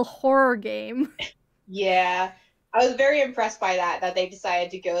psychological horror game. Yeah. I was very impressed by that they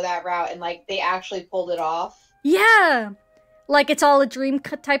decided to go that route, and, like, they actually pulled it off. Yeah! Like, it's all a dream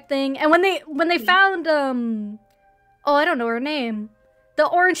type thing. And when they found, oh, I don't know her name. The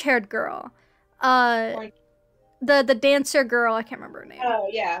orange-haired girl. The dancer girl, I can't remember her name. Oh,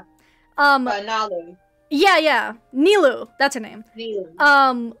 yeah. Nalu. Yeah. Nilu, that's her name.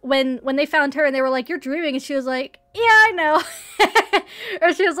 Nilu. When they found her and they were like, you're dreaming, and she was like, yeah, I know.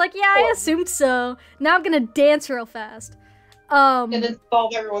 Or she was like, yeah, I assumed so. Now I'm gonna dance real fast. And then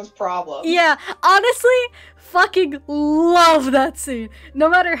solve everyone's problems. Yeah, honestly, fucking love that scene. No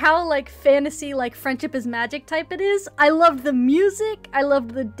matter how, like, fantasy, like, friendship is magic type it is, I loved the music, I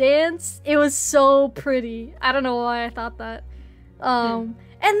loved the dance. It was so pretty. I don't know why I thought that. And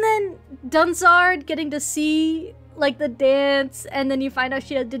then Dunsard getting to see, like, the dance, and then you find out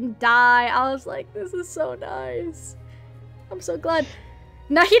she didn't die. I was like, this is so nice. I'm so glad.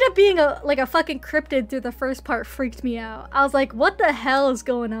 Nahida being a fucking cryptid through the first part freaked me out. I was like, what the hell is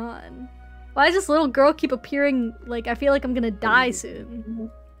going on? Why does this little girl keep appearing? Like, I feel like I'm gonna die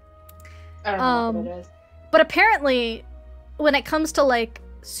soon. I don't know what it is. But apparently, when it comes to, like,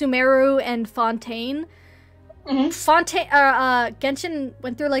 Sumeru and Fontaine, Genshin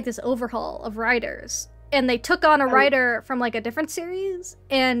went through, like, this overhaul of writers. And they took on a writer from, like, a different series,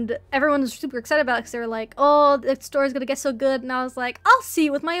 and everyone was super excited about it because they were like, oh, the story's gonna get so good, and I was like, I'll see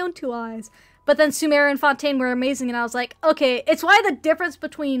with my own 2 eyes. But then Sumeru and Fontaine were amazing, and I was like, okay, it's why the difference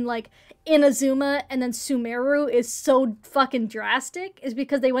between, like, Inazuma and then Sumeru is so fucking drastic, is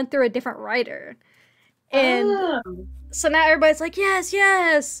because they went through a different writer. And so now everybody's like,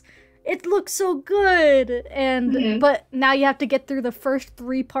 yes! It looks so good, and but now you have to get through the first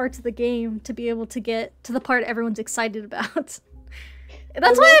 3 parts of the game to be able to get to the part everyone's excited about.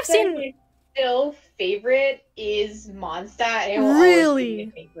 That's why I've seen. My still favorite is Mondstadt, and it will really always be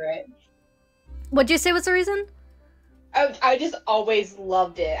my favorite. What'd you say was the reason? I just always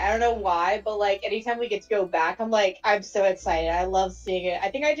loved it. I don't know why, but, like, anytime we get to go back, I'm like, I'm so excited. I love seeing it. I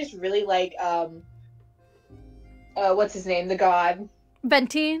think I just really like what's his name, the god?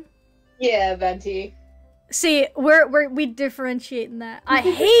 Venti. Yeah, Venti. See, we differentiate in that. I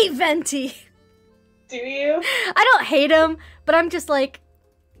hate Venti. Do you? I don't hate him, but I'm just like,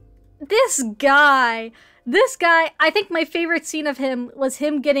 this guy, I think my favorite scene of him was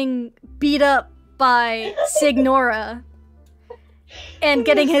him getting beat up by Signora and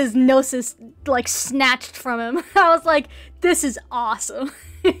getting his gnosis, like, snatched from him. I was like, this is awesome.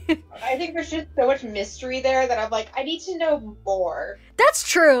 I think there's just so much mystery there that I'm like, I need to know more. That's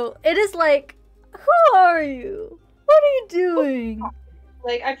true. It is like, who are you? What are you doing?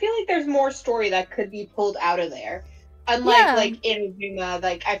 Like, I feel like there's more story that could be pulled out of there. Unlike, like, Inazuma,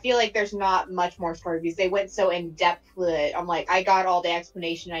 like, I feel like there's not much more story because they went so in-depth with it. I'm like, I got all the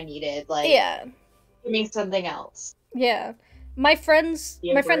explanation I needed. Like, give me something else. Yeah. My friend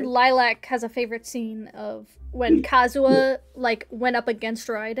Lilac has a favorite scene of when Kazuha, like, went up against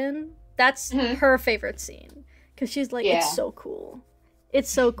Raiden. That's her favorite scene. Because she's like, it's so cool. It's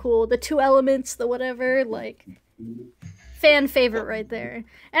so cool. The 2 elements, the whatever, like, fan favorite right there.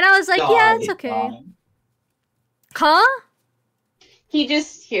 And I was like, yeah, it's okay. Huh? He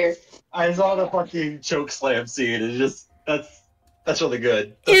just, here. I saw the fucking choke slam scene. It's just, that's really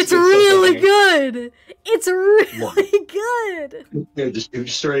good. It's really good. It's really good. Yeah, just shoot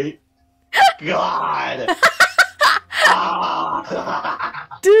straight. God.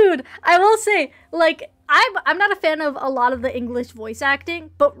 Dude, I will say, like, I'm not a fan of a lot of the English voice acting,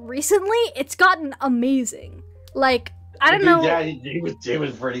 but recently it's gotten amazing. Like, I don't know. Yeah, he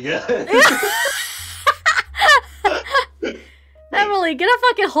was pretty good. Finally, get a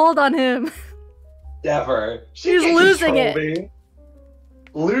fucking hold on him. Never. He's losing it. Me.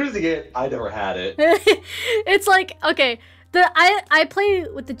 Losing it. I never had it. It's like, okay, I play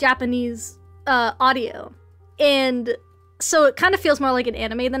with the Japanese audio, and so it kind of feels more like an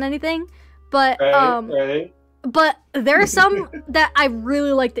anime than anything. But Right. but there are some that I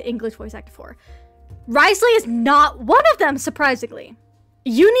really like the English voice actor for. Risley is not one of them, surprisingly.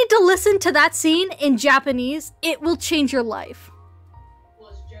 You need to listen to that scene in Japanese. It will change your life.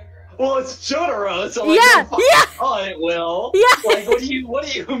 Well, it's Jotaro, so Yeah, yeah. Oh, it will. Yeah. Like, what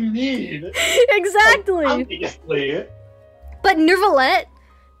do you mean? Exactly. Obviously. But Nervalette,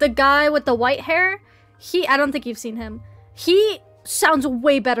 the guy with the white hair, I don't think you've seen him. He sounds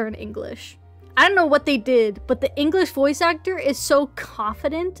way better in English. I don't know what they did, but the English voice actor is so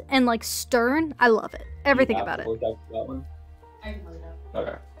confident and like stern. I love it. Everything about it. That one?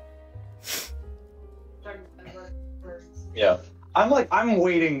 Okay. Yeah. I'm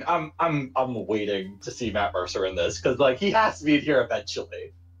waiting. I'm waiting to see Matt Mercer in this because like he has to be in here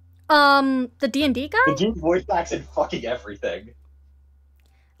eventually. The D&D guy? The dude voice acts in fucking everything.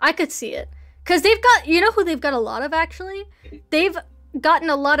 I could see it. Cause they've got, you know who they've got a lot of actually? They've gotten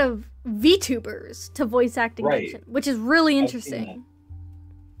a lot of VTubers to voice acting, Right. which is really interesting.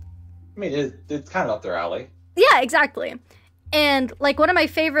 I mean, it's kind of up their alley. Yeah, exactly. And like one of my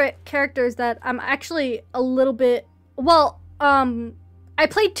favorite characters that I'm actually a little bit, I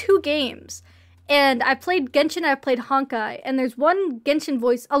played 2 games. And I played Genshin and I played Honkai. And there's one Genshin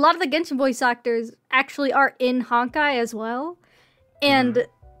voice, a lot of the Genshin voice actors actually are in Honkai as well. And,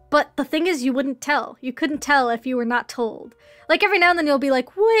 but the thing is you wouldn't tell. You couldn't tell if you were not told. Like every now and then you'll be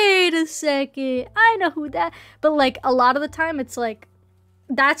like, wait a second, I know who that, but like a lot of the time it's like,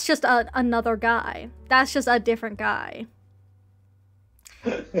 that's just another guy. That's just a different guy.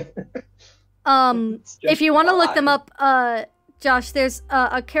 If you want to look them up, Josh, there's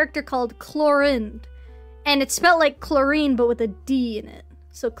a character called Chlorind, and it's spelled like chlorine but with a D in it,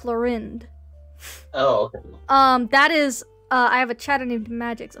 so Chlorind. Oh, okay. That is, I have a chatter named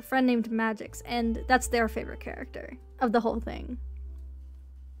Magix, a friend named Magix, and that's their favorite character of the whole thing.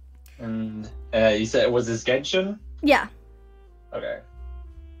 And you said was this Genshin? Yeah. Okay.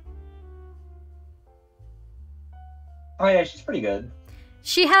 Oh yeah, she's pretty good.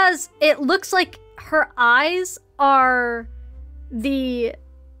 She has, it looks like her eyes are the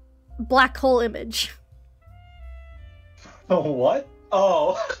black hole image. Oh, what?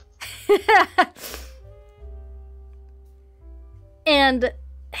 Oh. And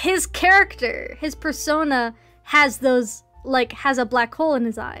his character, his persona has those, like, has a black hole in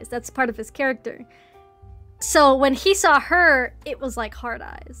his eyes. That's part of his character. So when he saw her, it was like hard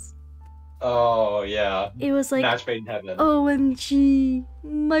eyes. Oh, yeah. It was like, Match made in heaven. OMG,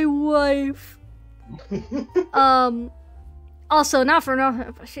 my wife. Also, not for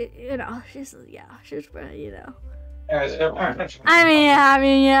nothing, but she, you know, she's, you know. I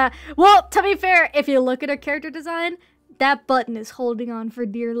mean, yeah. Well, to be fair, if you look at her character design, that button is holding on for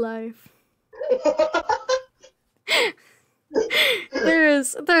dear life. It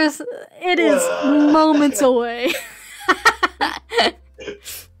is moments away.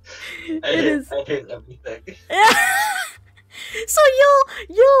 I hate everything. So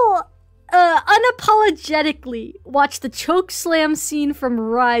you'll unapologetically watch the choke slam scene from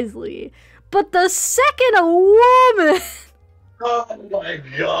Risley, but the second a woman. Oh my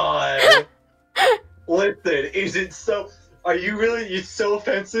god! Listen, is it so? Are you really? It's so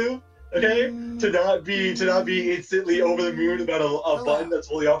offensive. Okay, to not be instantly over the moon about a button that's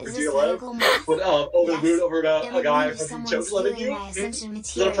fully off for dear life, but over the moon over about a guy fucking choke slamming you.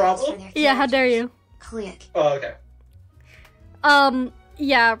 Is that a problem? Yeah, how dare you? Click. Oh, okay.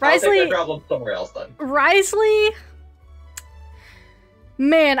 Yeah, I'll take Risley. that problem somewhere else then. Risley.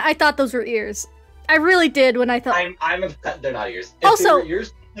 Man, I thought those were ears. I really did when I thought. I'm upset they're not ears. If Also, they were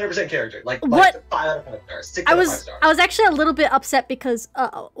ears, 100% character. Like what? 5 out of 5 stars. 6 out of 5 stars. I was actually a little bit upset because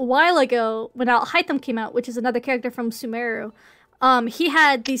a while ago when Al Hytham came out, which is another character from Sumeru, he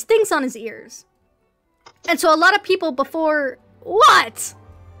had these things on his ears, and so a lot of people before what?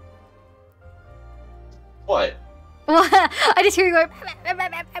 What? I just hear you going.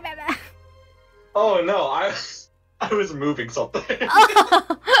 Oh no, I was moving something.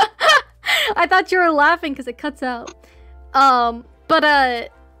 Oh. I thought you were laughing because it cuts out.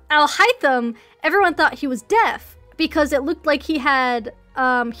 But Al Hytham, everyone thought he was deaf because it looked like he had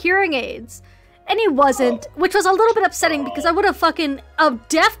hearing aids. And he wasn't, which was a little bit upsetting because I would have fucking a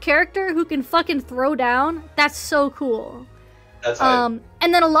deaf character who can fucking throw down. That's so cool. That's right.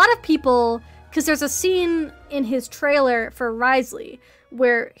 And then a lot of people, because there's a scene in his trailer for Risley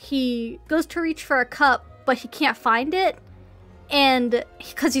where he goes to reach for a cup, but he can't find it. and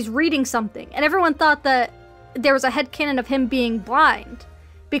because he's reading something, and everyone thought that there was a headcanon of him being blind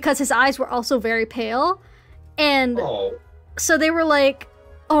because his eyes were also very pale, and so they were like,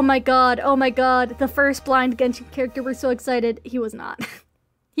 oh my god, the first blind Genshin character, we're so excited. He was not.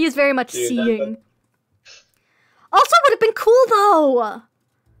 He is very much seeing. Also, would have been cool though.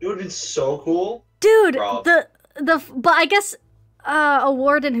 It would have been so cool. Dude, but I guess a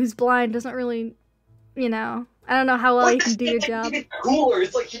warden who's blind doesn't really, you know, I don't know how well you can do your job. It's cooler.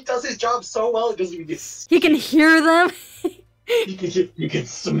 It's like he does his job so well. It doesn't even get. He can hear them. He can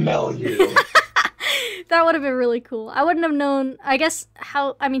smell you. That would have been really cool. I wouldn't have known. I guess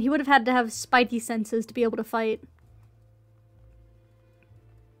I mean, he would have had to have spidey senses to be able to fight.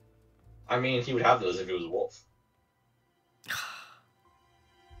 I mean, he would have those if he was a wolf.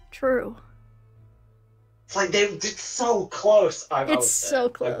 True. It's like it's so close. It's so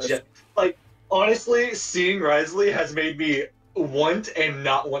close. Like, honestly, seeing Risley has made me want and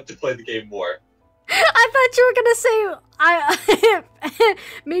not want to play the game more. I thought you were gonna say I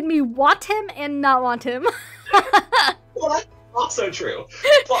made me want him and not want him. Well, that's also true.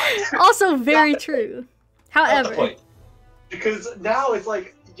 But also very true. However, the point. Because now it's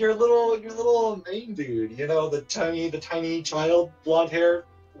like your little main dude, you know, the tiny child, blonde hair,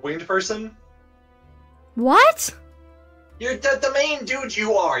 winged person. What? You're the main dude.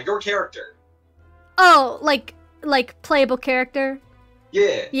 You are your character. Oh, like playable character.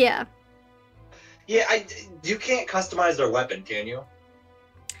 Yeah. Yeah. Yeah, you can't customize their weapon, can you?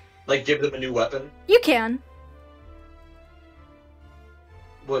 Like, give them a new weapon? You can.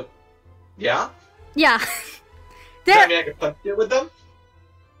 What? Yeah? Yeah. Does that mean I can punch it with them?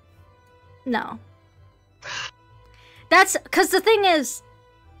 No. That's... Because the thing is,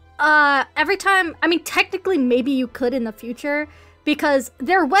 every time... I mean, technically, maybe you could in the future, because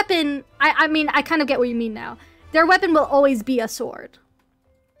their weapon... I mean, I kind of get what you mean now. Their weapon will always be a sword.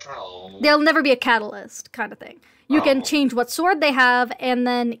 Oh. There'll never be a catalyst kind of thing. You can change what sword they have, and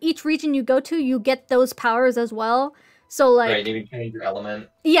then each region you go to, you get those powers as well. So, like... Right, you can change your element.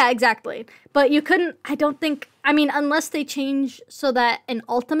 Yeah, exactly. But you couldn't... I don't think... I mean, unless they change so that an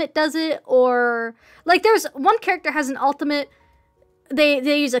ultimate does it, or... Like, there's... One character has an ultimate... They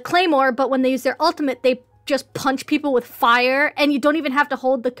use a claymore, but when they use their ultimate, they just punch people with fire, and you don't even have to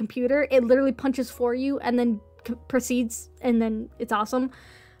hold the computer. It literally punches for you, and then proceeds, and then it's awesome.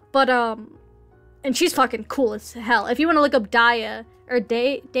 But, and she's fucking cool as hell. If you want to look up Daya, or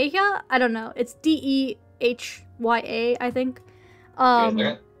Deya? I don't know. It's Dehya, I think.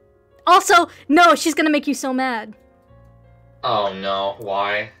 Also, no, she's gonna make you so mad. Oh no,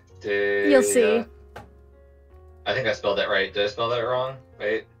 why? You'll see. I think I spelled that right. Did I spell that wrong?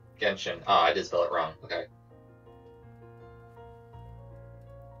 Wait, Genshin. Ah, I did spell it wrong. Okay.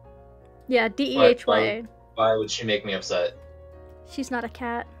 Yeah, Dehya. Why would she make me upset? She's not a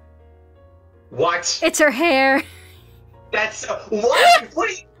cat. What? It's her hair. That's what? What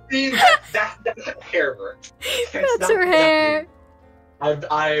do you mean? That's hair. That's her hair.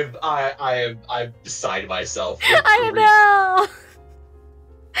 I'm beside myself. I know.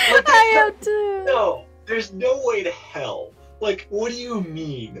 Like, I am too. No, there's no way to hell. Like, what do you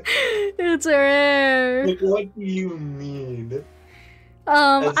mean? It's her hair. Like, what do you mean?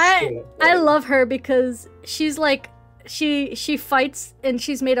 I love her because she's like, she fights and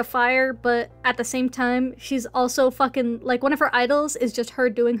she's made of fire, but at the same time, she's also fucking, like, one of her idols is just her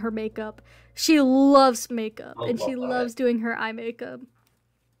doing her makeup. She loves makeup, and she loves doing her eye makeup.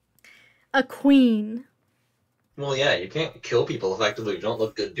 A queen. Well, yeah, you can't kill people effectively. You don't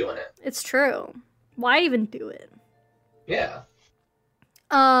look good doing it. It's true. Why even do it? Yeah.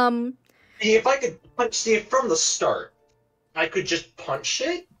 If I could punch, from the start, I could just punch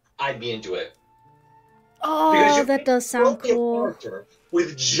shit, I'd be into it. Oh, that does sound cool.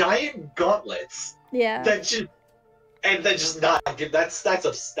 With giant gauntlets. Yeah. That just not give. That's well,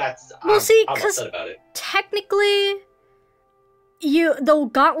 I'm upset about it. Technically, the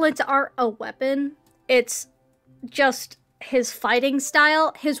gauntlets aren't a weapon. It's just his fighting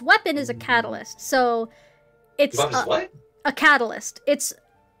style. His weapon is a catalyst, so it's a catalyst. It's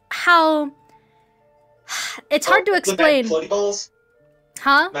how. It's hard to explain. Floaty balls?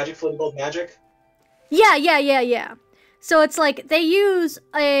 Huh? Magic floaty balls magic? Yeah. So it's like they use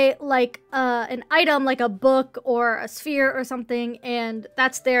an item like a book or a sphere or something, and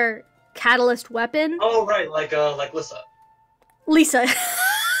that's their catalyst weapon. Oh right, like Lisa. Lisa.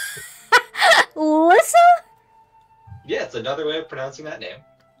 Lisa? Yeah, it's another way of pronouncing that name.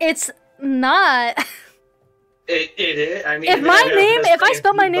 It's not. It is. I mean, if I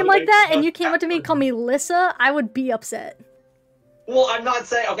spelled my name like that and you came up to me and called me Lissa, I would be upset. Well, I'm not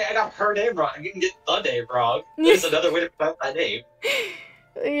saying, okay, I got her name wrong. You can get the name wrong. There's another way to pronounce that name.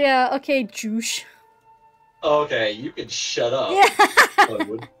 Yeah, okay, Juice. Okay, you can shut up. Yeah.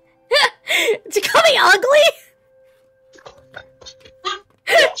 Hollywood. Did you call me ugly?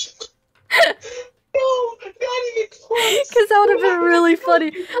 No, not even close. Because that would have been really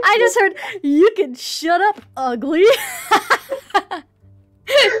funny. I just heard, you can shut up, ugly.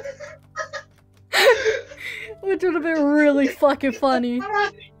 Which would have been really fucking funny.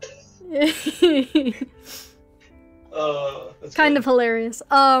 That's Kind good. of hilarious.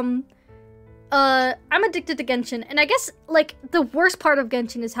 I'm addicted to Genshin, and I guess, like, the worst part of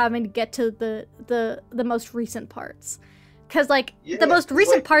Genshin is having to get to the most recent parts. Because, like, Yeah, the most it's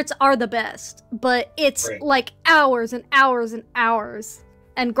recent like- parts are the best, but it's, Right. like, hours and hours and hours,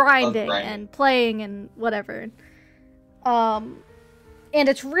 and grinding, grinding. and playing, and whatever. And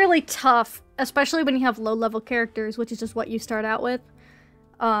it's really tough, especially when you have low-level characters, which is just what you start out with.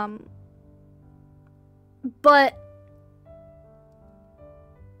 But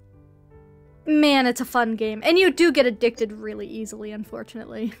man, it's a fun game. And you do get addicted really easily,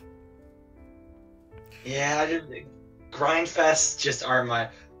 unfortunately. Yeah, Grindfests just are my...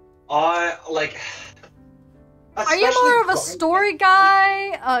 like... Are you more of a story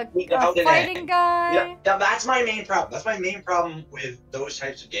guy? A fighting guy? Yeah, that's my main problem. That's my main problem with those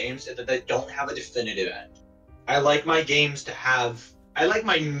types of games, is that they don't have a definitive end. I like my games to have... I like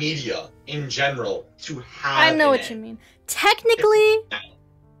my media, in general, to have I know an what you end. mean. Technically,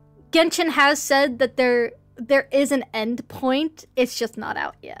 Genshin has said that there is an end point. It's just not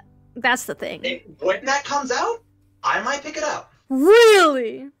out yet. That's the thing. When that comes out, I might pick it up.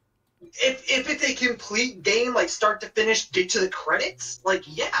 Really? If it's a complete game, like start to finish, get to the credits, like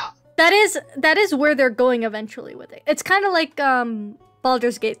yeah. That is where they're going eventually with it. It's kind of like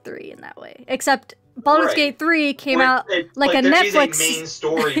Baldur's Gate 3 in that way. Except Baldur's Right. Gate 3 came Where out it- like a there Netflix... is a main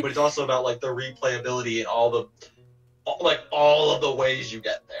story, but it's also about like the replayability and all of the ways you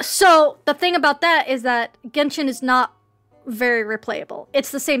get there. So, the thing about that is that Genshin is not very replayable.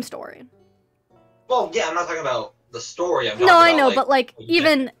 It's the same story. Well, yeah, I'm not talking about the story. I'm talking No, I about, know, like, but like, what you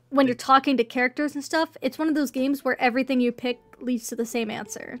even when you're talking to characters and stuff, it's one of those games where everything you pick leads to the same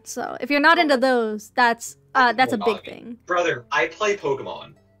answer. So, if you're not into those, that's a big thing. Brother, I play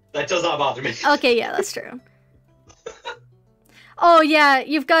Pokemon. That does not bother me. Okay, yeah, that's true. Oh, yeah,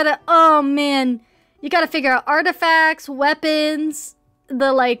 you've gotta... Oh, man. You gotta figure out artifacts, weapons,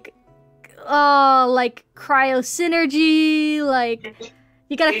 the, like cryo-synergy, like...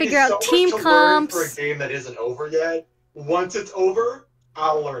 You gotta It figure is out so team much to learn for a comps. game that isn't over yet. Once it's over,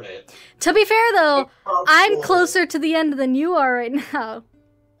 I'll learn it. To be fair, though, I'm Cool. closer to the end than you are right now.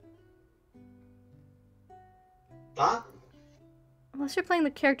 Huh? Unless you're playing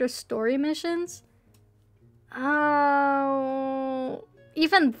the character's story missions. Oh...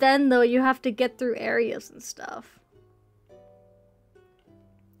 Even then, though, you have to get through areas and stuff.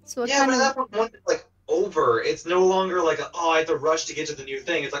 So it Yeah, kind but of... at that point, once it's like over, it's no longer like, I have to rush to get to the new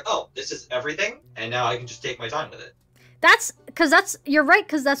thing. It's like, oh, this is everything, and now I can just take my time with it. You're right,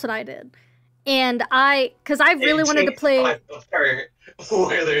 because that's what I did. And because I really wanted to play...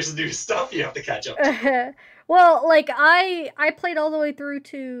 Where there's new stuff you have to catch up to. Well, like, I played all the way through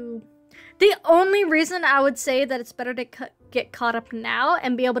to... The only reason I would say that it's better to get caught up now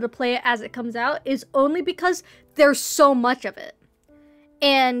and be able to play it as it comes out is only because there's so much of it.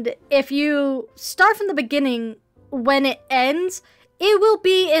 And if you start from the beginning, when it ends, it will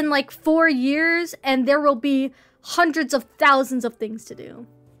be in like 4 years and there will be hundreds of thousands of things to do.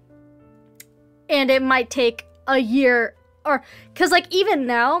 And it might take a year or... Because like even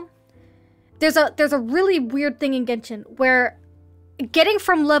now, there's a really weird thing in Genshin where getting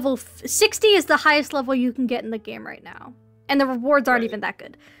from level 60 is the highest level you can get in the game right now. And the rewards aren't even that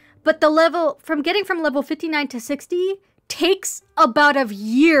good. But getting from level 59 to 60 takes about a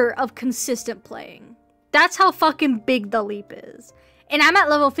year of consistent playing. That's how fucking big the leap is. And I'm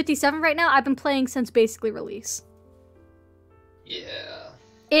at level 57 right now. I've been playing since basically release. Yeah.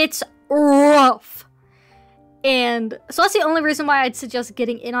 It's rough. And so that's the only reason why I'd suggest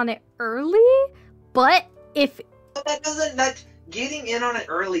getting in on it early. But Getting in on it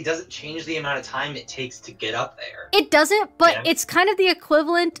early doesn't change the amount of time it takes to get up there. It doesn't, but Yeah. it's kind of the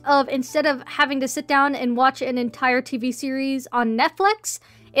equivalent of instead of having to sit down and watch an entire TV series on Netflix,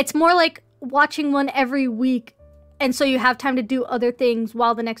 it's more like watching one every week, and so you have time to do other things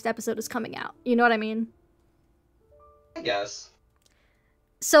while the next episode is coming out. You know what I mean? I guess.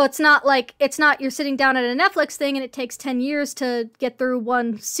 So it's not you're sitting down at a Netflix thing and it takes 10 years to get through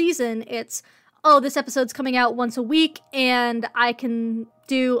one season. It's, oh, this episode's coming out once a week and I can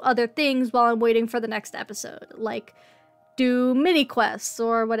do other things while I'm waiting for the next episode. Like do mini quests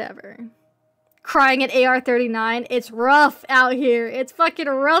or whatever. Crying at AR-39. It's rough out here. It's fucking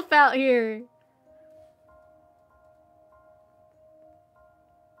rough out here.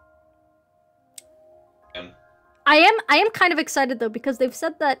 I am kind of excited though, because they've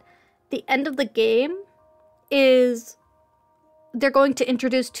said that the end of the game is they're going to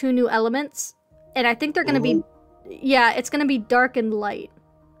introduce 2 new elements, and I think they're going to be, yeah, it's going to be dark and light.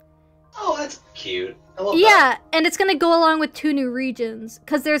 Oh, that's cute. I love Yeah, that. and it's going to go along with 2 new regions,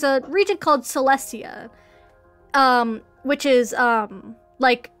 because there's a region called Celestia, which is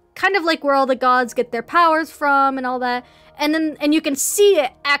like kind of like where all the gods get their powers from and all that. And you can see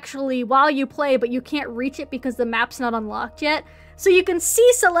it actually while you play, but you can't reach it because the map's not unlocked yet. So you can see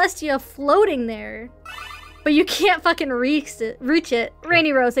Celestia floating there, but you can't fucking reach it.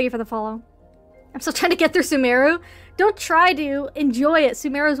 Rainy Rose, thank you for the follow. I'm still trying to get through Sumeru. Don't try to. Enjoy it.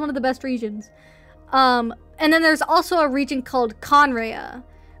 Sumeru is one of the best regions. And then there's also a region called Conrea,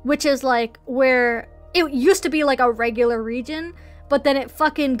 which is like where it used to be like a regular region, but then it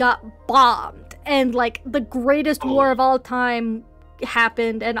fucking got bombed. And like the greatest war of all time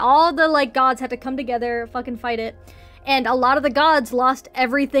happened, and all the like gods had to come together, fucking fight it. And a lot of the gods lost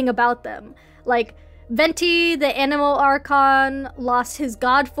everything about them. Like Venti, the animal archon, lost his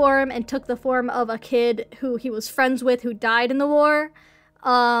god form and took the form of a kid who he was friends with who died in the war.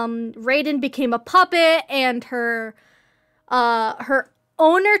 Raiden became a puppet, and her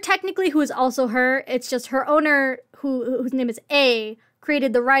owner, technically, who is also her, it's just her owner, whose name is A,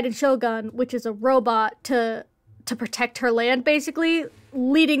 created the Raiden Shogun, which is a robot to protect her land, basically,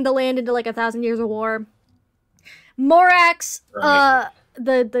 leading the land into like 1,000 years of war. Morax, the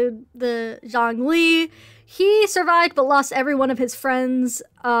Zhang Li, he survived but lost every one of his friends,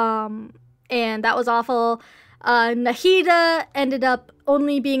 and that was awful. Nahida ended up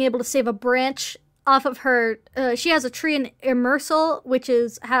only being able to save a branch off of her. She has a tree in Immersal, which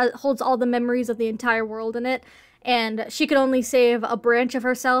holds all the memories of the entire world in it, and she could only save a branch of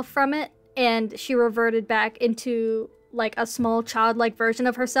herself from it, and she reverted back into like a small childlike version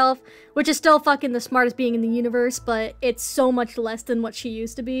of herself, which is still fucking the smartest being in the universe, but it's so much less than what she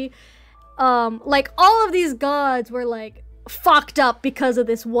used to be. Like all of these gods were like fucked up because of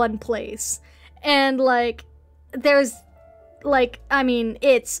this one place, and like there's like, I mean,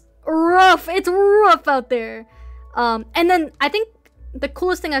 it's rough out there. And then I think the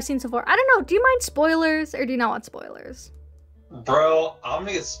coolest thing I've seen so far, I don't know, do you mind spoilers or do you not want spoilers? Bro, I'm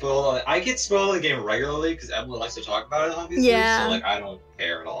gonna get spoiled on it. I get spoiled on the game regularly because everyone likes to talk about it, obviously. Yeah. So like, I don't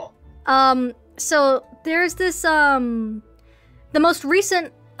care at all. So there's this the most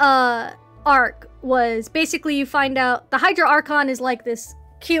recent arc was basically you find out the Hydra Archon is like this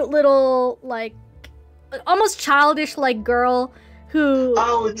cute little like almost childish like girl who...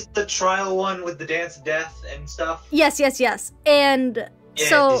 Oh, it's the trial one with the dance of death and stuff? Yes. And yeah,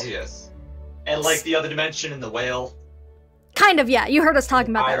 so... Yes. And like the other dimension and the whale. Kind of, yeah. You heard us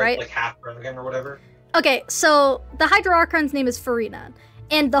talking about that, right? Like half again or whatever. Okay, so the Hydra Archon's name is Farina.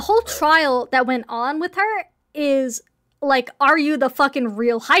 And the whole trial that went on with her is like, are you the fucking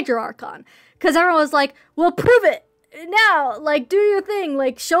real Hydra Archon? Because everyone was like, well, prove it now, like, do your thing,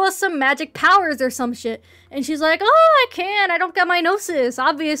 like, show us some magic powers or some shit. And she's like, oh, I can, I don't got my gnosis,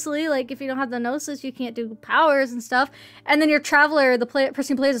 obviously, like, if you don't have the gnosis, you can't do powers and stuff. And then your traveler, the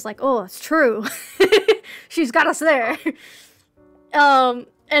person who plays, is like, oh, it's true. She's got us there.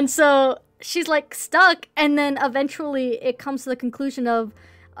 And so she's, like, stuck, and then eventually it comes to the conclusion of,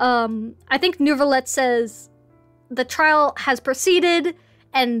 I think Nouvelette says, the trial has proceeded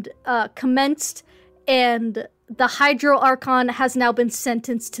and, commenced, and the Hydro Archon has now been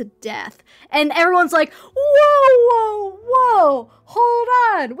sentenced to death. And everyone's like, whoa, hold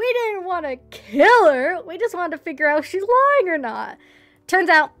on. We didn't want to kill her. We just wanted to figure out if she's lying or not. Turns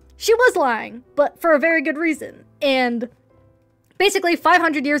out she was lying, but for a very good reason. And basically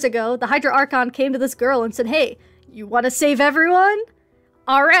 500 years ago, the Hydra Archon came to this girl and said, hey, you want to save everyone?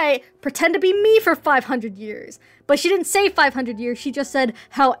 All right, pretend to be me for 500 years. But she didn't say 500 years. She just said,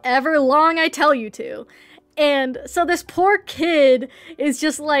 however long I tell you to. And so this poor kid is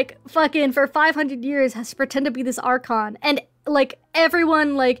just like fucking for 500 years has to pretend to be this Archon. And like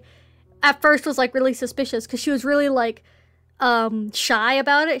everyone like at first was like really suspicious because she was really like shy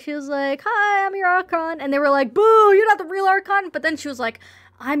about it. She was like, hi, I'm your Archon. And they were like, boo, you're not the real Archon. But then she was like,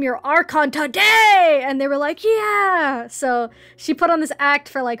 I'm your Archon today. And they were like, yeah. So she put on this act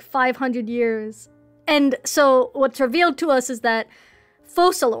for like 500 years. And so what's revealed to us is that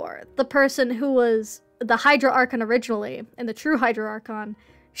Focalor, the person who was the Hydra Archon originally, and the true Hydra Archon,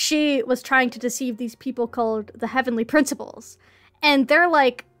 she was trying to deceive these people called the Heavenly Principles. And they're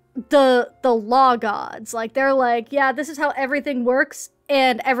like the law gods. Like, they're like, yeah, this is how everything works,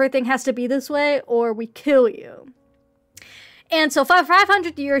 and everything has to be this way, or we kill you. And so for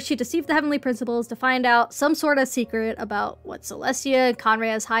 500 years, she deceived the heavenly principles to find out some sort of secret about what Celestia and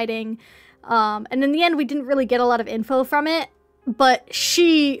Conrad is hiding. And in the end, we didn't really get a lot of info from it. But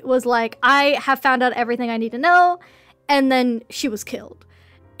she was like, I have found out everything I need to know. And then she was killed.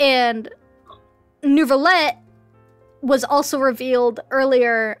 And Neuvillette was also revealed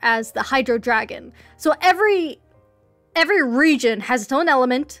earlier as the Hydro Dragon. So every region has its own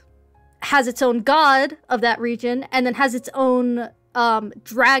element, has its own god of that region, and then has its own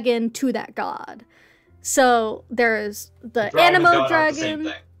dragon to that god. So there's the Animo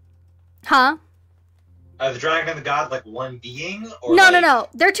dragon. Huh? Are the dragon and the god like one being? Or no, like... no.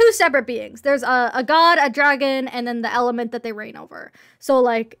 They're two separate beings. There's a god, a dragon, and then the element that they reign over. So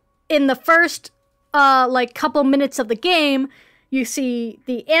like in the first like couple minutes of the game, you see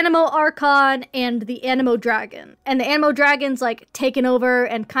the Animo Archon and the Animo Dragon. And the Animo Dragon's, like, taken over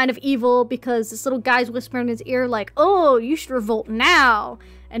and kind of evil because this little guy's whispering in his ear, like, oh, you should revolt now.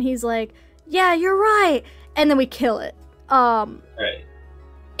 And he's like, yeah, you're right. And then we kill it. Right.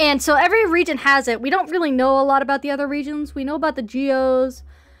 And so every region has it. We don't really know a lot about the other regions. We know about the Geos.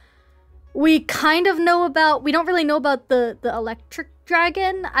 We kind of know about... We don't really know about the Electric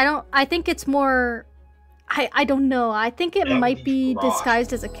Dragon. I think it's more... I don't know. I think it might be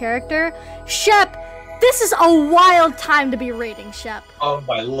disguised as a character. Shep, this is a wild time to be raiding, Shep. Oh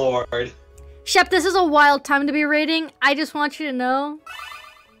my lord. Shep, this is a wild time to be raiding. I just want you to know.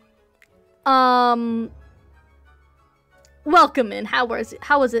 Welcome in. How was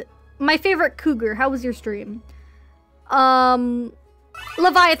it? My favorite cougar. How was your stream? Leviathan,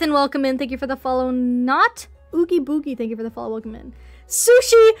 welcome in. Thank you for the follow. Not Oogie Boogie, thank you for the follow. Welcome in.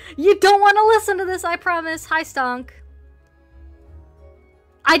 Sushi, you don't want to listen to this, I promise. Hi, Stonk.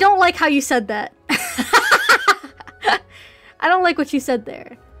 I don't like how you said that. I don't like what you said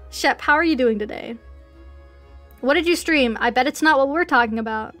there. Shep, how are you doing today? What did you stream? I bet it's not what we're talking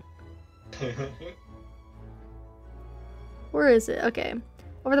about. Where is it? Okay.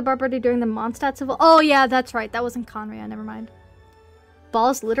 Over the bar party during the Mondstadt Civil... Oh, yeah, that's right. That wasn't Conrad. Never mind.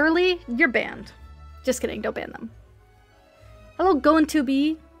 Balls, literally? You're banned. Just kidding. Don't ban them. Hello,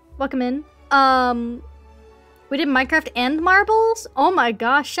 Going2B. Welcome in. We did Minecraft and Marbles? Oh my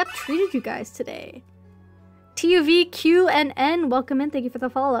gosh, Shep treated you guys today. TUVQNN, welcome in. Thank you for the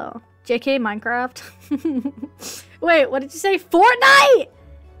follow. JK Minecraft. Wait, what did you say? Fortnite!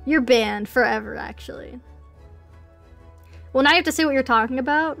 You're banned forever, actually. Well, now you have to say what you're talking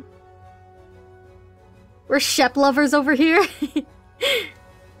about. We're Shep lovers over here. You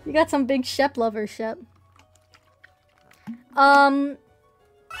got some big Shep lovers, Shep. We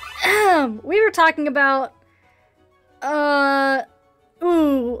were talking about,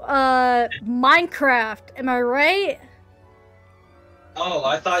 Minecraft, am I right? Oh,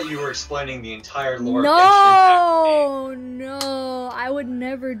 I thought you were explaining the entire lore. No, I would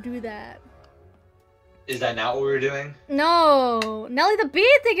never do that. Is that not what we were doing? No. Nelly the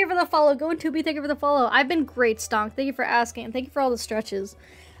Bee, thank you for the follow. Going2B, thank you for the follow. I've been great, Stonk. Thank you for asking. Thank you for all the stretches.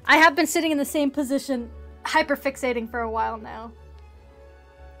 I have been sitting in the same position, hyperfixating for a while now.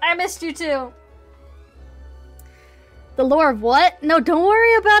 I missed you too. The lore of what? No, don't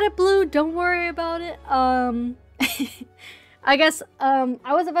worry about it, Blue. Don't worry about it. I guess, I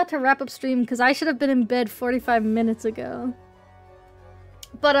was about to wrap up stream because I should have been in bed 45 minutes ago.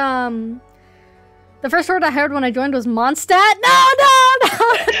 But, the first word I heard when I joined was Mondstadt. No!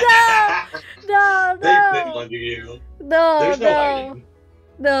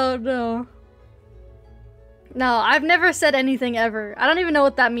 No, I've never said anything ever. I don't even know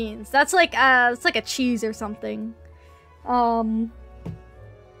what that means. That's like, it's like a cheese or something. What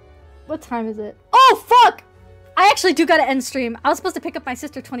time is it? Oh, fuck! I actually do gotta end stream. I was supposed to pick up my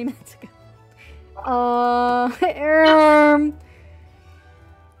sister 20 minutes ago.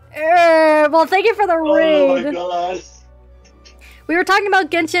 Well, thank you for the raid. Oh my god. We were talking about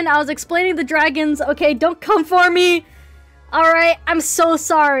Genshin. I was explaining the dragons. Okay, don't come for me. Alright, I'm so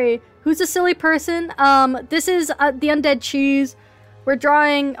sorry. Who's a silly person? This is the undead cheese. We're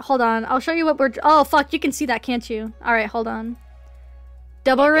drawing... Hold on. I'll show you what we're... Oh, fuck. You can see that, can't you? Alright, hold on.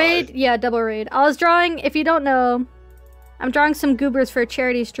 Double raid? God. Yeah, double raid. I was drawing... If you don't know, I'm drawing some goobers for a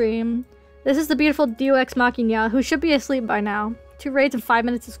charity stream. This is the beautiful Deus Machina, who should be asleep by now. 2 raids in 5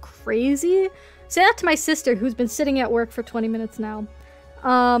 minutes is crazy. Say that to my sister, who's been sitting at work for 20 minutes now.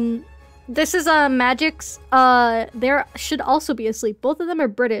 This is Magic's. They should also be asleep. Both of them are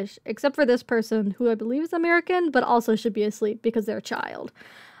British, except for this person, who I believe is American, but also should be asleep because they're a child.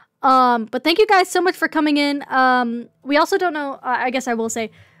 But thank you guys so much for coming in. We also don't know, I guess I will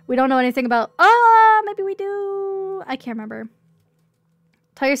say, We don't know anything about... maybe we do. I can't remember.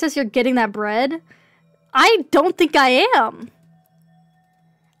 Tiger says you're getting that bread. I don't think I am.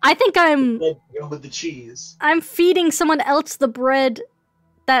 I think I'm... with the cheese. I'm feeding someone else the bread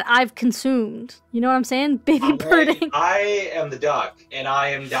that I've consumed. You know what I'm saying? Baby birding. I am the duck, and I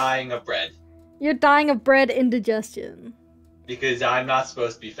am dying of bread. You're dying of bread indigestion. Because I'm not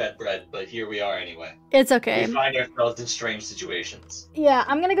supposed to be fed bread, but here we are anyway. It's okay. We find ourselves in strange situations. Yeah,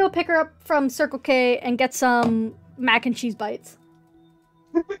 I'm gonna go pick her up from Circle K and get some mac and cheese bites.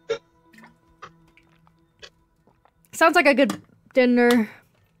 Sounds like a good dinner.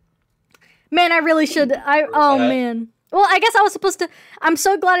 Man, I really should. Oh, man. Well, I guess I was supposed to... I'm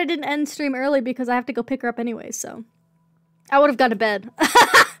so glad I didn't end stream early because I have to go pick her up anyway, so... I would have gone to bed.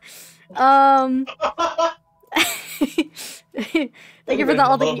 Thank you for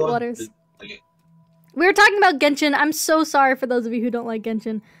all the eat waters. We were talking about Genshin. I'm so sorry for those of you who don't like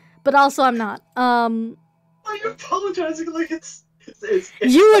Genshin. But also, I'm not. Why are you apologizing like it's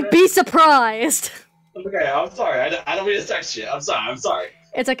you would be surprised. Okay, I'm sorry. I don't mean to start shit. I'm sorry.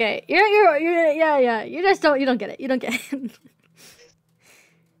 It's okay. Yeah. You don't get it. You don't get it.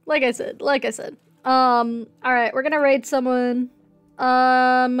 Like I said. Alright, we're gonna raid someone.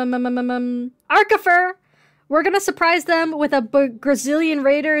 Arkifer! We're gonna surprise them with a Brazilian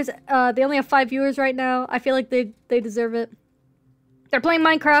Raiders. They only have 5 viewers right now. I feel like they deserve it. They're playing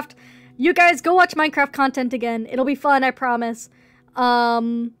Minecraft. You guys go watch Minecraft content again. It'll be fun, I promise. I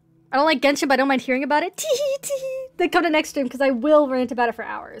don't like Genshin, but I don't mind hearing about it. They come to next stream because I will rant about it for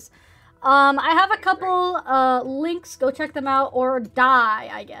hours. I have a couple links. Go check them out or die,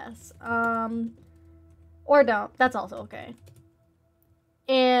 I guess. Or don't. That's also okay.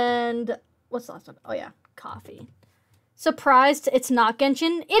 And what's the last one? Oh yeah, coffee. Surprised it's not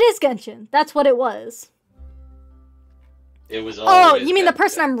Genshin? It is Genshin. That's what it was. It was. Oh, you mean the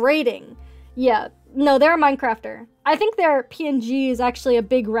person I'm raiding? Yeah. No, they're a Minecrafter. I think their PNG is actually a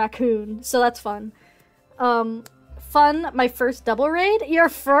big raccoon, so that's fun. Fun, my first double raid? Your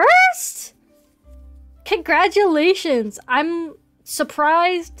first? Congratulations! I'm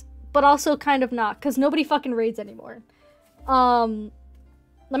surprised, but also kind of not, because nobody fucking raids anymore.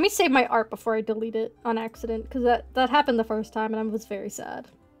 Let me save my art before I delete it on accident, because that happened the first time, and I was very sad.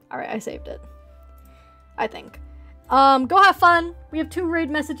 Alright, I saved it. I think. Go have fun! We have 2 raid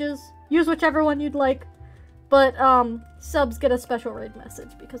messages. Use whichever one you'd like. But, subs get a special raid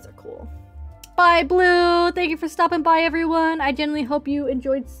message because they're cool. Bye, Blue! Thank you for stopping by, everyone. I genuinely hope you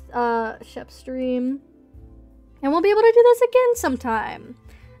enjoyed, Shep's stream. And we'll be able to do this again sometime.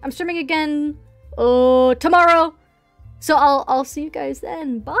 I'm streaming again, tomorrow. So I'll see you guys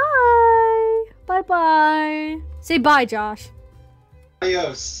then. Bye! Bye-bye. Say bye, Josh.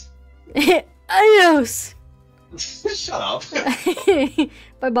 Adios. Adios! Shut up.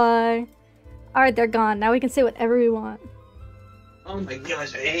 Bye-bye. Alright, they're gone. Now we can say whatever we want. Oh my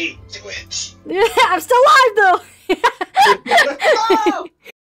gosh, I hate Twitch. Yeah, I'm still alive, though! No!